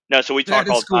so we talk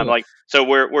all the time. Like, so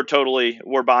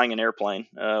we're buying an airplane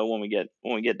when we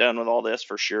get done with all this,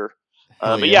 for sure.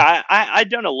 But I'd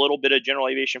done a little bit of general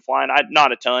aviation flying.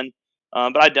 Not a ton,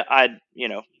 but I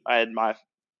had my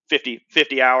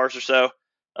 50 hours or so.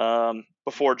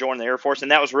 before joining the Air Force.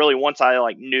 And that was really once I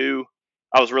like knew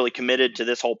I was really committed to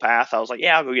this whole path. I was like,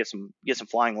 yeah, I'll go get some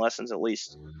flying lessons at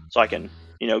least, so I can,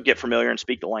 get familiar and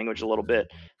speak the language a little bit.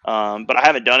 But I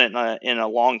haven't done it in a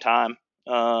long time.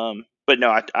 But no,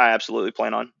 I absolutely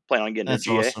plan on getting That's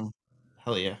a GA. awesome.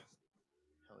 Hell yeah.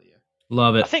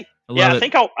 Love it. I think love it. I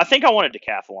think I want a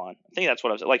decathlon. I think that's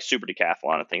what I've like super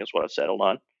decathlon. I think that's what I've settled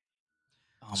on.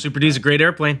 Oh Super D is a great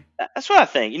airplane. That's what I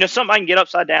think. Something I can get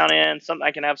upside down in, something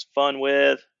I can have some fun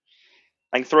with.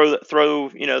 I can throw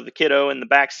the kiddo in the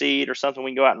back seat or something.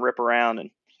 We can go out and rip around and.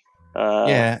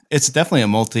 Yeah, it's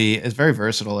definitely it's very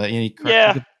versatile. You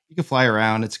can fly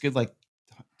around. It's good, like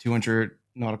 200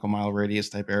 nautical mile radius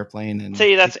type airplane. And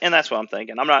see, that's what I'm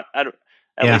thinking. I'm not at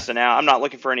least now. I'm not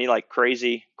looking for any like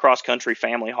crazy cross country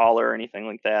family hauler or anything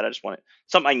like that. I just want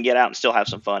something I can get out and still have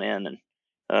some fun in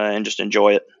and just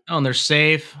enjoy it. Oh, and they're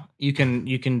safe. You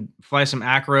can fly some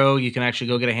acro. You can actually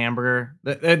go get a hamburger.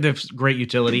 They're great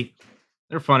utility.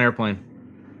 They're a fun airplane.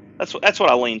 That's what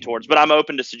I lean towards. But I'm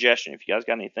open to suggestion. If you guys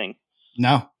got anything,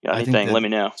 let me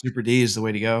know. Super D is the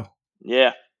way to go.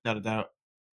 Yeah, without a doubt.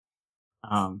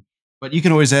 But you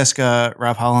can always ask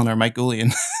Rob Holland or Mike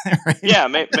Goulian. Right? Yeah,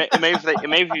 maybe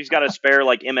if he's got a spare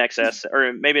like MXS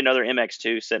or maybe another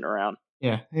MX2 sitting around.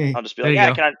 Yeah, hey, I'll just be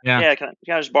like, can I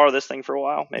just borrow this thing for a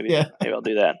while? Maybe I'll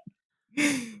do that.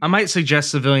 I might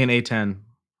suggest civilian A10.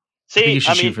 See, you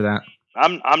should shoot for that.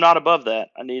 I'm not above that.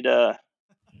 I need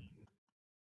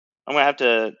I'm gonna have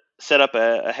to set up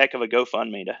a heck of a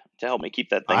GoFundMe to help me keep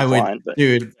that thing flying.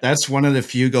 Dude, that's one of the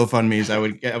few GoFundMes I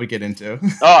would get into.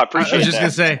 Oh, I appreciate. I was just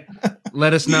gonna say,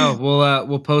 let us know.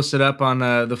 We'll post it up on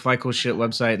the Fly Cool Shit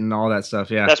website and all that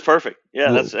stuff. Yeah, that's perfect. Yeah,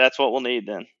 cool. That's what we'll need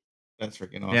then. That's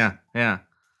freaking awesome. Yeah.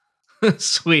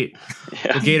 Sweet.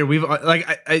 Yeah. Well, Gator, we've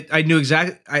I knew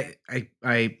exactly.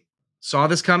 I saw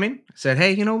this coming. Said,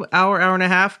 hey, hour and a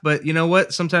half. But you know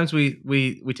what? Sometimes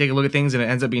we take a look at things and it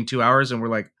ends up being 2 hours, and we're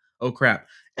like, oh crap.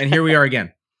 And here we are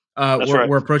again.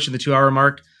 We're approaching the 2 hour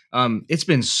mark. It's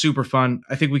been super fun.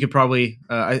 I think we could probably,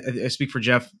 I speak for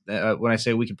Jeff when I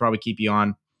say we could probably keep you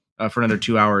on for another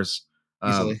 2 hours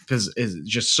because it's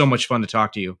just so much fun to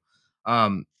talk to you.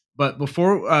 But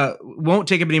before, won't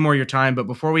take up any more of your time, but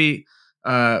before we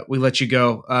let you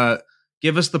go,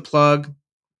 give us the plug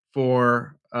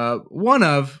for one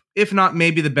of, if not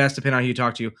maybe the best, depending on who you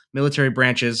talk to, military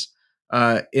branches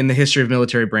in the history of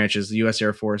military branches, the U.S.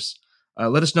 Air Force.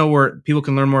 Let us know where people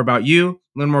can learn more about you,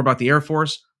 learn more about the Air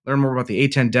Force, learn more about the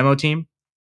A10 demo team.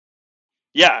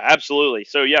 Yeah, absolutely.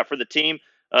 So yeah, for the team,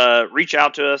 reach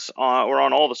out to us. We're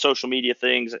on all the social media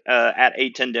things at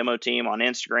A10 demo team on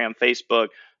Instagram, Facebook,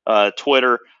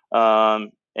 Twitter.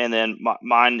 And then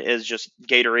mine is just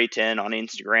Gator A10 on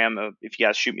Instagram. If you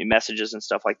guys shoot me messages and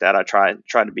stuff like that, I try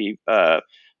to be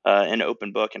an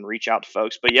open book and reach out to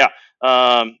folks. But yeah,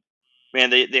 man,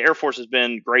 the Air Force has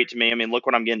been great to me. I mean, look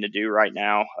what I'm getting to do right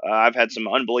now. I've had some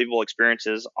unbelievable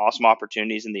experiences, awesome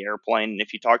opportunities in the airplane. And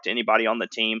if you talk to anybody on the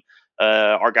team,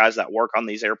 our guys that work on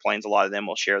these airplanes, a lot of them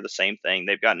will share the same thing.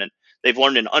 They've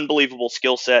learned an unbelievable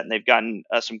skill set, and they've gotten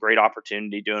some great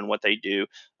opportunity doing what they do.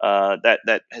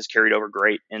 That has carried over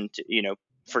great, and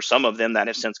for some of them that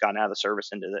have since gotten out of the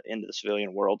service into the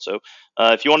civilian world. So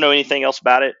if you want to know anything else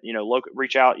about it,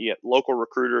 reach out. Local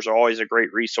recruiters are always a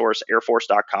great resource.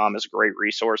 Airforce.com is a great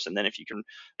resource. And then if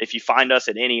you find us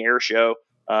at any air show,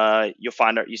 you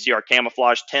see our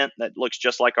camouflage tent that looks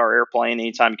just like our airplane.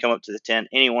 Anytime you come up to the tent,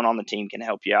 anyone on the team can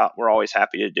help you out. We're always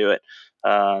happy to do it.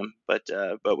 But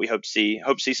we hope to see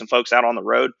some folks out on the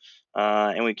road.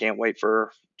 And we can't wait to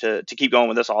keep going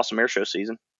with this awesome air show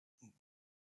season.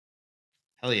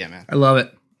 Hell yeah, man. I love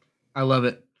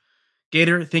it.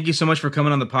 Gator, thank you so much for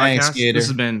coming on the podcast. Thanks, Gator. This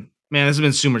has been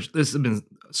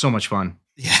so much fun.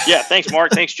 Yeah, thanks,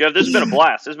 Mark. Thanks, Jeff. This has been a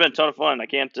blast. This has been a ton of fun. I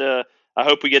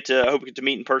hope we get to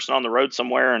meet in person on the road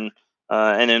somewhere, and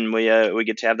then we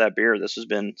get to have that beer. This has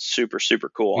been super, super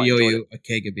cool. We owe you a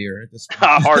keg of beer at this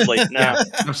point. Hardly. No.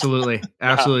 Absolutely.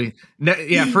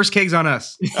 Yeah, first keg's on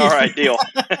us. All right, deal.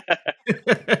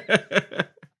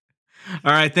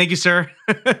 All right, thank you, sir.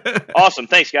 Awesome.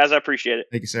 Thanks, guys. I appreciate it.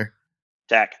 Thank you, sir.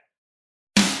 Tack.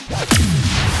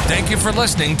 Thank you for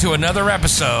listening to another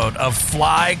episode of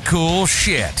Fly Cool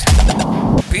Shit.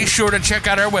 Be sure to check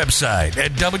out our website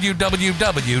at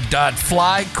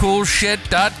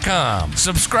www.flycoolshit.com.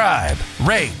 Subscribe,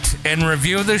 rate, and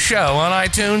review the show on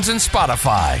iTunes and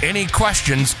Spotify. Any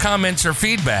questions, comments, or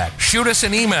feedback, shoot us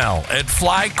an email at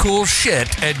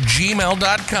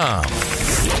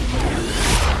flycoolshit@gmail.com.